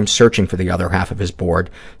some time searching for the other half of his board,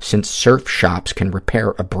 since surf shops can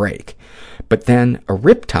repair a break. But then a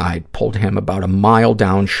riptide pulled him about a mile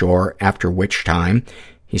downshore, after which time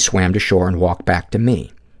he swam to shore and walked back to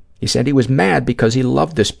me. He said he was mad because he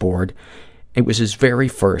loved this board. It was his very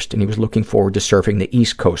first, and he was looking forward to surfing the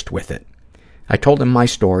East Coast with it. I told him my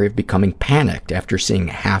story of becoming panicked after seeing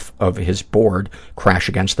half of his board crash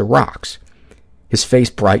against the rocks. His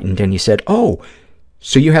face brightened, and he said, "Oh,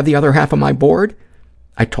 so you have the other half of my board?"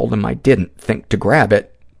 I told him I didn't think to grab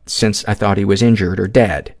it since I thought he was injured or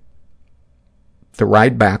dead. The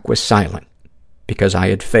ride back was silent because I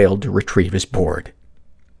had failed to retrieve his board.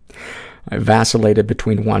 I vacillated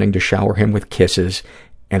between wanting to shower him with kisses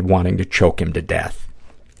and wanting to choke him to death.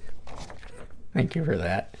 Thank you for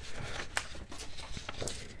that.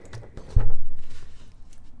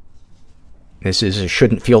 This is a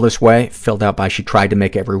Shouldn't Feel This Way, filled out by She Tried to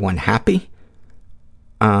Make Everyone Happy.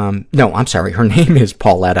 No, I'm sorry. Her name is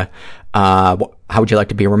Pauletta. How would you like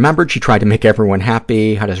to be remembered? She tried to make everyone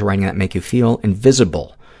happy. How does writing that make you feel?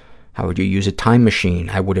 Invisible. How would you use a time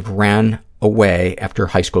machine? I would have ran away after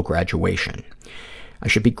high school graduation. I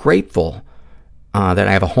should be grateful that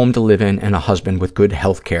I have a home to live in and a husband with good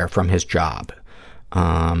health care from his job.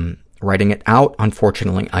 Writing it out,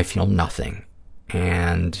 unfortunately, I feel nothing.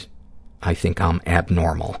 And I think I'm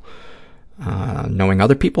abnormal. Knowing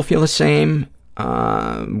other people feel the same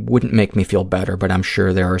wouldn't make me feel better, but I'm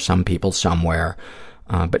sure there are some people somewhere,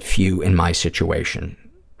 but few in my situation.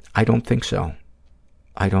 I don't think so.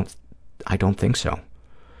 I don't think so.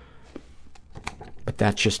 But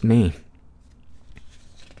that's just me.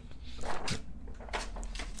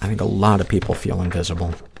 I think a lot of people feel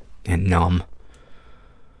invisible and numb.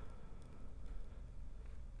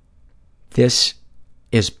 This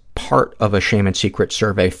is part of a Shame and Secret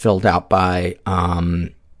survey filled out by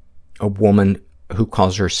a woman who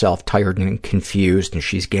calls herself tired and confused, and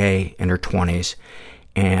she's gay, in her 20s.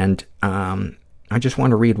 And I just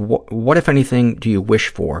want to read, what, if anything, do you wish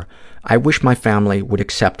for? I wish my family would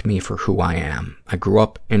accept me for who I am. I grew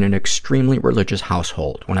up in an extremely religious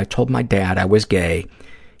household. When I told my dad I was gay,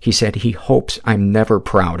 he said he hopes I'm never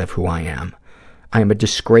proud of who I am. I am a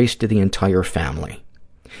disgrace to the entire family.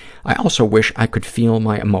 I also wish I could feel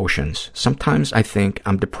my emotions. Sometimes I think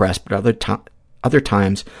I'm depressed, but other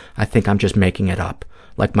times I think I'm just making it up,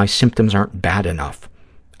 like my symptoms aren't bad enough.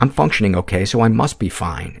 I'm functioning okay, so I must be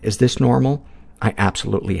fine. Is this normal? I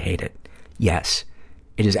absolutely hate it. Yes,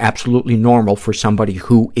 it is absolutely normal for somebody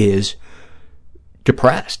who is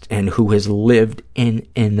depressed and who has lived in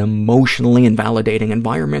an emotionally invalidating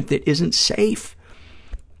environment that isn't safe.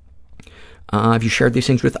 Have you shared these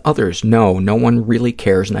things with others? No, no one really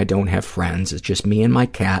cares and I don't have friends. It's just me and my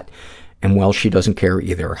cat, and, well, she doesn't care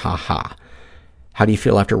either. Ha ha. How do you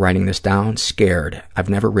feel after writing this down? Scared. I've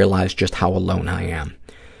never realized just how alone I am.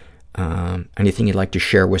 Anything you'd like to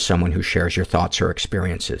share with someone who shares your thoughts or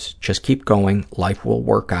experiences? Just keep going. Life will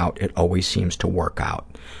work out. It always seems to work out.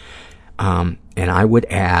 And I would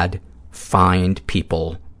add, find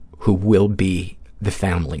people who will be the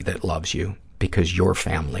family that loves you, because your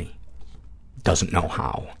family doesn't know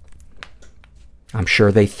how. I'm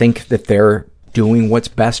sure they think that they're doing what's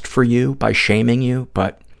best for you by shaming you,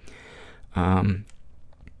 but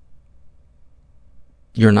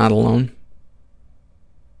you're not alone.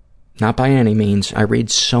 Not by any means. I read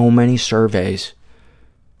so many surveys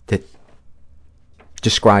that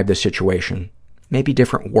describe the situation. Maybe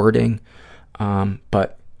different wording,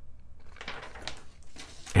 but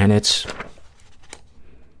it's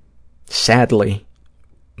sadly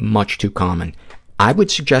much too common. I would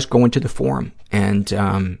suggest going to the forum and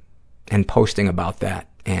posting about that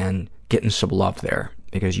and getting some love there,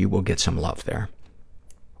 because you will get some love there.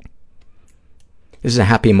 This is a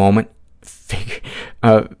happy moment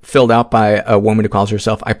filled out by a woman who calls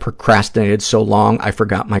herself, I procrastinated so long I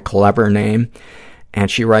forgot my clever name.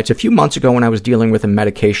 And she writes, a few months ago when I was dealing with a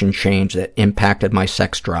medication change that impacted my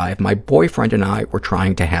sex drive, my boyfriend and I were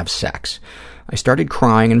trying to have sex. I started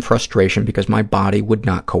crying in frustration because my body would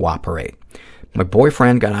not cooperate. My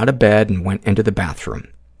boyfriend got out of bed and went into the bathroom.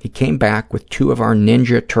 He came back with 2 of our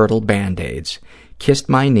Ninja Turtle Band-Aids, kissed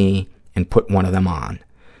my knee, and put one of them on.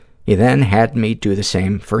 He then had me do the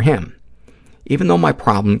same for him. Even though my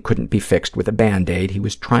problem couldn't be fixed with a Band-Aid, he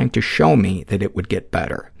was trying to show me that it would get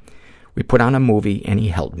better. We put on a movie and he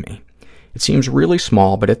held me. It seems really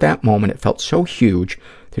small, but at that moment it felt so huge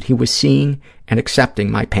that he was seeing and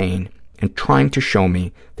accepting my pain and trying to show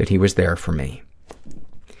me that he was there for me.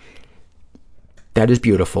 That is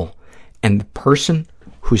beautiful. And the person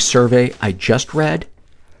whose survey I just read,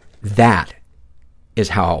 that is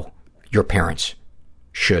how your parents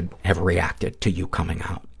should have reacted to you coming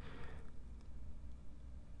out.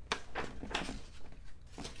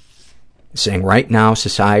 Saying right now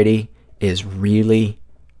society is really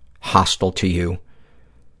hostile to you,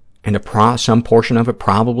 and some portion of it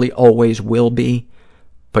probably always will be,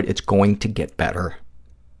 but it's going to get better.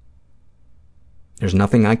 There's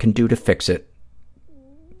nothing I can do to fix it,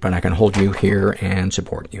 but I can hold you here and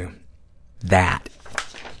support you. That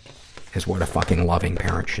is what a fucking loving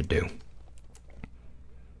parent should do.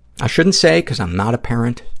 I shouldn't say, because I'm not a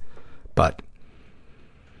parent, but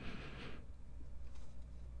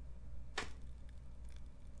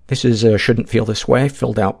this is Shouldn't Feel This Way,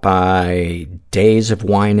 filled out by Days of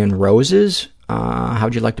Wine and Roses.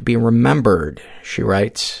 How'd you like to be remembered? She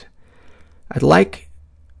writes, I'd like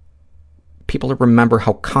people to remember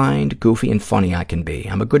how kind, goofy, and funny I can be.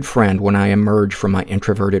 I'm a good friend when I emerge from my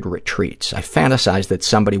introverted retreats. I fantasize that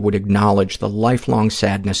somebody would acknowledge the lifelong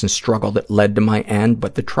sadness and struggle that led to my end,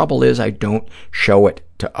 but the trouble is I don't show it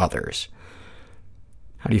to others.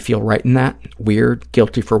 How do you feel writing that? Weird,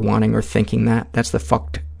 guilty for wanting or thinking that? That's the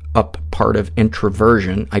fucked up part of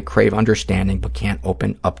introversion. I crave understanding but can't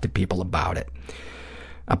open up to people about it,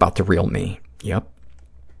 about the real me. Yep.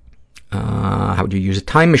 How would you use a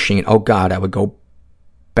time machine? Oh, God, I would go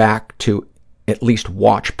back to at least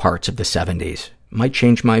watch parts of the 70s. Might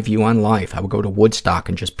change my view on life. I would go to Woodstock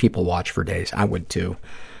and just people watch for days. I would, too.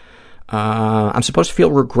 I'm supposed to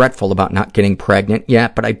feel regretful about not getting pregnant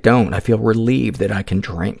yet, but I don't. I feel relieved that I can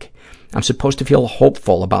drink. I'm supposed to feel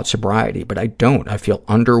hopeful about sobriety, but I don't. I feel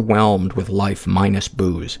underwhelmed with life minus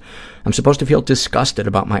booze. I'm supposed to feel disgusted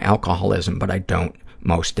about my alcoholism, but I don't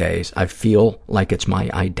most days. I feel like it's my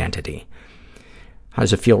identity. How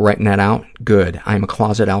does it feel writing that out? Good. I'm a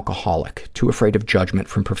closet alcoholic, too afraid of judgment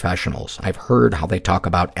from professionals. I've heard how they talk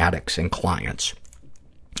about addicts and clients.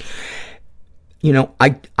 You know,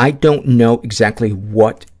 I don't know exactly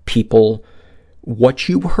what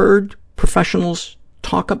you heard professionals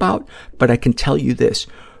talk about, but I can tell you this.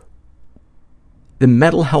 The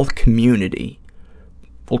mental health community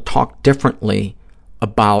will talk differently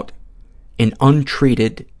about an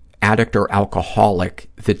untreated addict or alcoholic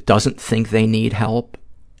that doesn't think they need help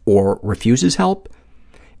or refuses help,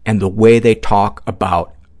 and the way they talk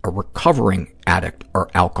about a recovering addict or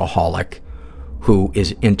alcoholic who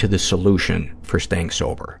is into the solution for staying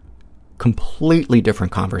sober. Completely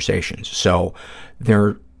different conversations. So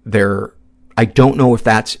I don't know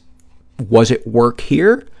if was it work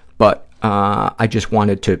here, but I just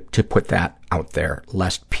wanted to put that out there,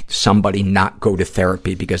 lest somebody not go to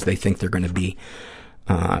therapy because they think they're going to be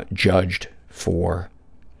judged for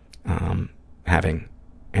having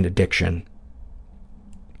an addiction.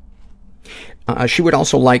 She would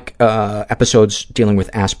also like episodes dealing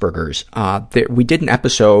with Asperger's. We did an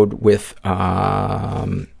episode with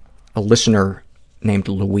a listener named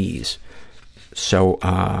Louise. So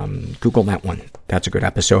Google that one. That's a good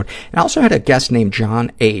episode. And I also had a guest named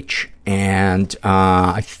John H., and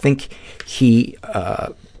I think he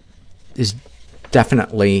is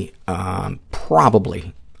definitely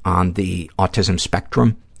probably on the autism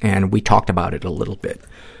spectrum, and we talked about it a little bit.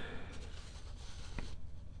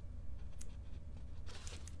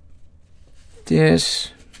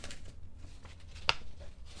 This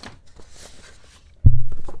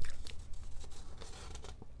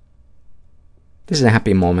is a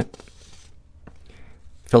happy moment,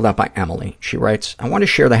 filled out by Emily. She writes, I want to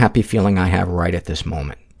share the happy feeling I have right at this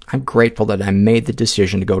moment. I'm grateful that I made the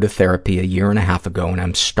decision to go to therapy a year and a half ago, and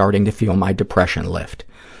I'm starting to feel my depression lift.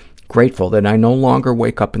 Grateful that I no longer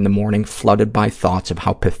wake up in the morning flooded by thoughts of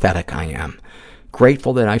how pathetic I am.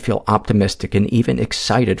 Grateful that I feel optimistic and even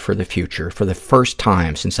excited for the future for the first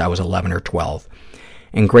time since I was 11 or 12.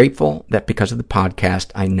 And grateful that because of the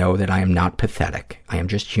podcast, I know that I am not pathetic. I am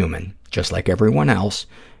just human, just like everyone else,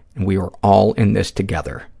 and we are all in this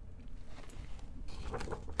together.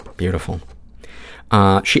 Beautiful.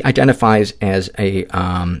 She identifies as a,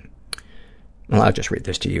 well, I'll just read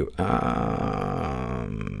this to you.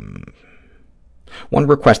 One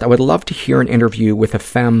request, I would love to hear an interview with a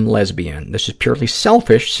femme lesbian. This is purely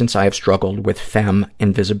selfish since I have struggled with femme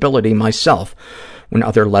invisibility myself, when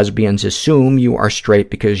other lesbians assume you are straight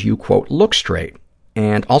because you, quote, look straight.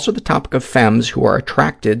 And also the topic of femmes who are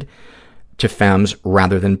attracted to femmes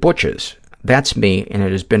rather than butches. That's me, and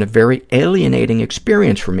it has been a very alienating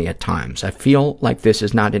experience for me at times. I feel like this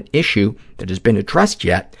is not an issue that has been addressed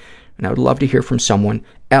yet, and I would love to hear from someone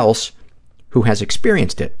else who has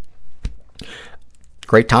experienced it.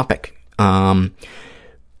 Great topic.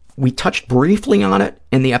 We touched briefly on it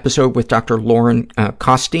in the episode with Dr. Lauren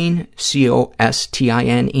Costine,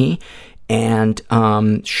 Costine,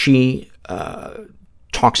 and she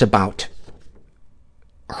talks about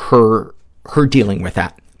her dealing with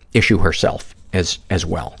that issue herself as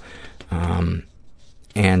well,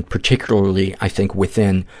 and particularly, I think,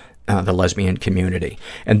 within the lesbian community.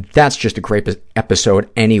 And that's just a great episode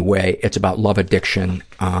anyway. It's about love addiction,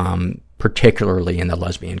 particularly in the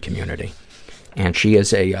lesbian community. And she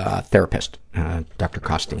is a therapist, Dr.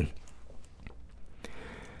 Costine.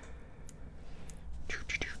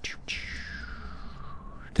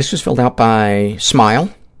 This was filled out by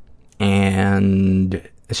Smile, and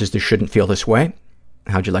this is the Shouldn't Feel This Way.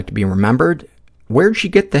 How'd you like to be remembered? Where'd she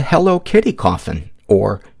get the Hello Kitty coffin?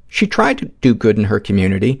 Or, she tried to do good in her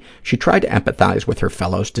community. She tried to empathize with her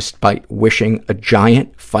fellows despite wishing a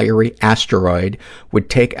giant, fiery asteroid would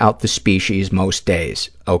take out the species most days.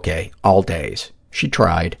 Okay, all days. She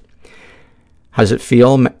tried. How does it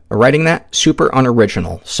feel writing that? Super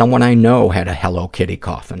unoriginal. Someone I know had a Hello Kitty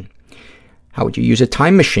coffin. How would you use a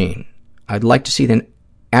time machine? I'd like to see the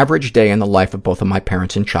average day in the life of both of my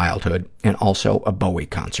parents in childhood and also a Bowie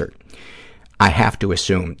concert. I have to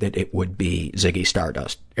assume that it would be Ziggy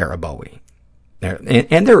Stardust era Bowie.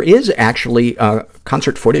 And there is actually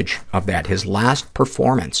concert footage of that, his last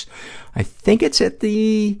performance. I think it's at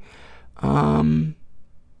the,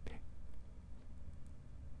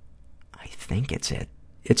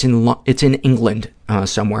 it's in England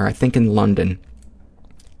somewhere, I think in London.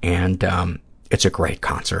 And it's a great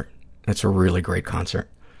concert. It's a really great concert.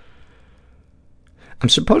 I'm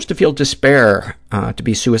supposed to feel despair to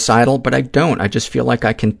be suicidal, but I don't. I just feel like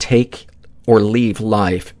I can take or leave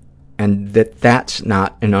life, and that's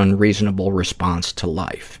not an unreasonable response to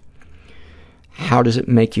life. How does it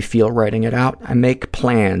make you feel writing it out? I make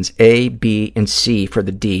plans, A, B, and C for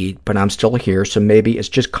the D, but I'm still here, so maybe it's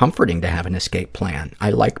just comforting to have an escape plan. I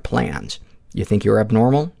like plans. You think you're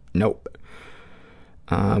abnormal? Nope.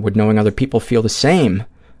 Would knowing other people feel the same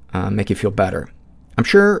make you feel better? I'm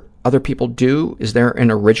sure other people do. Is there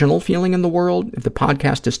an original feeling in the world? If the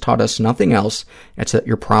podcast has taught us nothing else, it's that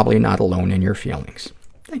you're probably not alone in your feelings.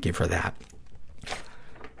 Thank you for that.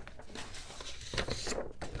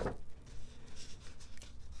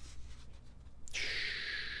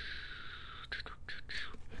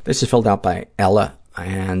 This is filled out by Ella,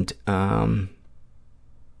 and I'm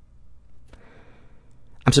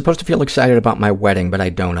supposed to feel excited about my wedding, but I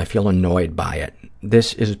don't. I feel annoyed by it.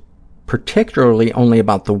 This is particularly only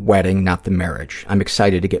about the wedding, not the marriage. I'm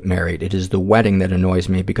excited to get married. It is the wedding that annoys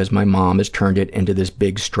me because my mom has turned it into this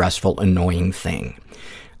big, stressful, annoying thing.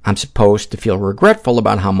 I'm supposed to feel regretful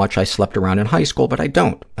about how much I slept around in high school, but I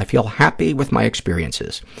don't. I feel happy with my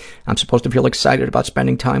experiences. I'm supposed to feel excited about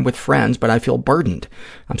spending time with friends, but I feel burdened.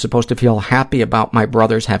 I'm supposed to feel happy about my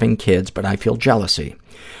brothers having kids, but I feel jealousy.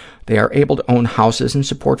 They are able to own houses and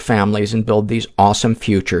support families and build these awesome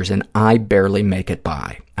futures, and I barely make it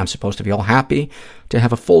by. I'm supposed to feel happy to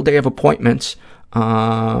have a full day of appointments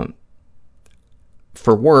for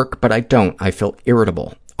work, but I don't. I feel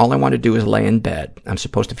irritable. All I want to do is lay in bed. I'm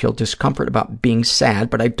supposed to feel discomfort about being sad,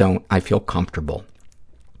 but I don't. I feel comfortable.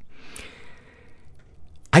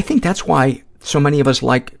 I think that's why so many of us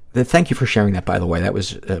like... Thank you for sharing that, by the way. That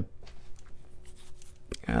was...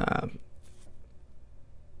 I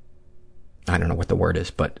don't know what the word is,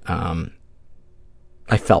 but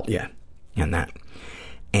I felt you in that.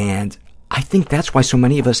 And I think that's why so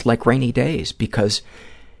many of us like rainy days, because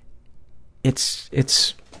it's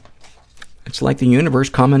like the universe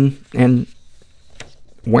coming and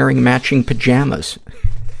wearing matching pajamas,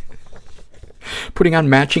 putting on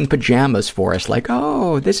matching pajamas for us, like,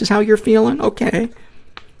 oh, this is how you're feeling? Okay.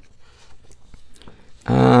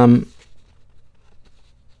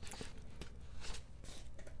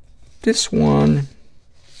 This one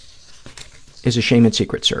is a shame and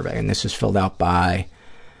secret survey, and this is filled out by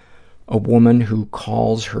a woman who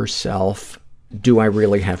calls herself Do I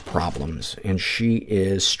Really Have Problems? And she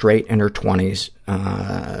is straight in her 20s,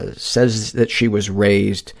 says that she was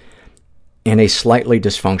raised in a slightly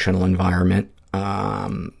dysfunctional environment.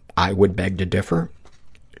 I would beg to differ.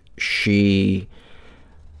 Have you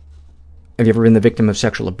ever been the victim of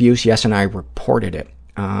sexual abuse? Yes, and I reported it.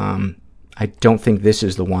 I don't think this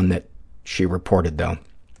is the one that she reported, though.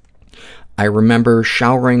 I remember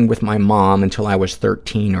showering with my mom until I was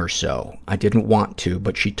 13 or so. I didn't want to,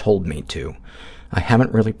 but she told me to. I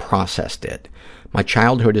haven't really processed it. My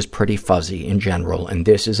childhood is pretty fuzzy in general, and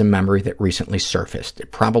this is a memory that recently surfaced.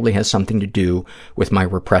 It probably has something to do with my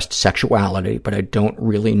repressed sexuality, but I don't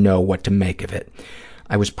really know what to make of it.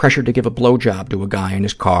 I was pressured to give a blowjob to a guy in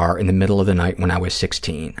his car in the middle of the night when I was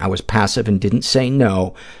 16. I was passive and didn't say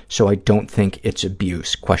no, so I don't think it's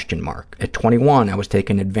abuse, ? At 21, I was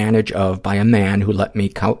taken advantage of by a man who let me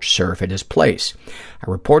couch surf at his place.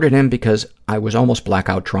 I reported him because I was almost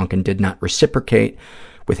blackout drunk and did not reciprocate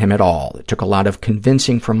with him at all. It took a lot of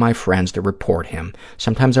convincing from my friends to report him.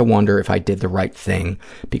 Sometimes I wonder if I did the right thing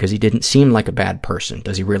because he didn't seem like a bad person.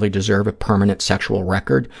 Does he really deserve a permanent sexual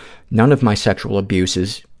record? None of my sexual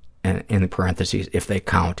abuses, in the parentheses, if they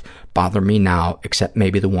count, bother me now, except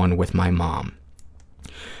maybe the one with my mom.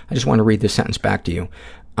 I just want to read this sentence back to you.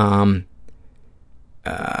 I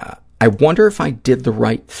wonder if I did the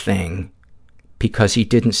right thing because he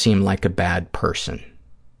didn't seem like a bad person.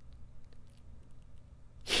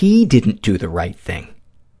 He didn't do the right thing.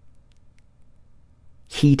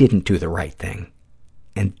 He didn't do the right thing.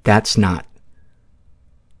 And that's not.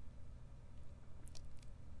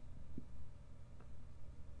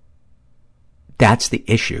 That's the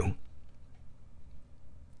issue,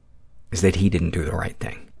 is that he didn't do the right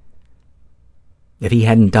thing. If he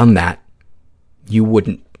hadn't done that, you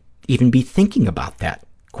wouldn't even be thinking about that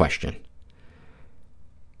question.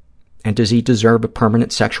 And does he deserve a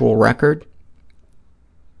permanent sexual record?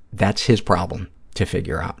 That's his problem to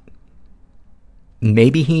figure out.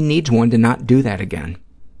 Maybe he needs one to not do that again.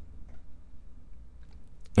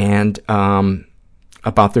 And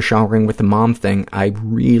about the showering with the mom thing, I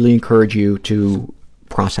really encourage you to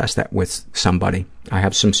process that with somebody. I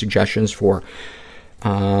have some suggestions for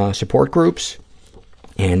support groups.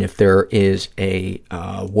 And if there is a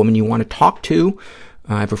woman you want to talk to,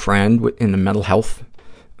 I have a friend in the mental health,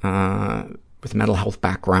 with a mental health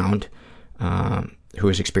background, who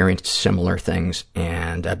has experienced similar things,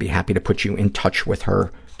 and I'd be happy to put you in touch with her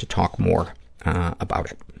to talk more about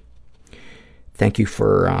it. Thank you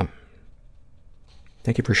for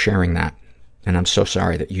sharing that, and I'm so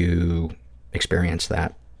sorry that you experienced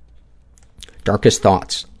that. Darkest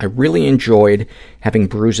thoughts. I really enjoyed having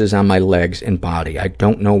bruises on my legs and body. I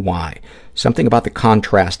don't know why. Something about the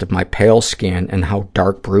contrast of my pale skin and how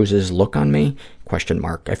dark bruises look on me? ? I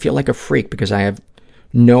feel like a freak because I have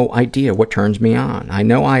no idea what turns me on. I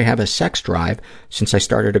know I have a sex drive since I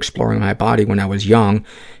started exploring my body when I was young,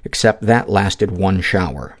 except that lasted one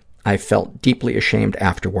shower. I felt deeply ashamed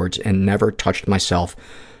afterwards and never touched myself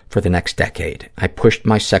for the next decade. I pushed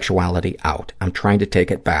my sexuality out. I'm trying to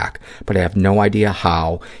take it back, but I have no idea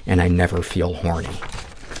how, and I never feel horny.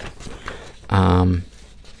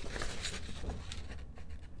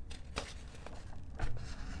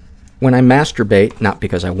 When I masturbate, not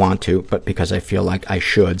because I want to, but because I feel like I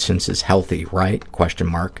should, since it's healthy, right? ?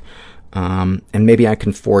 And maybe I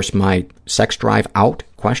can force my sex drive out? ?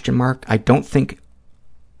 I don't think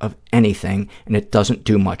of anything, and it doesn't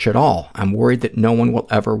do much at all. I'm worried that no one will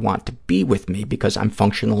ever want to be with me because I'm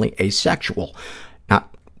functionally asexual.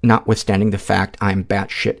 Not notwithstanding the fact I'm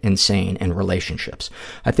batshit insane in relationships.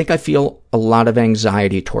 I think I feel a lot of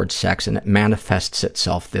anxiety towards sex, and it manifests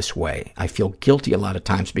itself this way. I feel guilty a lot of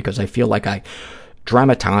times because I feel like I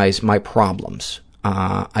dramatize my problems.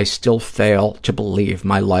 I still fail to believe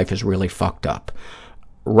my life is really fucked up.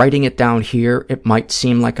 Writing it down here, it might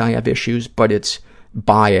seem like I have issues, but it's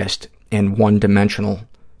biased and one-dimensional.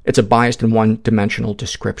 It's a biased and one-dimensional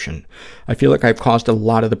description. I feel like I've caused a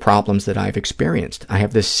lot of the problems that I've experienced. I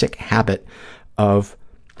have this sick habit of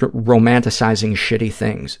romanticizing shitty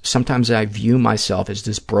things. Sometimes I view myself as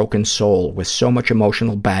this broken soul with so much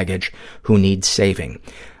emotional baggage who needs saving.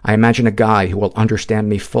 I imagine a guy who will understand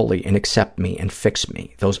me fully and accept me and fix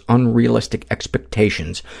me. Those unrealistic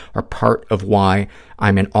expectations are part of why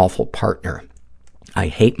I'm an awful partner. I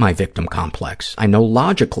hate my victim complex. I know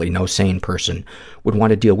logically no sane person would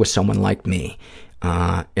want to deal with someone like me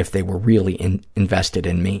if they were really invested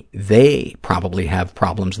in me. They probably have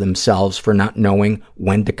problems themselves for not knowing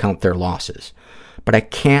when to count their losses. But I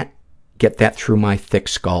can't get that through my thick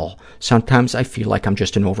skull. Sometimes I feel like I'm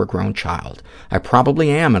just an overgrown child. I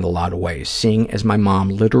probably am in a lot of ways, seeing as my mom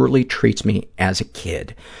literally treats me as a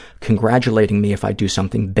kid, congratulating me if I do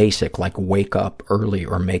something basic like wake up early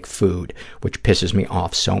or make food, which pisses me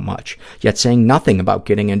off so much, yet saying nothing about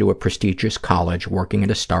getting into a prestigious college, working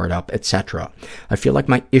at a startup, etc. I feel like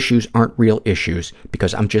my issues aren't real issues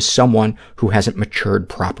because I'm just someone who hasn't matured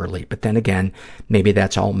properly. But then again, maybe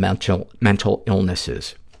that's all mental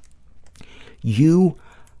illnesses. You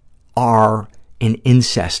are an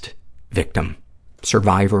incest victim,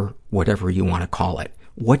 survivor, whatever you want to call it.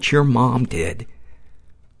 What your mom did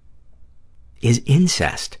is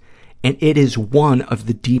incest, and it is one of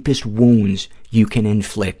the deepest wounds you can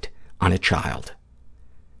inflict on a child.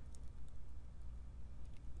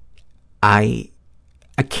 I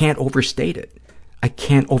can't overstate it. I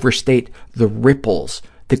can't overstate the ripples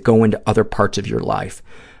that go into other parts of your life.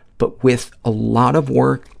 But with a lot of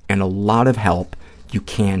work and a lot of help, you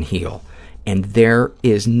can heal. And there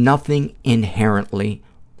is nothing inherently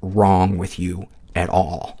wrong with you at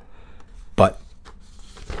all. But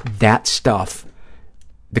that stuff,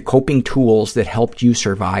 the coping tools that helped you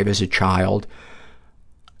survive as a child,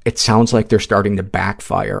 it sounds like they're starting to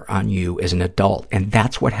backfire on you as an adult. And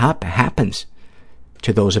that's what happens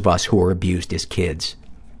to those of us who are abused as kids.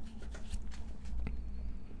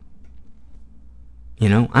 You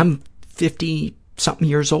know, I'm 50-something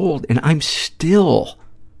years old, and I'm still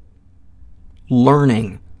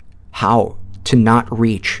learning how to not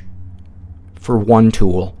reach for one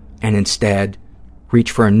tool and instead reach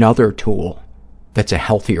for another tool that's a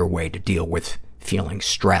healthier way to deal with feeling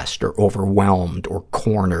stressed or overwhelmed or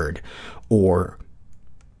cornered or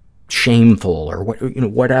shameful or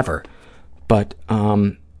whatever. But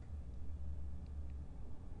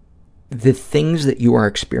the things that you are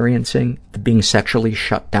experiencing, the being sexually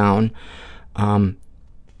shut down,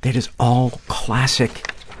 that is all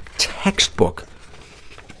classic textbook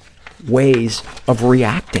ways of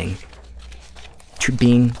reacting to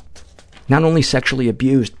being not only sexually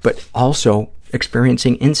abused, but also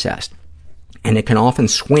experiencing incest. And it can often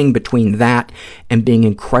swing between that and being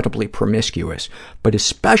incredibly promiscuous, but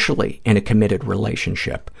especially in a committed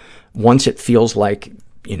relationship. Once it feels like,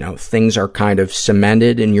 you know, things are kind of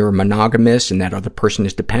cemented and you're monogamous and that other person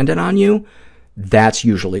is dependent on you, that's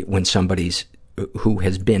usually when somebody's who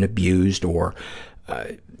has been abused or,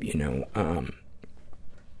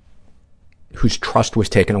 whose trust was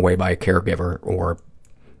taken away by a caregiver or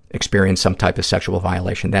experienced some type of sexual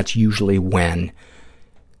violation. That's usually when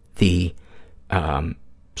the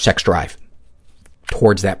sex drive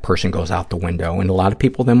towards that person goes out the window. And a lot of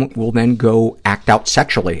people will then go act out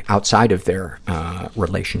sexually outside of their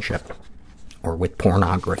relationship or with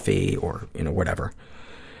pornography or, whatever.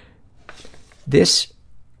 This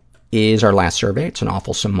is our last survey. It's an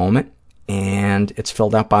awfulsome moment, and it's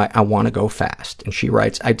filled out by I Want to Go Fast. And she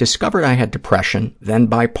writes, I discovered I had depression, then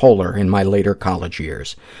bipolar in my later college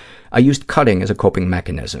years. I used cutting as a coping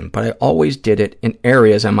mechanism, but I always did it in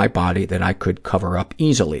areas on my body that I could cover up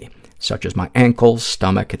easily, such as my ankles,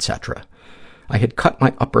 stomach, etc. I had cut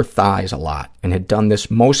my upper thighs a lot and had done this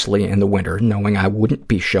mostly in the winter, knowing I wouldn't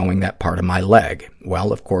be showing that part of my leg.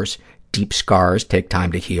 Well, of course, deep scars take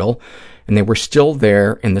time to heal, and they were still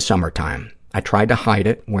there in the summertime. I tried to hide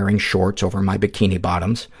it, wearing shorts over my bikini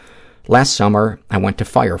bottoms. Last summer, I went to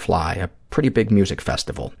Firefly, a pretty big music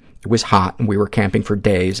festival. It was hot, and we were camping for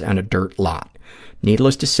days on a dirt lot.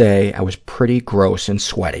 Needless to say, I was pretty gross and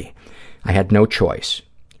sweaty. I had no choice.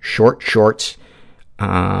 Short shorts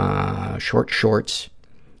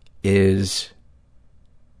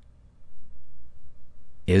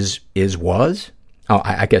was? Oh,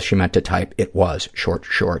 I guess she meant to type, it was. Short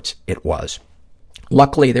shorts, it was.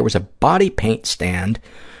 Luckily, there was a body paint stand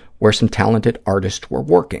where some talented artists were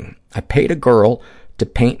working. I paid a girl to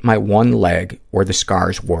paint my one leg where the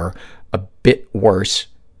scars were a bit worse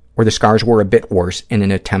in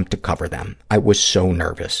an attempt to cover them. I was so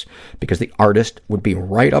nervous because the artist would be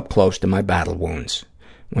right up close to my battle wounds.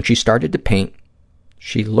 When she started to paint,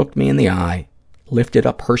 she looked me in the eye, lifted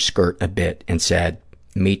up her skirt a bit, and said,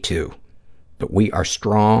 "Me too. But we are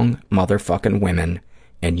strong motherfucking women,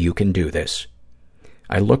 and you can do this."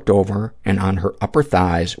 I looked over, and on her upper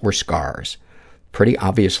thighs were scars, pretty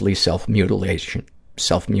obviously self-mutilation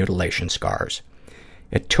scars.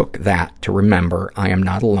 It took that to remember I am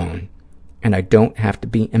not alone, and I don't have to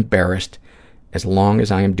be embarrassed as long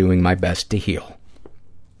as I am doing my best to heal.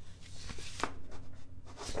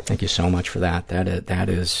 Thank you so much for that.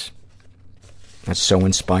 That's so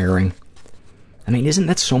inspiring. I mean, isn't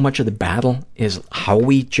that so much of the battle, is how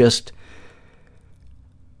we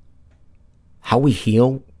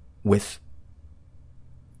heal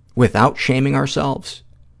without shaming ourselves,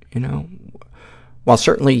 while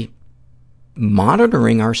certainly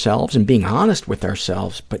monitoring ourselves and being honest with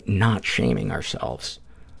ourselves, but not shaming ourselves.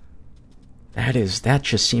 That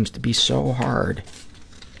just seems to be so hard.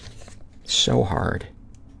 So hard.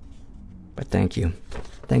 But thank you.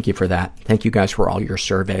 Thank you for that. Thank you guys for all your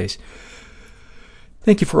surveys.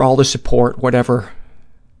 Thank you for all the support, whatever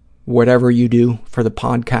you do for the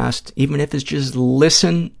podcast, even if it's just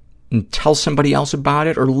listen and tell somebody else about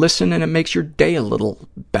it, or listen and it makes your day a little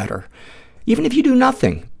better. Even if you do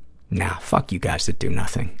nothing. Nah, fuck you guys that do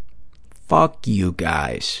nothing. Fuck you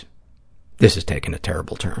guys. This is taking a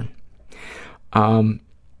terrible turn. I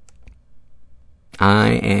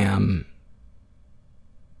am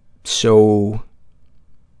so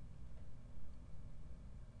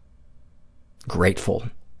grateful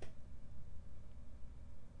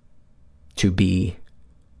to be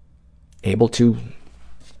able to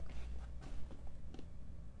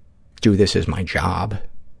do this as my job.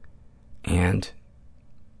 And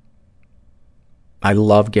I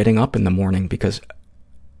love getting up in the morning because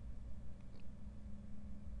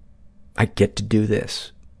I get to do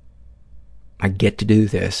this. I get to do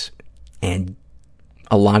this, and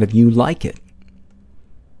a lot of you like it.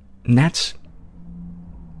 And it's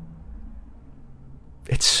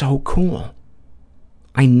so cool.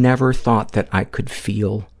 I never thought that I could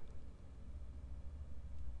feel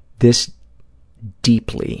this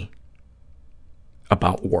deeply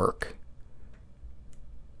about work.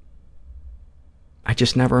 I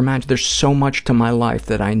just never imagined. There's so much to my life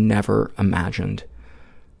that I never imagined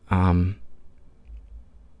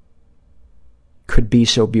could be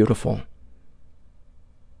so beautiful.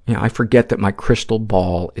 I forget that my crystal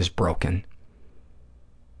ball is broken.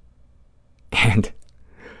 And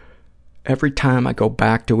every time I go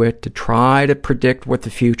back to it to try to predict what the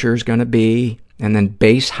future is going to be and then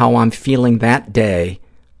base how I'm feeling that day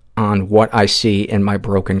on what I see in my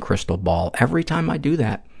broken crystal ball, every time I do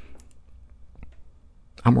that,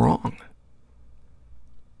 I'm wrong.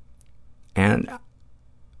 And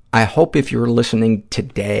I hope if you're listening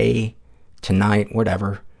today, tonight,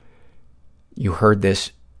 whatever, you heard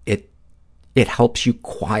this, it helps you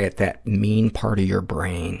quiet that mean part of your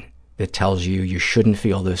brain that tells you you shouldn't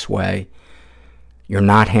feel this way. You're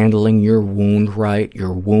not handling your wound right.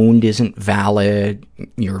 Your wound isn't valid.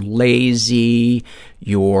 You're lazy.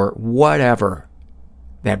 You're whatever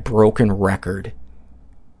that broken record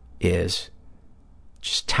is.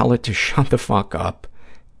 Just tell it to shut the fuck up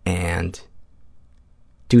and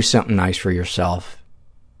do something nice for yourself.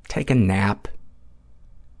 Take a nap.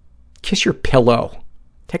 Kiss your pillow.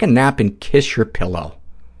 Take a nap and kiss your pillow.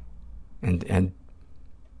 And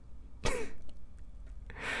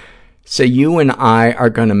so you and I are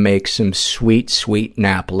going to make some sweet, sweet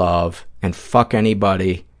nap love and fuck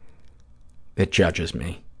anybody that judges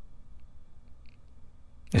me.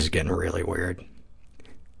 This is getting really weird.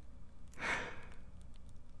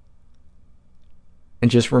 And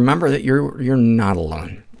just remember that you're not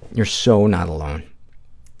alone. You're so not alone.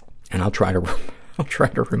 And I'll try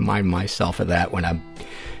to remind myself of that when I'm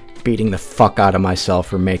beating the fuck out of myself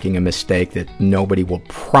for making a mistake that nobody will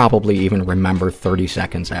probably even remember 30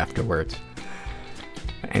 seconds afterwards.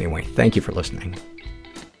 Anyway, thank you for listening.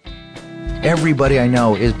 Everybody I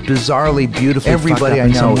know is bizarrely beautifully Everybody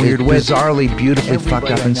fucked up I know in some weird way. Bizarrely beautifully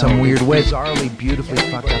fucked up in some weird way. Bizarrely beautifully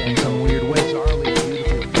fucked up in some weird way.